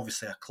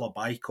obviously a club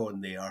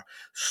icon there,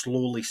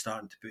 slowly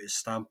starting to put his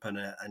stamp on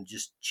it and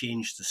just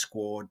change the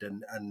squad.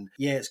 And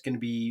yeah, it's going to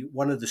be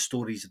one of the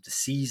stories of the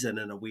season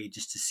in a way,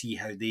 just to see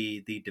how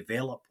they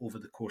develop over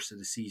the course of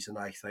the season,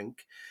 I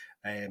think.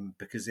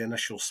 Because the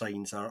initial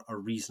signs are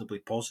reasonably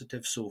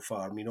positive so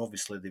far. I mean,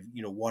 obviously they've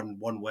one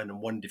win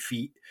and one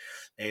defeat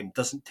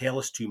doesn't tell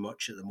us too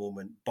much at the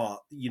moment,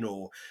 but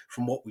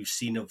from what we've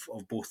seen of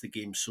both the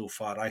games so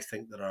far, I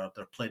think there are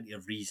plenty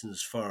of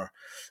reasons for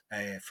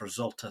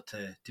Zulte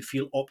to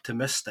feel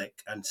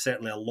optimistic, and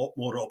certainly a lot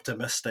more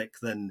optimistic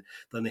than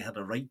they had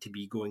a right to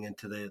be going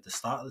into the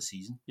start of the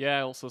season. Yeah,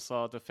 I also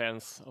saw the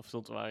fans of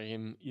Zulte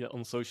Waregem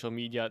on social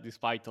media,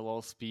 despite the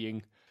loss,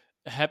 being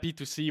happy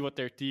to see what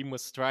their team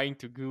was trying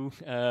to do,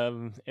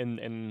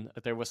 and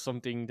there was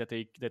something that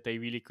they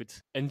really could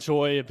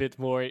enjoy a bit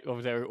more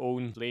of their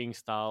own playing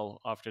style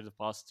after the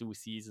past 2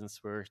 seasons,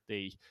 where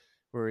they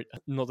were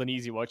not an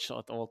easy watch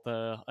at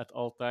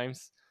all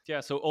times.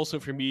 Yeah, so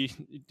also for me,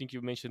 I think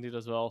you mentioned it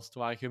as well,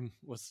 Waregem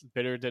was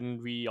better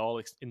than we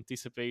all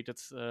anticipated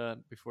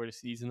before the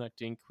season, I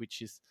think,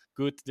 which is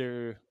good.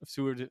 There,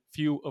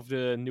 few of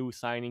the new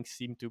signings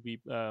seem to be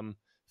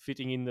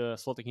slotting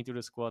into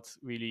the squad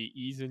really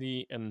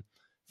easily and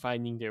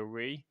finding their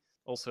way.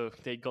 Also,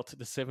 they got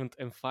the 7th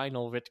and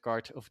final red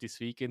card of this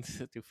weekend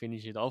to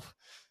finish it off.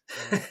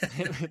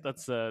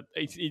 That's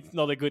it's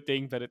not a good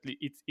thing, but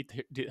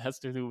it has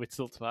to do with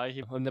Zulte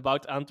Waregem. And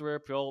about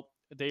Antwerp, well,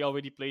 they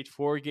already played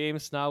 4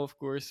 games now, of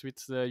course,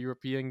 with the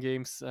European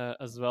games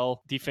as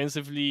well.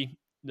 Defensively,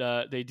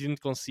 they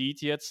didn't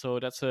concede yet, so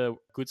that's a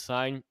good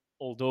sign.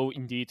 Although,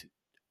 indeed,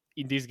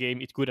 in this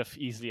game, it could have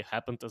easily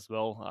happened as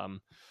well.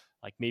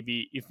 Like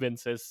maybe if Ben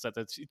says that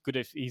it could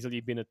have easily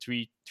been a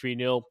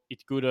 3-0,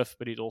 it could have,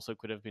 but it also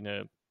could have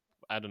been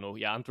I don't know.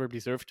 Yeah, Antwerp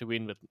deserved to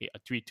win, but a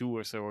 3-2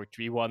 or so, or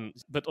 3-1.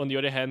 But on the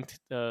other hand,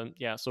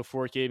 so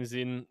 4 games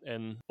in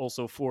and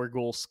also 4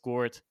 goals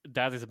scored.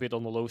 That is a bit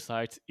on the low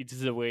side. It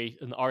is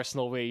an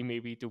Arsenal way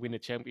maybe to win a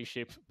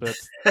championship, but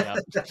yeah,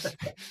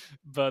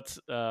 but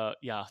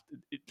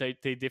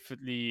they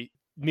definitely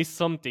miss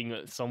something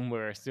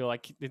somewhere. So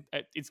like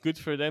it's good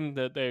for them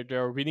that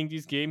they're winning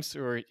these games,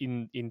 or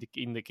in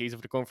the case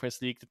of the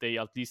Conference League, that they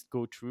at least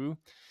go through.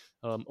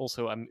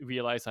 Also, I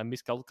realized I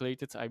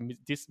miscalculated. I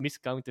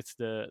miscounted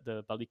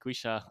the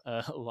Balikwisha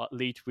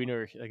late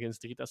winner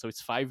against Rita, so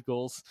it's 5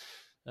 goals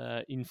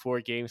in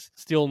 4 games.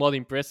 Still not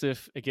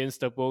impressive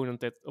against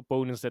the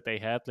opponents that they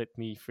had. Let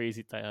me phrase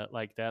it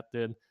like that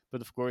then.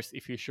 But of course,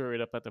 if you shore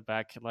it up at the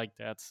back like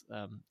that,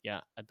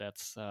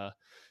 that's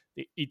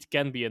it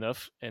can be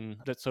enough, and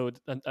that's so.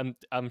 And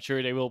I'm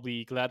sure they will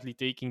be gladly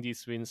taking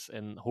these wins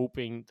and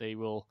hoping they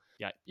will,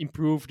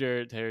 improve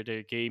their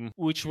game,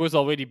 which was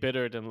already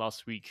better than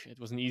last week. It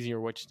was an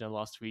easier watch than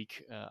last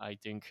week, I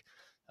think.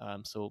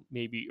 So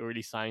maybe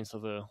early signs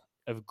of a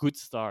good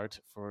start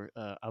for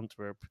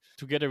Antwerp,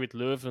 together with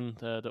Leuven,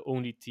 the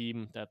only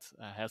team that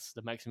has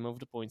the maximum of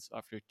the points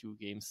after 2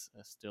 games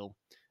still,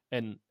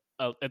 and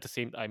at the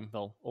same time,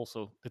 well,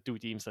 also the 2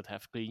 teams that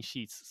have clean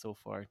sheets so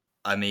far.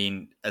 I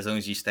mean, as long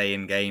as you stay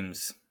in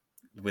games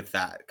with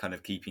that kind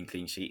of keeping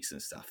clean sheets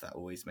and stuff, that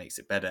always makes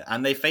it better.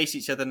 And they face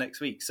each other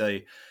next week, so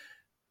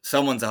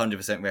someone's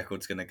 100%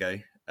 record's going to go.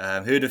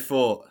 Who'd have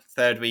thought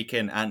 3rd week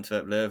in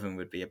Antwerp-Leuven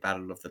would be a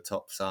battle of the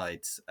top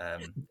sides?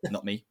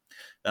 Not me,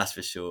 that's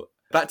for sure.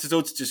 Back to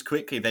Zulte just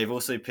quickly, they've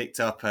also picked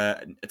up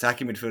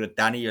attacking midfielder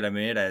Dani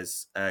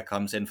Ramirez,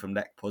 comes in from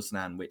Lech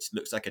Poznan, which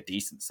looks like a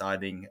decent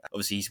signing.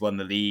 Obviously, he's won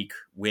the league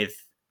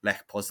with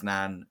Lech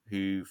Poznan,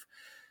 who've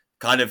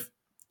kind of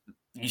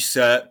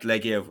usurped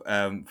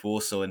Legia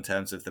Warsaw in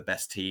terms of the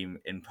best team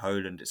in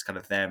Poland. It's kind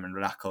of them and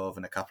Rakov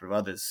and a couple of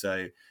others.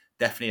 So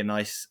definitely a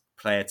nice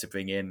player to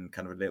bring in,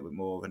 kind of a little bit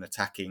more of an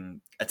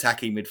attacking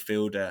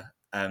midfielder.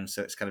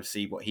 So it's kind of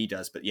see what he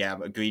does. But yeah,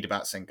 I'm agreed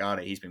about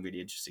Sangare. He's been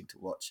really interesting to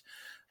watch.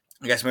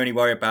 I guess my only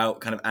worry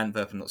about kind of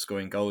Antwerp not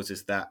scoring goals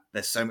is that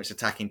there's so much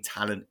attacking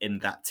talent in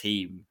that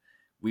team.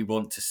 We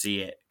want to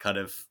see it kind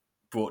of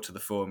brought to the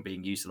fore and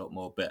being used a lot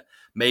more. But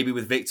maybe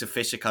with Victor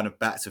Fischer kind of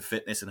back to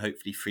fitness and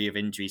hopefully free of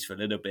injuries for a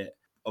little bit.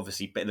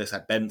 Obviously, it looks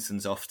like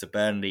Benson's off to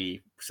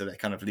Burnley, so they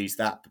kind of lose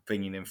that, but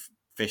bringing in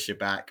Fischer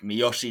back.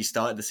 Miyoshi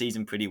started the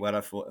season pretty well. I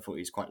thought he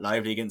was quite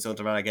lively against Zulte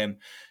Waregem.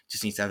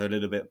 Just needs to have a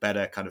little bit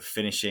better kind of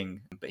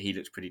finishing, but he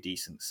looks pretty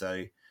decent.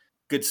 So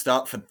good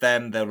start for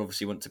them. They'll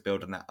obviously want to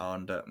build on that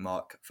under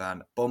Mark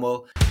van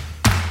Bommel.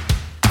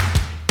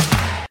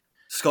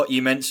 Scott,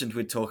 you mentioned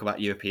we'd talk about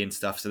European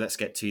stuff, so let's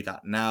get to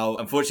that now.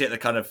 Unfortunately,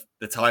 at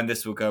the time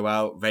this will go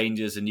out,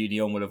 Rangers and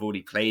Union will have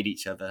already played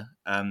each other.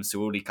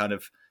 So already kind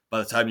of, by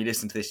the time you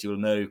listen to this, you'll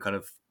know kind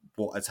of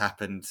what has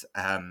happened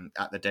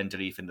at the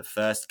Denderleaf in the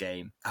first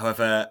game.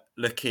 However,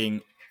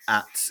 looking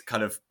at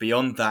kind of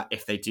beyond that,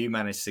 if they do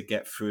manage to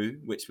get through,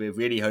 which we're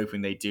really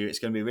hoping they do, it's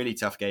going to be a really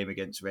tough game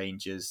against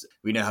Rangers.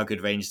 We know how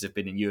good Rangers have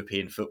been in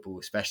European football,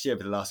 especially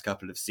over the last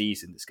couple of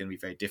seasons. It's going to be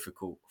very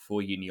difficult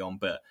for Union,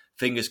 but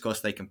fingers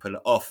crossed they can pull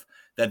it off.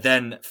 They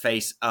then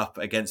face up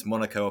against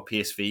Monaco or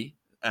PSV.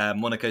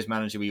 Monaco's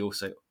manager we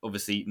also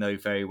obviously know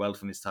very well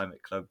from his time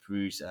at Club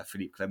Brugge,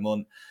 Philippe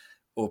Clement,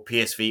 or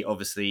PSV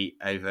obviously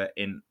over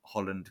in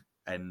Holland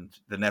and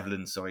the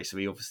Netherlands, sorry. So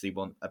we obviously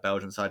want a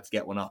Belgian side to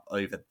get one up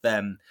over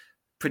them.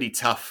 Pretty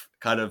tough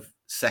kind of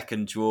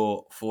second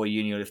draw for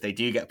Union. If they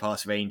do get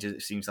past Rangers,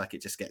 it seems like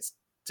it just gets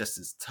just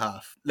as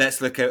tough.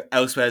 Let's look at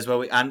elsewhere as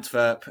well.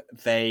 Antwerp,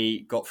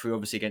 they got through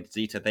obviously against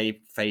Zeta.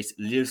 They faced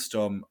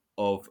Lillestrøm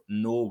of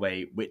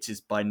Norway, which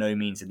is by no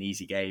means an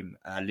easy game.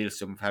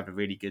 Lillestrøm have had a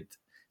really good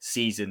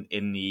season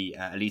in the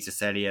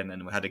Eliteserien,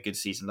 and we had a good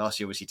season last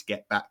year, obviously, to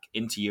get back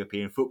into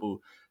European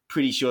football.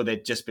 Pretty sure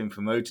they'd just been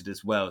promoted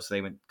as well, so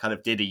they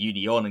did a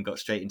Union and got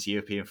straight into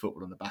European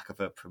football on the back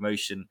of a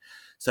promotion.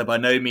 So by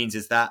no means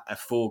is that a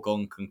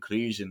foregone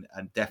conclusion,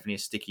 and definitely a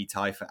sticky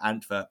tie for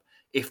Antwerp.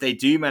 If they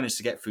do manage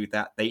to get through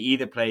that, they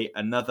either play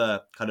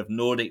another kind of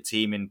Nordic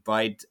team in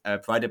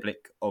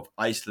Breidablik of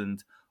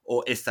Iceland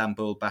or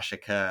Istanbul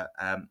Başakşehir.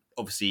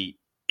 Obviously,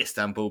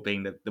 Istanbul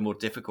being the more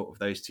difficult of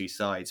those two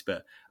sides.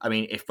 But, I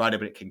mean, if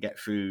Breidablik can get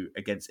through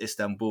against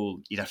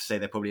Istanbul, you'd have to say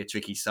they're probably a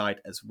tricky side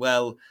as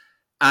well.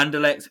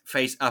 Anderlecht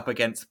face up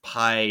against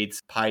Paide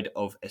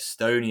of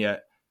Estonia.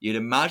 You'd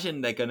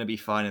imagine they're going to be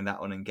fine in that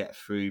one and get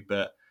through,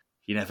 but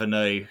you never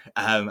know.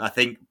 I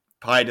think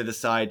Paide are the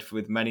side,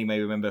 with many may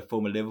remember,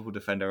 former Liverpool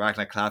defender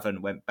Ragnar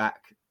Klavan went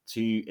back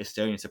to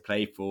Estonia to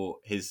play for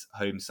his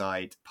home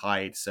side,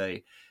 Paide. So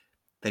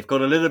they've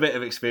got a little bit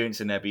of experience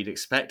in there, but you'd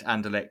expect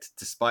Anderlecht,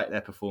 despite their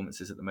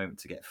performances at the moment,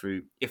 to get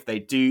through. If they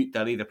do,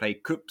 they'll either play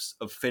Kups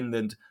of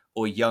Finland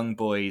or Young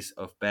Boys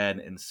of Bern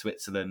in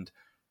Switzerland.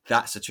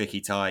 That's a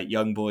tricky tie.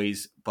 Young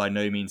Boys, by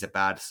no means a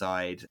bad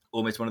side.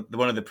 Almost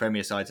one of the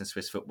premier sides in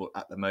Swiss football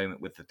at the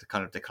moment, with the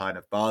kind of decline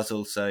of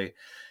Basel. So,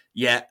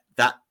 yeah,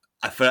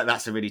 I feel like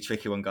that's a really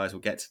tricky one, guys.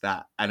 We'll get to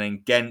that. And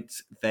then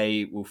Ghent,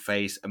 they will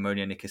face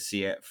Ammonia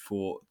Nicosia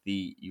for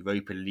the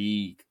Europa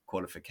League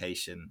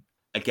qualification.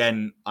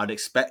 Again, I'd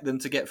expect them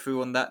to get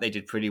through on that. They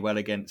did pretty well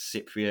against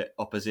Cypriot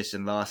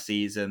opposition last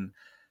season,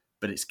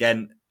 but it's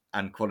Ghent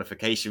and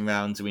qualification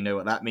rounds, and we know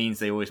what that means.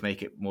 They always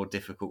make it more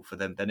difficult for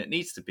them than it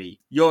needs to be.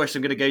 Joris,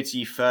 I'm going to go to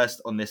you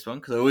first on this one,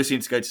 because I always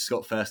seem to go to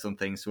Scott first on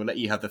things, so we'll let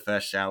you have the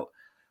first shout.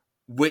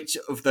 Which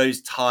of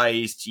those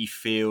ties do you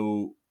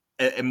feel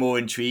are more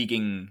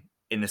intriguing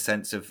in the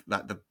sense of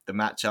like the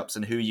matchups,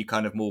 and who are you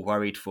kind of more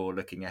worried for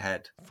looking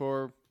ahead?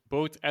 For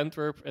both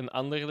Antwerp and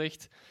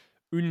Anderlecht,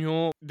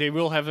 Union, they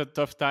will have a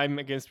tough time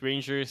against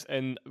Rangers,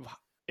 and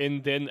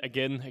then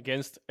again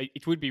against.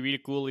 It would be really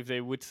cool if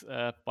they would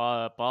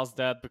pass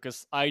that,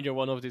 because either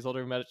one of these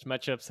other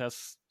matchups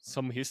has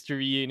some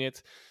history in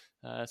it.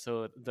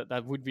 So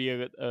that would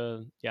be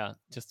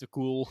just a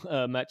cool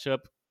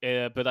matchup.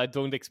 But I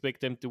don't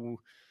expect them to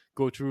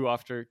go through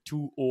after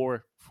 2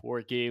 or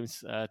 4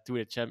 games to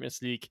the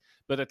Champions League.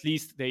 But at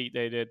least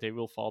they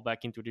will fall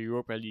back into the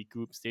Europa League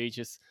group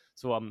stages.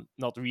 So I'm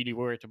not really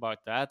worried about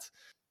that.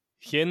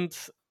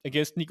 Ghent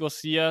against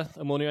Nicosia,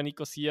 Ammonia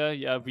Nicosia.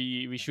 Yeah,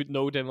 we should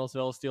know them as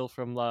well still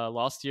from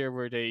last year,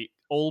 where they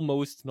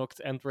almost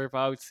knocked Antwerp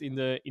out in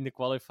the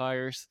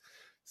qualifiers.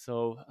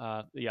 So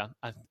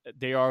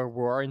they are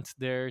warned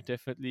there,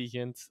 definitely,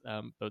 Ghent.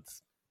 But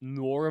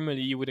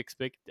normally you would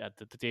expect that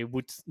they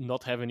would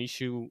not have an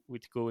issue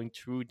with going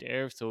through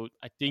there. So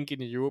I think in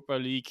the Europa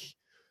League,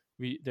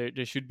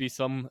 there should be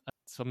some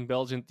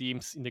Belgian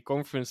teams in the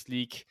Conference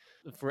League.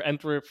 For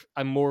Antwerp,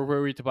 I'm more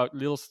worried about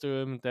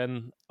Lillestrøm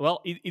than...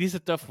 Well, it is a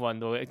tough one,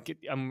 though.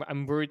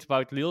 I'm worried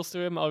about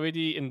Lillestrøm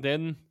already, and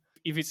then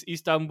if it's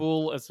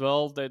Istanbul as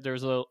well,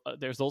 there's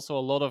also a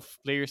lot of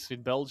players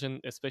with Belgian,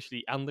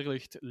 especially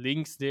Anderlecht,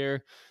 links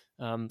there.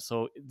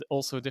 So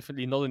also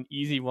definitely not an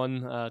easy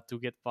one to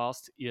get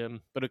past.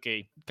 But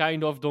okay,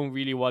 kind of don't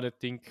really want to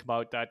think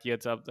about that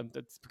yet.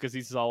 That's because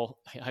this is all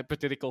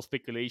hypothetical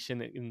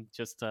speculation. In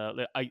just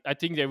I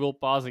think they will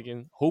pass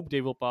again. Hope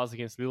they will pass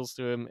against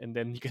Lillestrøm, and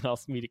then you can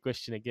ask me the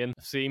question again.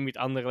 Same with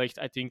Anderlecht.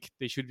 I think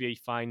they should be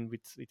fine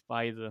with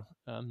Paide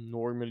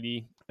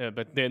normally,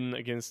 but then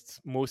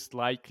against most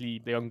likely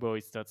the Young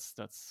Boys, that's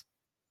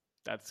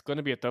going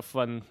to be a tough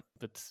one.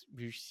 But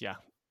yeah.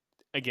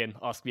 Again,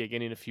 ask me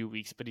again in a few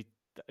weeks, but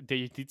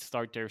they did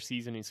start their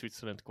season in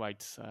Switzerland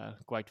quite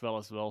well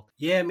as well.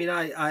 Yeah, I mean,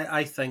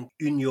 I think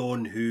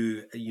Union,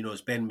 who,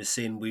 as Ben was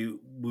saying, we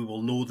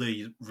will know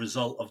the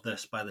result of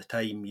this by the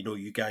time,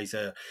 you guys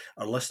are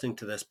listening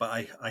to this, but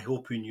I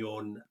hope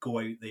Union go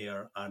out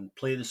there and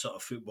play the sort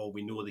of football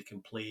we know they can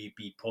play,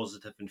 be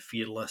positive and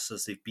fearless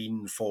as they've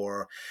been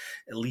for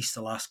at least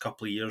the last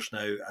couple of years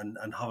now,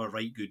 and have a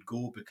right good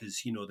go,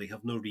 because, they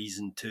have no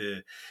reason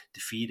to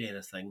fear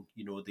anything.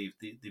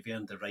 They've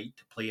earned the right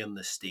to play on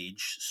this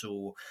stage,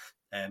 so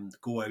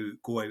go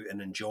out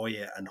and enjoy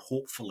it, and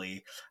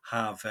hopefully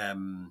have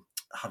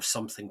have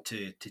something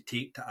to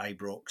take to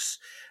Ibrox.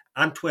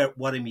 Antwerp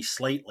worry me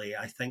slightly.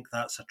 I think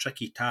that's a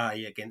tricky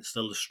tie against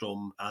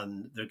Lillestrøm,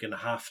 and they're going to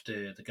have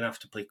to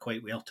play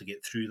quite well to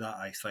get through that,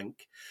 I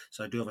think.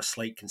 So I do have a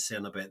slight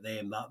concern about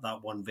them.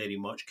 That one very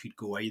much could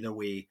go either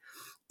way.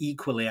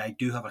 Equally, I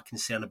do have a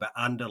concern about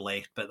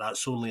Anderlecht, but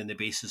that's only on the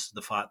basis of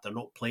the fact they're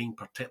not playing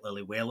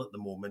particularly well at the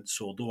moment.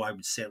 So although I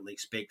would certainly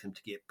expect them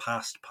to get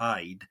past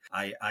Pied,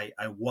 I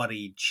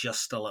worry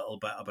just a little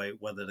bit about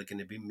whether they're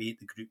going to make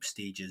the group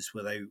stages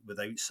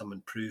without some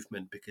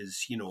improvement,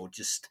 because,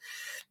 just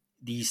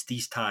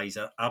these ties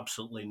are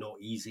absolutely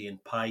not easy,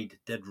 and Pied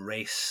did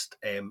rest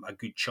a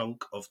good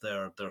chunk of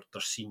their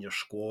senior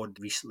squad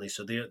recently,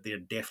 so they're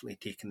definitely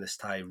taking this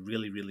tie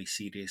really, really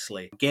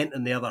seriously. Ghent,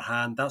 on the other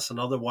hand, that's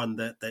another one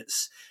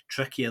that's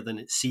trickier than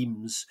it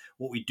seems.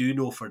 What we do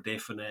know for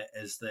definite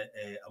is that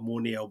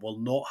Ammonia will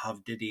not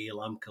have Didier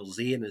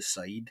Lamkelzee in his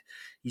side.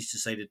 He's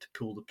decided to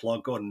pull the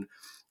plug on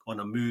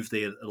a move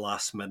there at the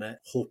last minute,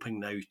 hoping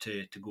now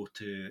to go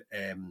to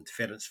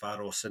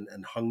Ferencváros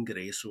in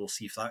Hungary. So we'll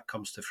see if that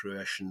comes to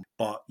fruition.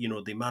 But,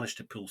 they managed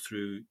to pull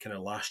through kind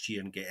of last year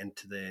and get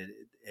into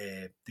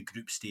the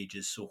group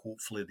stages. So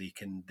hopefully they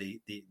can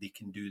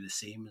do the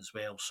same as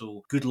well.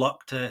 So good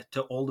luck to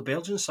all the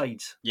Belgian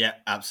sides. Yeah,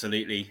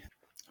 absolutely.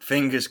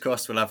 Fingers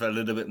crossed we'll have a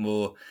little bit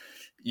more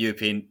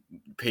European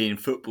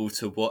football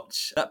to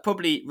watch. That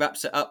probably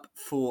wraps it up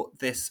for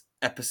this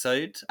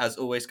episode. As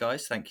always,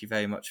 guys, thank you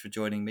very much for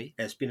joining me.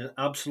 It's been an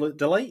absolute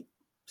delight.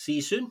 See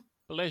you soon.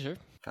 Pleasure.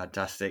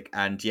 Fantastic.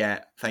 And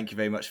thank you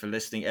very much for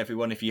listening,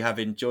 everyone. If you have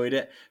enjoyed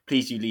it,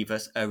 please do leave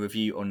us a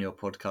review on your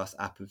podcast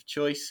app of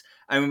choice.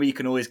 And remember, you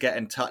can always get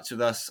in touch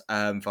with us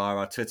via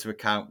our Twitter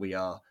account. We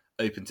are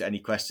open to any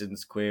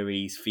questions,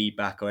 queries,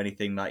 feedback, or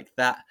anything like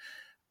that.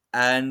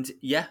 And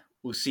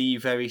we'll see you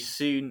very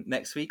soon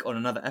next week on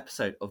another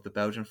episode of the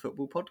Belgian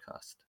Football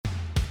Podcast.